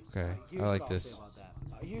 Okay, Here's I like what I'll say this. about that.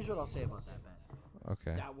 Here's what I'll say about that bet.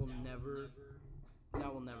 Okay. That will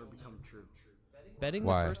never become true. Betting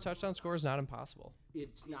Why? the first touchdown score is not impossible.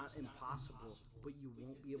 It's not impossible, but you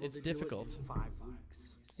won't be able It's to difficult. do it in 5 weeks.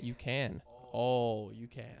 You can. Oh, you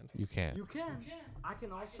can. You can't. You can. I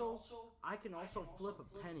can also flip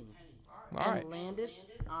a penny All and right. land it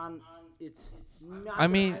on. It's not. I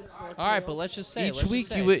mean, All right, but let's just say Each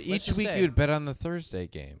week you would you would bet on the Thursday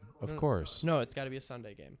game, of course. No, it's got to be a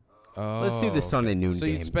Sunday game. Oh, Let's do the Sunday noon so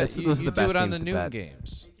game. You, Those are the do best it on the games to noon bet.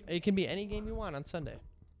 games. It can be any game you want on Sunday.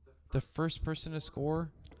 The first person to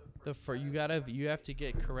score. You have to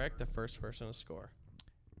get correct the first person to score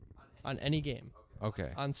on any game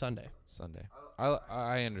Okay. on Sunday. Sunday.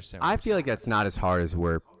 I understand. I feel like that's not as hard as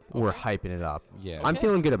we're hyping it up. Yeah. I'm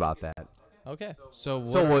feeling good about that. Okay. So what?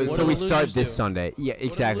 So what so do we the start losers this do? Sunday. Yeah,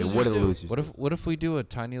 exactly. What do the losers? what if we do a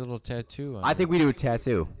tiny little tattoo? On I think we do a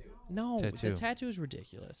tattoo. No, Tattoo. the tattoo is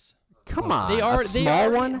ridiculous. Come on, They are a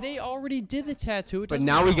small one. They already did the tattoo. It But doesn't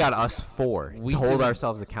now we count. got us 4 We to hold did-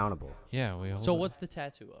 ourselves accountable. Yeah, we. So hold what's the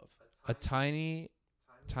tattoo of? a tiny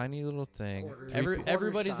little thing?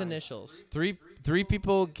 Everybody's size. initials. Three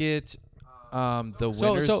people get the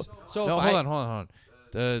So- winners. so no, if hold I- on.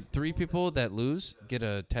 The 3 people that lose get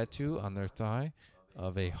a tattoo on their thigh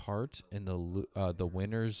of a heart and the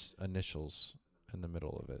winner's initials in the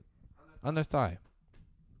middle of it on their thigh.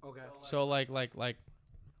 Okay. So like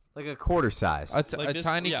Like a quarter size. Like A this-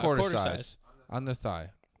 tiny yeah, quarter quarter size size. on their thigh.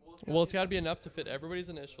 well, it's got to be enough to fit everybody's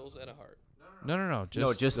initials and a heart. No. Just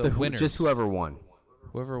no, just the the just whoever won,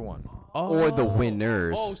 whoever won. or the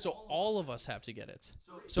winners. Oh, so all of us have to get it.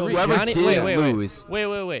 So Three. Whoever Johnny, did wait. lose, Wait.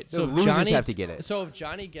 the So if losers Johnny have to get it. So if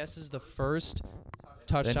Johnny guesses the first Then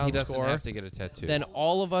touchdown he doesn't score, have to get a tattoo. then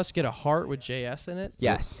all of us get a heart with JS in it.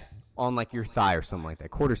 Yes, on like your thigh or something like that,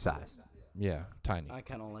 quarter size. yeah, tiny. I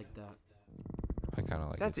kind of like that. I kind of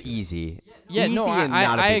like That's it too. easy. Yeah, no, Easy and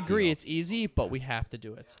not a I big agree. deal. It's easy, but we have to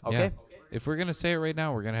do it. Okay. Yeah. If we're gonna say it right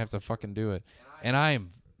now, we're gonna have to fucking do it. And I am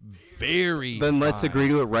very. Then let's fine. agree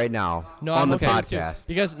to it right now No, on I'm the okay with you. podcast.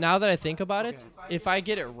 Because now that I think about it, if I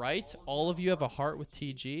get it right, all of you have a heart with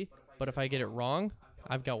TG. But if I get it wrong,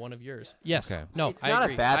 I've got one of yours. Yes. Okay. No, It's I not a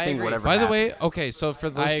agree. bad I thing, agree. whatever. By the way, okay, so for I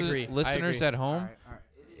the agree. listeners I at home, All right.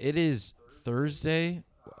 it is Thursday.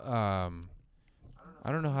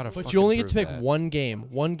 I don't know how to. But you only get to prove pick that. one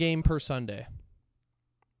game per Sunday.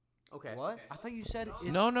 Okay. What? I thought you said.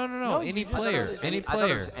 It's, No. No, Any you just said player, it was any I thought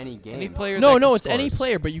it was player, any game. any player. No, that it's any scores.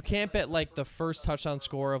 player, but you can't bet like the first touchdown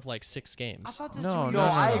score of like 6 games. I thought that's No, what you no, No,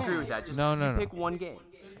 no, I no. agree with that. Just No, you no. pick one game.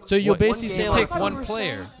 So you'll What- basically one say game like on Pick Sunday. one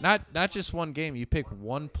player, not just one game. You pick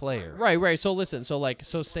one player. Right. So listen.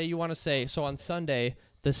 So say you want to say so on Sunday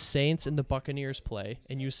the Saints and the Buccaneers play,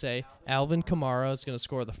 and you say Alvin Kamara is going to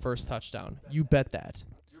score the first touchdown. You bet that.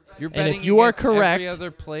 You're And betting if you are against every correct-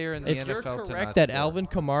 other player in the If NFL you're to not correct that score. Alvin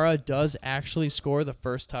Kamara does actually score the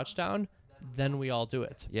first touchdown, then we all do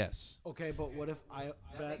it. Yes. Okay, but what if I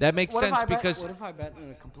bet? That makes what if sense I bet- because- what if I bet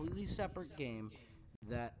in a completely separate game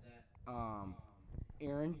that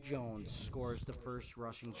Aaron Jones scores the first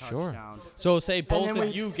rushing Sure. touchdown? So say both then of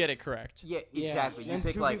we- you get it correct. Yeah, Yeah, exactly. then You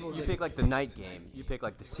pick two like people you get pick it. like the night game. You pick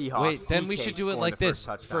like the Seahawks. Wait, then we DK should do it scoring like the this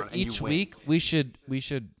first for touchdown, and you each win. week. We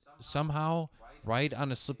should somehow write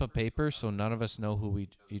on a slip of paper so none of us know who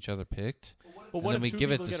each other picked, But and what then if we two give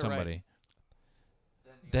it people to get it right? somebody.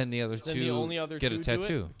 Then the other Then two the only other get two a do it?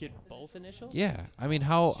 tattoo. Get both initials? Yeah, I mean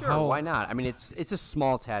how Sure, how why not? I mean, it's a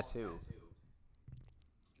small tattoo.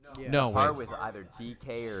 no Part wait. with either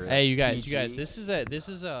DK or Hey, you guys, PG. this is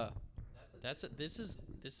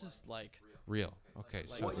like Real. Okay.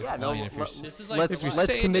 So Well, if- yeah, I no. mean, if you're s- this is like let's if you're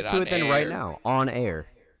let's saying commit it to on it then right air. now on air.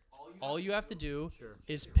 all you have to do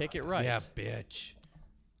is pick it right. Yeah, bitch.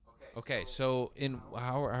 Okay, so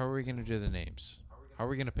how are we gonna do the names? How are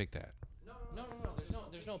we gonna pick that? No.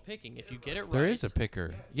 There's no picking. If you get it right, There is a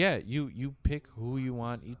picker. Yeah, you pick who you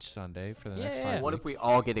want each Sunday for the next Yeah, 5 yeah. What if weeks. we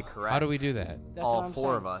all get it correct? How do we do that? That's all what I'm 4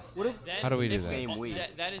 saying. of us. What if? Then How do we do if that? Same week.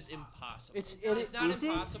 That is impossible. It's not is it?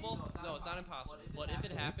 impossible. No, it's not impossible. But if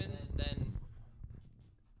it happens, then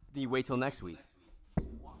You wait till next week.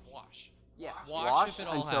 wash. Yeah. Watch if it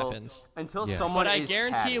all happens. Until Yeah. someone But I is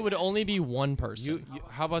guarantee tatted. it would only be one person. You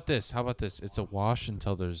how about this? How about this? It's a wash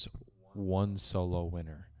until there's one solo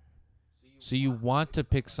winner. So you want to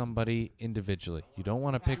pick somebody individually. You don't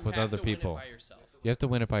want to pick with have other to win it people. by yourself. You have to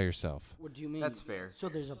win it by yourself. What do you mean? That's fair. So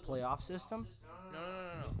there's a playoff system? No.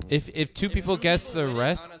 If two people guess the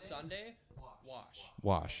rest, on a Sunday,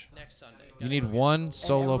 wash. next Sunday. You need one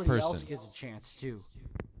solo and everybody else person. gets a chance too.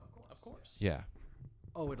 Of course. Yeah.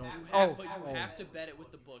 Oh, it'll. But you have to bet it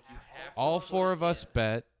with the book. You have to All put four it of us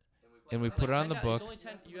bet, and we put it on the $10 book. It's only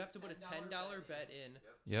 10. You have to put a $10 bet in.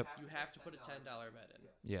 Yep. You have to put a $10 bet in.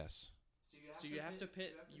 Yes. So you have to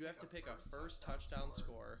pick a first touchdown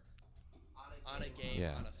score on a game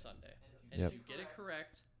Yeah. on a Sunday. And Yep. if you get it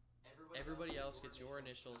correct, everybody else gets your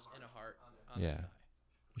initials and a heart on Yeah. the die.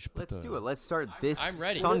 We should put Let's the- do it. Let's start this I'm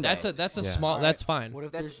ready. Sunday. That's a Yeah. small. That's fine. What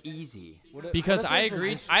if That's there's easy. Because what if I there's a agreed.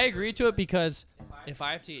 dis- I agreed to it because if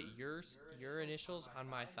I have to get your initials on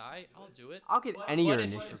my thigh, I'll do it. I'll get any of your But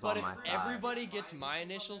if, initials but on my if thigh. everybody gets my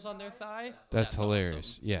initials on their thigh, That's awesome.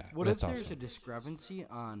 hilarious. Yeah. What that's if there's awesome. a discrepancy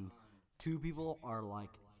on two people are like,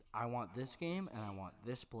 I want this game and I want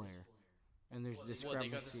this player, and there's What, discrepancy.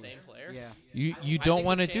 they got the same player? Yeah. You I don't think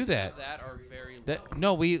want the to do chances that. of that are very low. That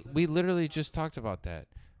no, we literally just talked about that.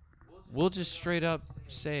 We'll just straight up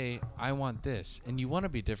say I want this, and you want to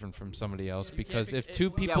be different from somebody else because be- if two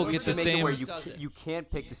yeah, people we get should the make it same, where Does it? you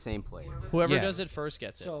can't pick the same player. Whoever Yeah. does it first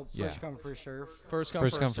gets it. So Yeah. first come, first serve. first come,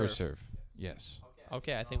 first come serve. first serve. Yes.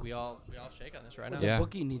 Okay, I think we all shake on this right now. The Yeah.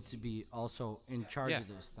 bookie needs to be also in charge Yeah. of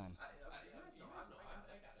this then.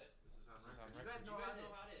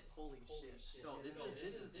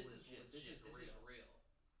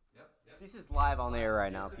 This is live on the air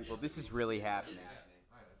right now, people. This is really happening.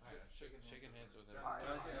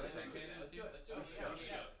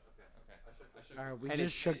 All right, we And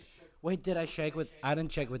just it's- shook. Wait, did I shake with? I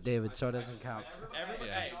didn't shake with David, so it doesn't count.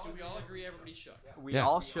 Hey, do we all agree everybody shook? We Yeah.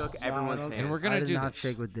 all shook everyone's don't- hands. And we're gonna I did do not this.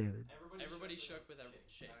 shake with David. Everybody shook with every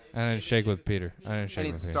shake. I didn't shake with Peter. I didn't shake And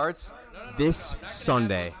it with Peter. starts this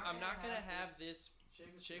Sunday. I'm not gonna have this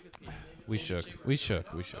shake with Peter. We shook. We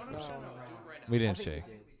shook. We shook. No, do it right now. We didn't shake.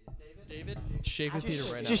 David, shake with Peter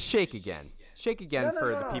right now. Just shake again. Shake again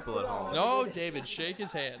for the people at home. No, David, shake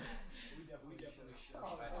his hand.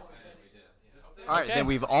 All right, then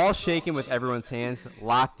we've all shaken with everyone's hands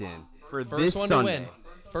locked in for First this one Sunday. to win.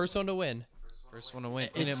 First one to win. First one to win.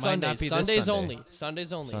 And It's it might Sundays. not be Sundays this Sunday. only.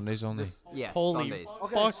 Sundays only. Sundays only. Yes, Holy Sundays.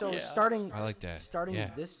 Okay, Fuck so yeah. starting. I like that. Starting Yeah.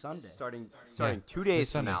 this Sunday. Starting Yeah. 2 days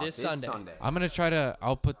This from Sunday. now. This Sunday. I'm gonna try to.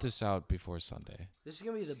 I'll put this out before Sunday. This is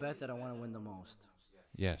gonna be the bet that I want to win the most.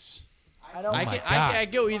 Yes. I don't. Oh I my can- God. I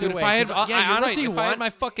go either Dude, way, If I had, 'cause yeah, I you're honestly right. If I had want- my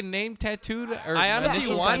fucking name tattooed, or I my honestly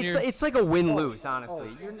initials want- on your, It's like a win-lose,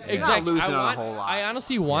 honestly. You're not Exactly. losing I on want, a whole lot. I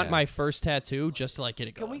honestly want Yeah. my first tattoo just to like get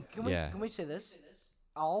it Can going. Yeah. can we say this?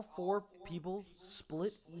 All four people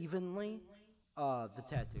split evenly the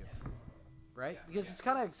tattoo, right? Because it's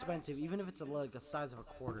kind of expensive, even if it's like the size of a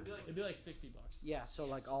quarter. It'd be like $60. Yeah, so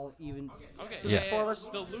like all even. Okay. So Yeah. there's four of us.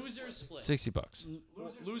 The losers split. $60.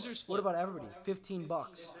 Losers split. What about everybody?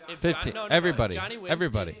 $15. If 15. No, Everybody. Johnny wins,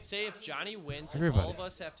 Everybody. Say if Johnny wins, Everybody. all of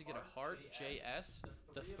us have to get a heart JS.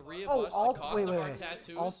 The three of Oh, us, all the cost wait, of wait, our wait.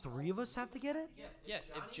 tattoos. All three of us have to get it.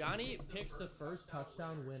 Yes, if Johnny picks the first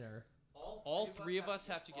touchdown winner, all three of us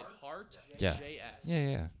have to get heart Yeah. JS.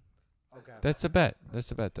 Yeah. Okay. That's a bet.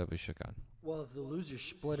 That's a bet that we shook on. Well, if the losers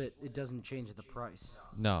split it, it doesn't change the price.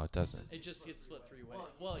 No, it doesn't. It just gets split three ways.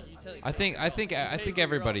 Well, you tell. I think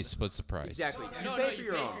everybody splits the price. Exactly. You No, pay no, for you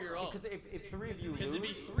your pay own. for your own. Because if three of you Because it'd be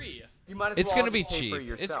lose, three. you might as It's well gonna all be just pay for cheap.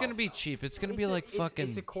 yourself. It's gonna be cheap. It's gonna be like fucking.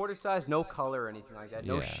 It's a quarter size, no color or anything like that.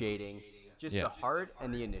 No Yeah. shading. Just Yeah. the heart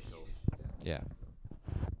and the initials. Yeah.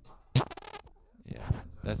 Yeah.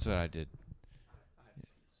 That's what I did.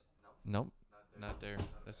 Nope. Not there.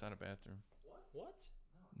 That's not a bathroom. What?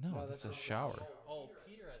 No, that's a shower. Oh,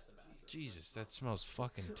 Peter has the bathroom. Jesus, that smells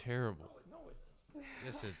fucking terrible.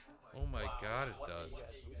 Yes, it. Oh my God, it does.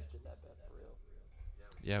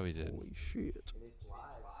 Yeah, we did. Holy shit.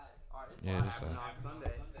 Yeah, it is. I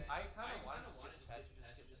kind of wanted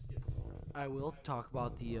to just get. I will talk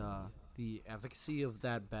about the efficacy of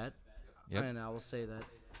that bet, Yep. and I will say that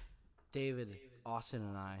David, Austin,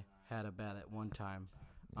 and I had a bet at one time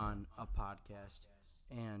on a podcast,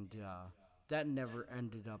 and that never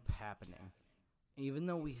ended up happening. Even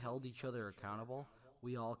though we held each other accountable,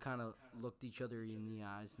 we all kind of looked each other in the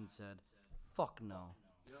eyes and said, "Fuck no."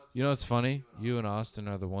 You know what's funny? You and Austin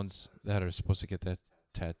are the ones that are supposed to get that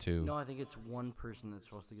tattoo. No, I think it's one person that's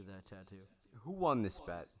supposed to get that tattoo. Who won this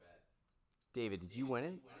bet? David, did you win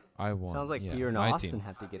it? I won. Sounds like yeah, Peter and my Austin team.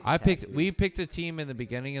 have to get the We tattoos. picked a team in the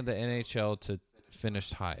beginning of the NHL to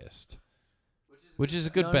finish highest, which is a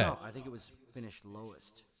good no, bet. No, I think it was finished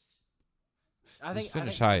lowest. It was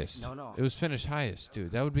finished highest. No. It was finished highest,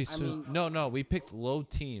 dude. That would be so. mean- No, we picked low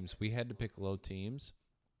teams. We had to pick low teams,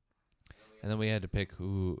 and then we had to pick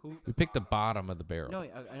who. We picked the bottom of the barrel. No,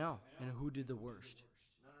 I know. And who did the worst?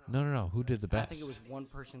 No. Who did the best? I think it was one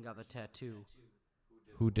person got the tattoo.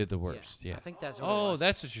 Who did the worst? Yeah. I think that's what it Oh, was.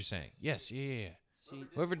 that's what you're saying. Yes. Yeah. See,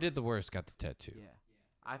 Whoever did the worst got the tattoo. yeah.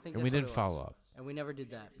 I think And we that's what didn't it follow was. up. And we never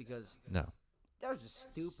did that because No. that was just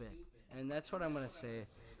stupid. And that's what I'm going to say.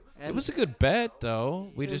 And It was a good bet,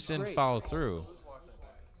 though. We It just was didn't great. follow through.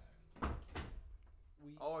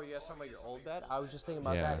 Oh, are you guys talking about your old bet? I was just thinking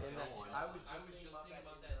about Yeah. that. In that I was just thinking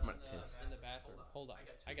about that I'm gonna piss. in the bathroom. Hold on.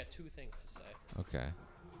 I got two things to say. Okay.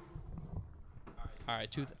 All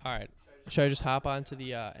right, all right. Should I just hop on to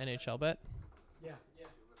the NHL bet? yeah,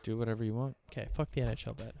 Do whatever you want. Okay, fuck the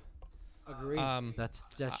NHL bet. agreed.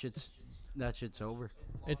 That shit's over.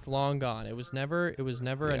 It's long gone. It was never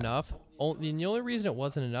Yeah. enough. The only reason it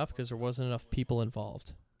wasn't enough because there wasn't enough people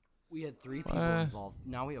involved. We had 3 people involved.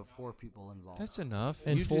 Now we have 4 people involved. That's enough.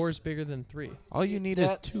 And You 4 just- is bigger than 3. all you need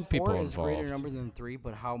is That 2 4 people is involved. greater number than 3,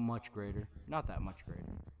 but how much greater? Not that much greater.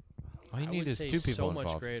 All you I need would is say 2 people so much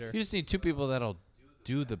involved. greater. You just need 2 people that'll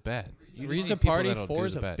do the bet. You just Three's need a people party, that'll 4 do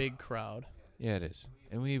is the a bet. big crowd. Yeah, it is.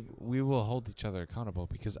 And we will hold each other accountable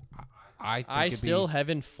because I think I it'd still be,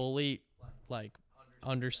 haven't fully like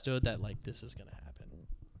understood that like this is gonna happen.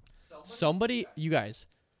 Somebody, you guys,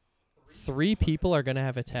 3 people are gonna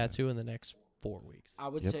have a tattoo in the next 4 weeks. I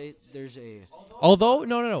would Yep. say there's a Although,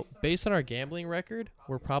 no. Based on our gambling record,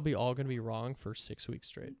 we're probably all gonna be wrong for 6 weeks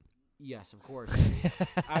straight. yes, of course.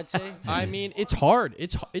 I'd say I mean, it's hard.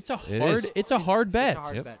 It's a hard. is. It's a hard bet. It's a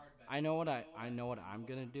hard Yep. bet. I know what I'm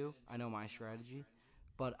gonna do. I know my strategy,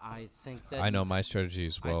 but I think that I know my strategy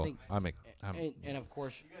as well. think- I'm and of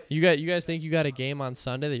course, You guys think you got a game on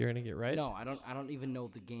Sunday that you're gonna get right? no, I don't even know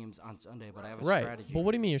the games on Sunday, but I have a Right. strategy. But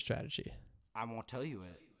what do you mean your strategy? I won't tell you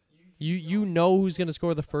it. You know who's gonna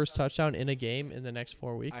score the first touchdown in a game in the next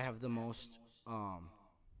 4 weeks? I have the most. I'm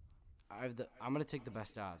gonna take the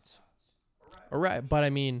best odds. All right, but I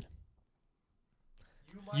mean,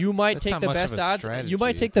 you might That's take not the much best of a odds. You strategy.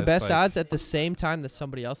 might take the That's best like- odds at the same time that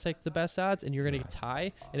somebody else takes the best odds, and you're gonna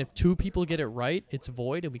tie. And if 2 people get it right, it's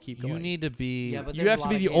void, and we keep going. You need to be. Yeah, but You there's have a to lot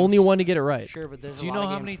be of the games. only one to get it right. Sure, but there's do you a lot know of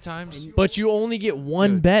how games. many times? But you only get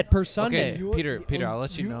one Dude. bet per Sunday. Okay, Peter, I'll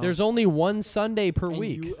let you know. There's only one Sunday per And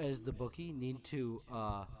week. you, as the bookie, need to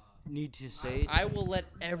say. I will let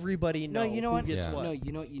everybody know. No, you know who what? Gets Yeah. what. No,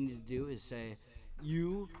 you know what you need to do is say,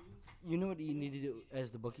 you know what you need to do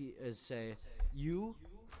as the bookie is say, you.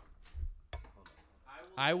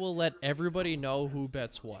 I will let everybody know who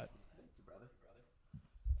bets what.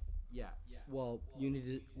 Yeah. Well, you need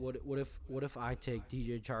to. What if I take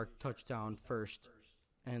DJ Chark touchdown first,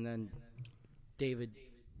 and then David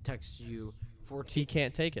texts you 14. He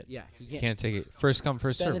can't take it. Yeah, he Can't take it. First come,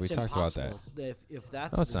 first Then serve. We it's talked about that. impossible. If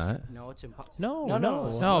that's No, it's the not. No, it's impossible. No, no, no.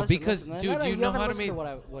 listen, No, listen, because, listen. dude, you know haven't how to listened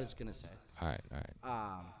make- what it's gonna say. All right.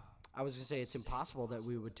 I was gonna say it's impossible that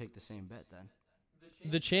we would take the same bet then.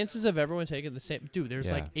 The chances of everyone taking the same dude, there's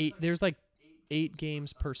Yeah. like 8. There's like 8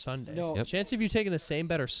 games per Sunday. No. Yep. Chance of you taking the same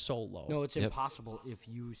bet are so low. No, it's Yep. impossible if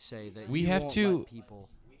you say that. We you have won't to- let people.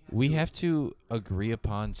 We have to agree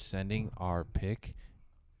upon sending our pick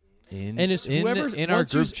in And it's in, the- whoever's in our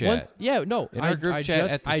once you group s- chat. once- yeah, no. In our group I chat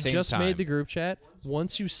just, at the I same just made the time. group chat.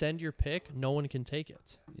 Once you send your pick, no one can take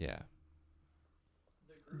it. Yeah.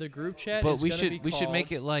 The group chat But is we gonna should be make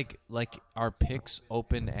called- it like our picks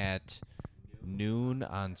open at noon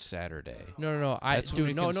on Saturday. No. That's when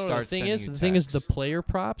we No. can The start thing is, sending you the thing is, the texts. player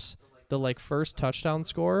props, the like first touchdown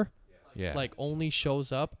score, Yeah. like only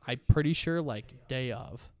shows up. I'm pretty sure like day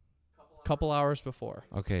of, couple hours before.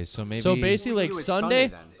 Okay, so maybe So basically, like do it Sunday,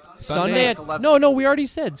 then. Sunday at at 11. no, we already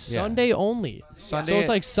said Sunday only. Sunday So it's at-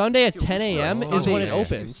 like Sunday at Dude, 10 a.m. Sunday is when it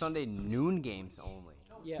games. opens. Sunday noon games only.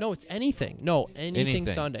 Yeah. No, it's anything. No, anything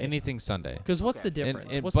Sunday. Anything Sunday. Because what's the Okay.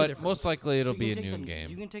 difference? And, What's the but difference? most likely it'll So you be a can take noon the- game.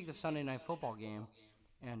 You can take the Sunday night football game,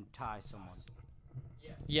 and tie someone.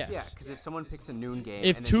 Yes. Yeah, because if someone picks a noon game,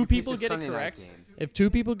 If and then 2 you pick people the get it Sunday night correct, game, if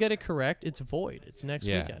 2 people get it correct, it's void. It's next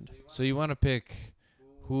Yeah. weekend. So you want to pick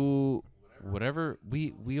whatever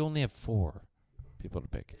we only have 4 people to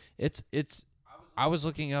pick. It's I was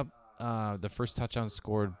looking up the first touchdown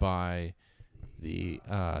scored by the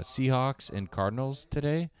Seahawks and Cardinals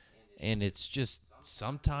today, and it's just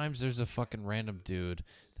sometimes there's a fucking random dude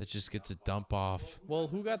that just gets a dump off Well,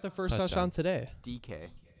 who got the first Touchdown. touchdown today? DK.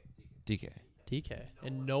 DK. DK.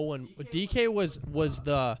 And no one. DK was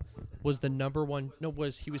the number one. No,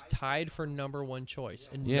 he was tied for number 1 choice,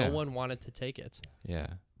 and Yeah. no one wanted to take it. Yeah.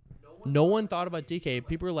 No one thought about DK.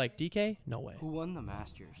 People were like, DK? No way. Who won the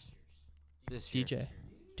Masters this year?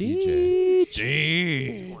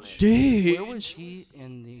 DJ. Where was he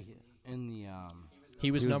in the He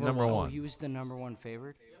was number one. Oh, he was the number 1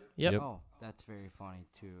 favorite. Yep. Yep. Oh, that's very funny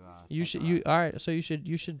too. You should. All right. So you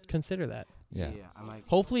should consider that. Yeah. I might.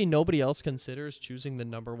 Hopefully, nobody else considers choosing the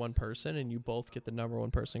number one person, and you both get the number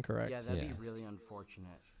one person correct. Yeah, that'd Yeah. be really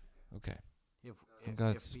unfortunate Okay. if I'm glad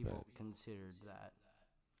if it's people bad. considered that.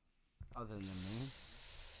 Other than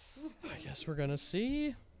me. I guess we're gonna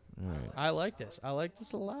see. All right. I like this. I like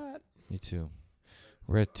this a lot. Me too.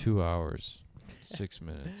 We're at 2 hours, 6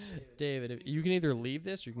 minutes. David, if you can either leave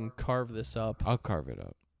this or you can carve this up. I'll carve it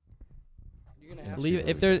up. You're gonna Yeah. have See Leave what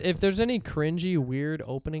if we there got. if there's any cringy, weird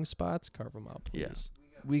opening spots, carve them out, Yeah. please.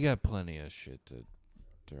 We got plenty of shit to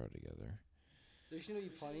throw together. There's gonna be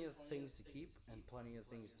plenty of things to keep and plenty of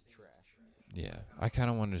things to trash. Yeah. I kind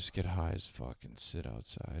of want to just get high as fuck and sit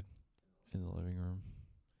outside in the living room.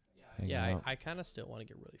 hang Yeah, out. I kind of still want to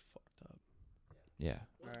get really fucked up. Yeah.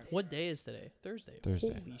 All right. What day is today? Thursday.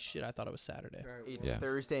 Thursday. Holy shit! I thought it was Saturday. All right. It's Yeah.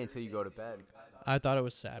 Thursday until you go to bed. I thought it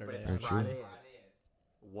was But Saturday. it's Very true. Friday at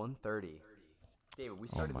 1:30. David, we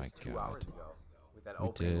started my this 2 God. hours ago with that We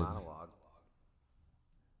opening did. monologue.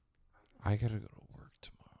 I gotta go to work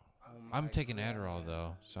tomorrow. Oh I'm my taking God. Adderall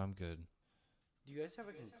though, so I'm good. Do you guys have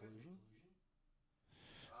a conclusion?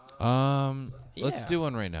 Let's Yeah. do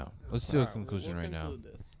one right now. Let's do a Alright, conclusion we'll right now.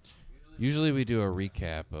 conclude this. Usually we do a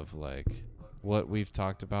recap of like what we've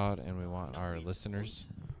talked about, and we want our listeners.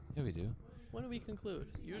 Yeah, we do. When do we conclude?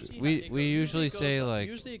 Usually We usually it goes say, like-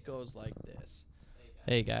 Usually it goes like this.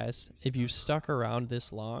 Hey guys, if you've stuck around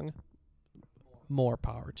this long, more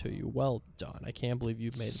power to you. Well done. I can't believe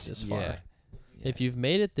you've made it this far. Yeah. If you've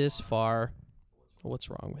made it this far, what's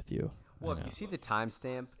wrong with you? Well, if know. you see the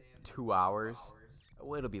timestamp, 2 hours,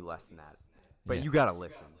 well, it'll be less than that. But Yeah. you gotta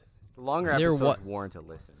listen. The longer There episodes wa- warrant a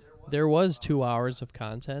listen. There was 2 hours of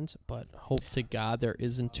content, but hope to God there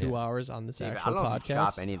isn't 2 Yeah. hours on this David, I actual don't know if you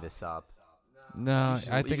chop podcast. any of this up. No, just-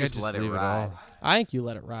 I you think I just just let it leave it ride. all. I think you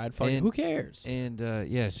let it ride. Fuck it. And- Who cares? And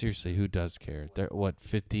yeah, seriously, who does care? There, what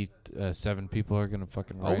 57 people are gonna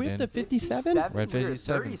fucking Oh, write we have in? to 57? We're at We were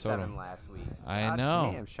 57 37 total. last week. I God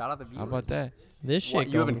know. Damn, shout out the viewers. How about that? This shit What,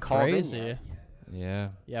 you going haven't called in crazy. yet? Yeah.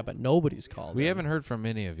 Yeah, but nobody's called. We in. haven't heard from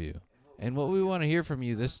any of you. And what we want to hear from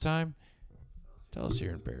you this time, tell us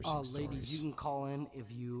your embarrassing Ladies, you stories. can call in if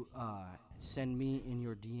you send me in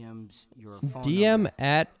your DMs your phone DM number.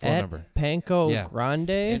 at Phone number. Panko Yeah. Grande.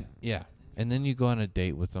 And, yeah. And then you go on a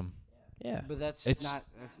date with them. Yeah. But that's It's- not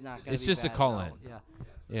gonna it's be just a bad, call no. in. Yeah.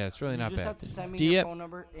 Yeah, it's really You not just bad. have to send me DM your phone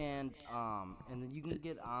number and then you can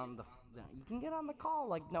get on the call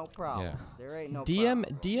like no problem. Yeah. There ain't no DM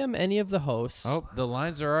problem. DM any of the hosts. Oh, the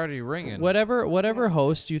lines are already ringing. Whatever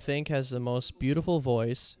host you think has the most beautiful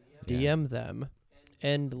voice, Yeah. DM them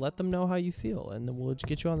and let them know how you feel, and then we'll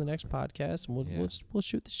get you on the next podcast, and Yeah. we'll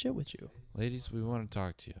shoot the shit with you. Ladies, we want to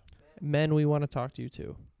talk to you. Men, we want to talk to you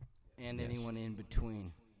too. And Yes. anyone in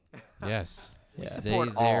between. Yes. Yeah. support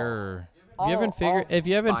They all. there. If you haven't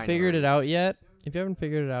figured it binaries.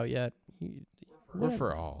 out yet, We're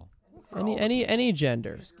for all. any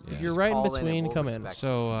gender. Yeah. If you're Just right in call in and between, we'll come in. respect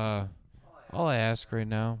So all I ask right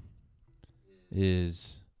now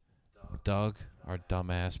is Doug, our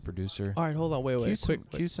dumbass producer. All right, hold on, wait,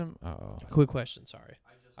 Cue some. Uh-oh. quick question. Sorry,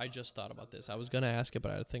 I just thought about this. I was gonna ask it,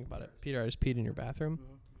 but I had to think about it. Peter, I just peed in your bathroom.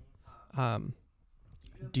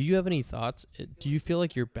 Do you have any thoughts? Do you feel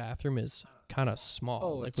like your bathroom is kind of small?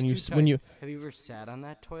 Oh, like it's when you too when tight. you. Have you ever sat on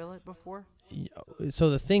that toilet before? So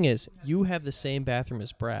the thing is, you have the same bathroom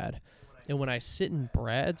as Brad, and when I sit in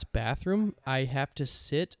Brad's bathroom, I have to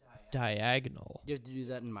sit diagonal. You have to do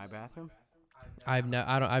that in my bathroom? I've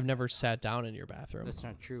never sat down in your bathroom. That's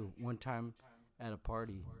not true. One time at a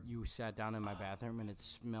party, you sat down in my bathroom and it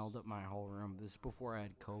smelled up my whole room. This is before I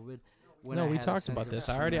had COVID. When No, I we had a talked sense about of this.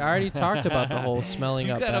 I smell. already talked about the whole smelling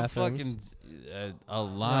You up got a bathrooms. fucking a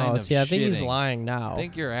line No, of see, I think he's shitting. lying now. I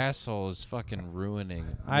think your asshole is fucking ruining.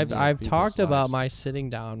 I've many of talked people's about lives. my sitting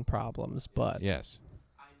down problems, but Yes.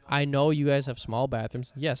 I know you guys have small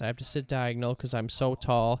bathrooms. Yes, I have to sit diagonal because I'm so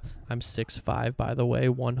tall. I'm 6'5", by the way,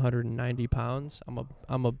 190 pounds.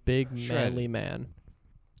 I'm a big Shredded. manly man.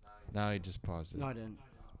 Now he just paused it. No, I didn't.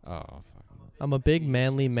 Oh fuck. I'm a big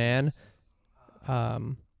manly man.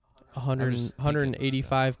 100, just thinking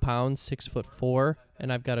 185 pounds, 6'4",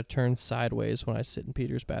 and I've got to turn sideways when I sit in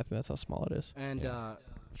Peter's bathroom. That's how small it is. And Yeah.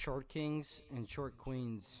 short kings and short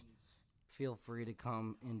queens, feel free to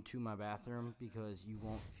come into my bathroom because you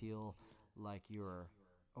won't feel like you're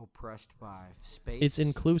oppressed by space. It's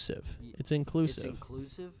inclusive. Y- It's It's inclusive.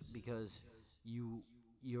 inclusive because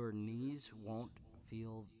your knees won't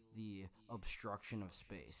feel the obstruction of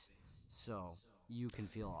space. So you can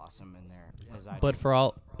feel awesome in there as I But do. for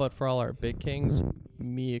all But for all our big kings,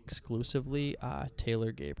 me exclusively,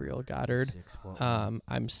 Taylor Gabriel Goddard. I'm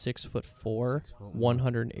 6'4",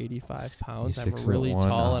 185 pounds. He's I'm 6'1", really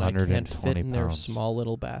tall, and I can't 120 fit in their pounds. small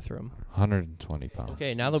little bathroom. 120 pounds.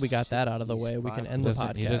 Okay, now that we got that out of the way, we can end the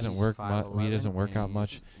podcast. He doesn't work. He doesn't work out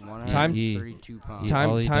much. Time-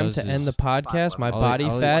 Time to end the podcast. My body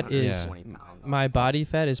fat is my body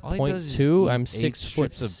fat is 0.2. I'm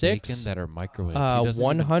 6'6". That are microwave.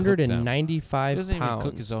 195 He doesn't even pounds.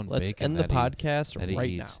 cook his own Let's bacon end the that he- podcast that he right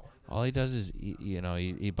eats. now. All he does is,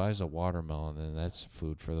 he buys a watermelon, and that's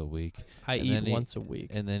food for the week. I And eat then once a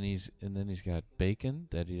week. And then he's got bacon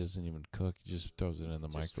that he doesn't even cook. He just throws it in the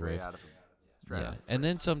microwave. Yeah. And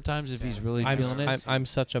then sometimes if he's really feeling it, I'm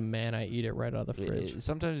such a man. I eat it right out of the fridge.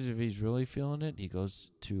 sometimes if he's really feeling it, he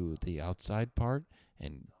goes to the outside part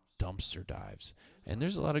and dumpster dives. And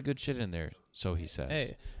there's a lot of good shit in there, so he says.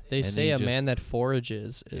 Hey, they And say he a just- man that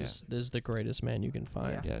forages is the greatest man you can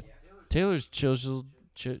find. Yeah. Taylor's chiseled,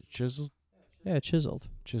 chiseled, Yeah, chiseled.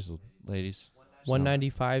 ladies. So,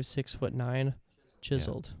 195, 6'9",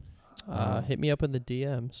 chiseled. Hit me up in the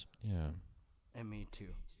DMs. Yeah. And me too.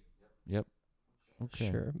 Yep.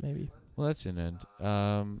 Okay. Sure, maybe. Well, that's an end.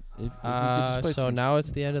 If we could just play So some now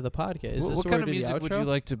it's the end of the podcast. Is this what where kind of we do the music would outro? you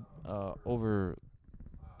like to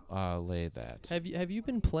lay that? Have you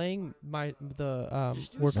been playing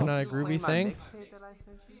working on a groovy thing?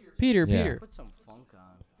 Peter, Yeah. Peter, Put some funk on.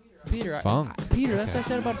 Peter, Funk. Peter. That's Okay. what I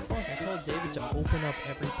said about funk. I told David to open up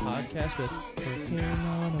every podcast with "Working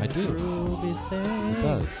on a I do. groovy thing." It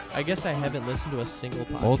does. I guess I haven't listened to a single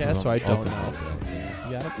Both of podcast, so I them, don't both know. of them.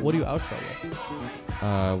 You got it? What do you outro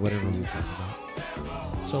with? Whatever we talking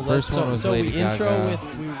about. So First let's, one was so Lady we intro Gaga.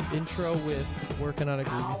 with working on a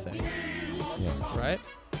groovy thing, Yeah. right?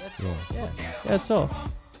 Yeah. Yeah, that's all.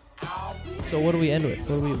 So what do we end with?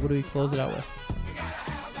 What do we close it out with?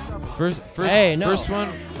 First Hey, no. first one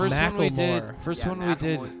we did. Macklemore. First one we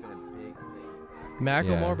did.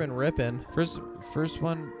 Macklemore Yeah. been ripping. First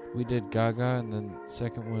one we did Gaga, and then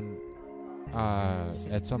second one.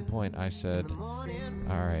 At some point I said, "All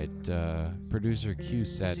right, producer cue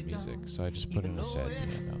sad music." So I just put in a sad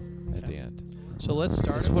piano at the end. So let's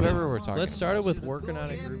start. It's it whatever with, we're talking. Let's start it about. with working on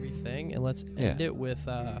a groovy thing, and let's Yeah. end it with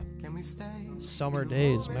 "Summer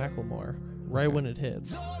Days" Macklemore. Right Okay. when it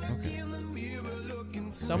hits. Okay.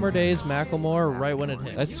 Summer Days Macklemore. Right when it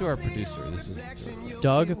hits. That's to our producer. This is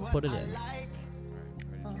Doug. Put it in.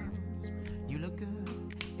 You look good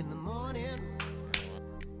in the morning,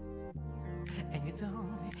 and you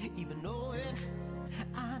don't even know it.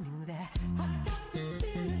 I knew that. I got this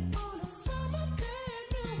feeling on a summer day,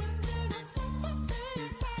 knew it when I saw her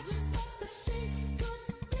face. I just thought that she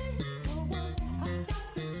could be the one. I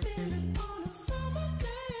got this feeling on a summer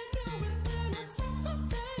day, knew it when I saw her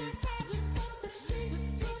face. I just thought that she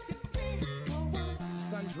could be the one.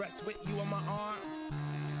 Sundress with you on my arm.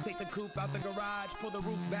 Take the coupe out the garage, pull the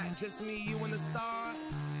roof back, just me, you and the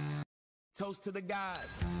stars. Toast to the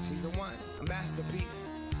gods, she's a one, a masterpiece.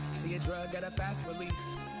 She a drug at a fast release.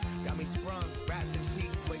 Got me sprung, wrapped in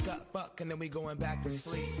sheets, wake up, fuck, and then we going back to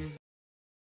sleep.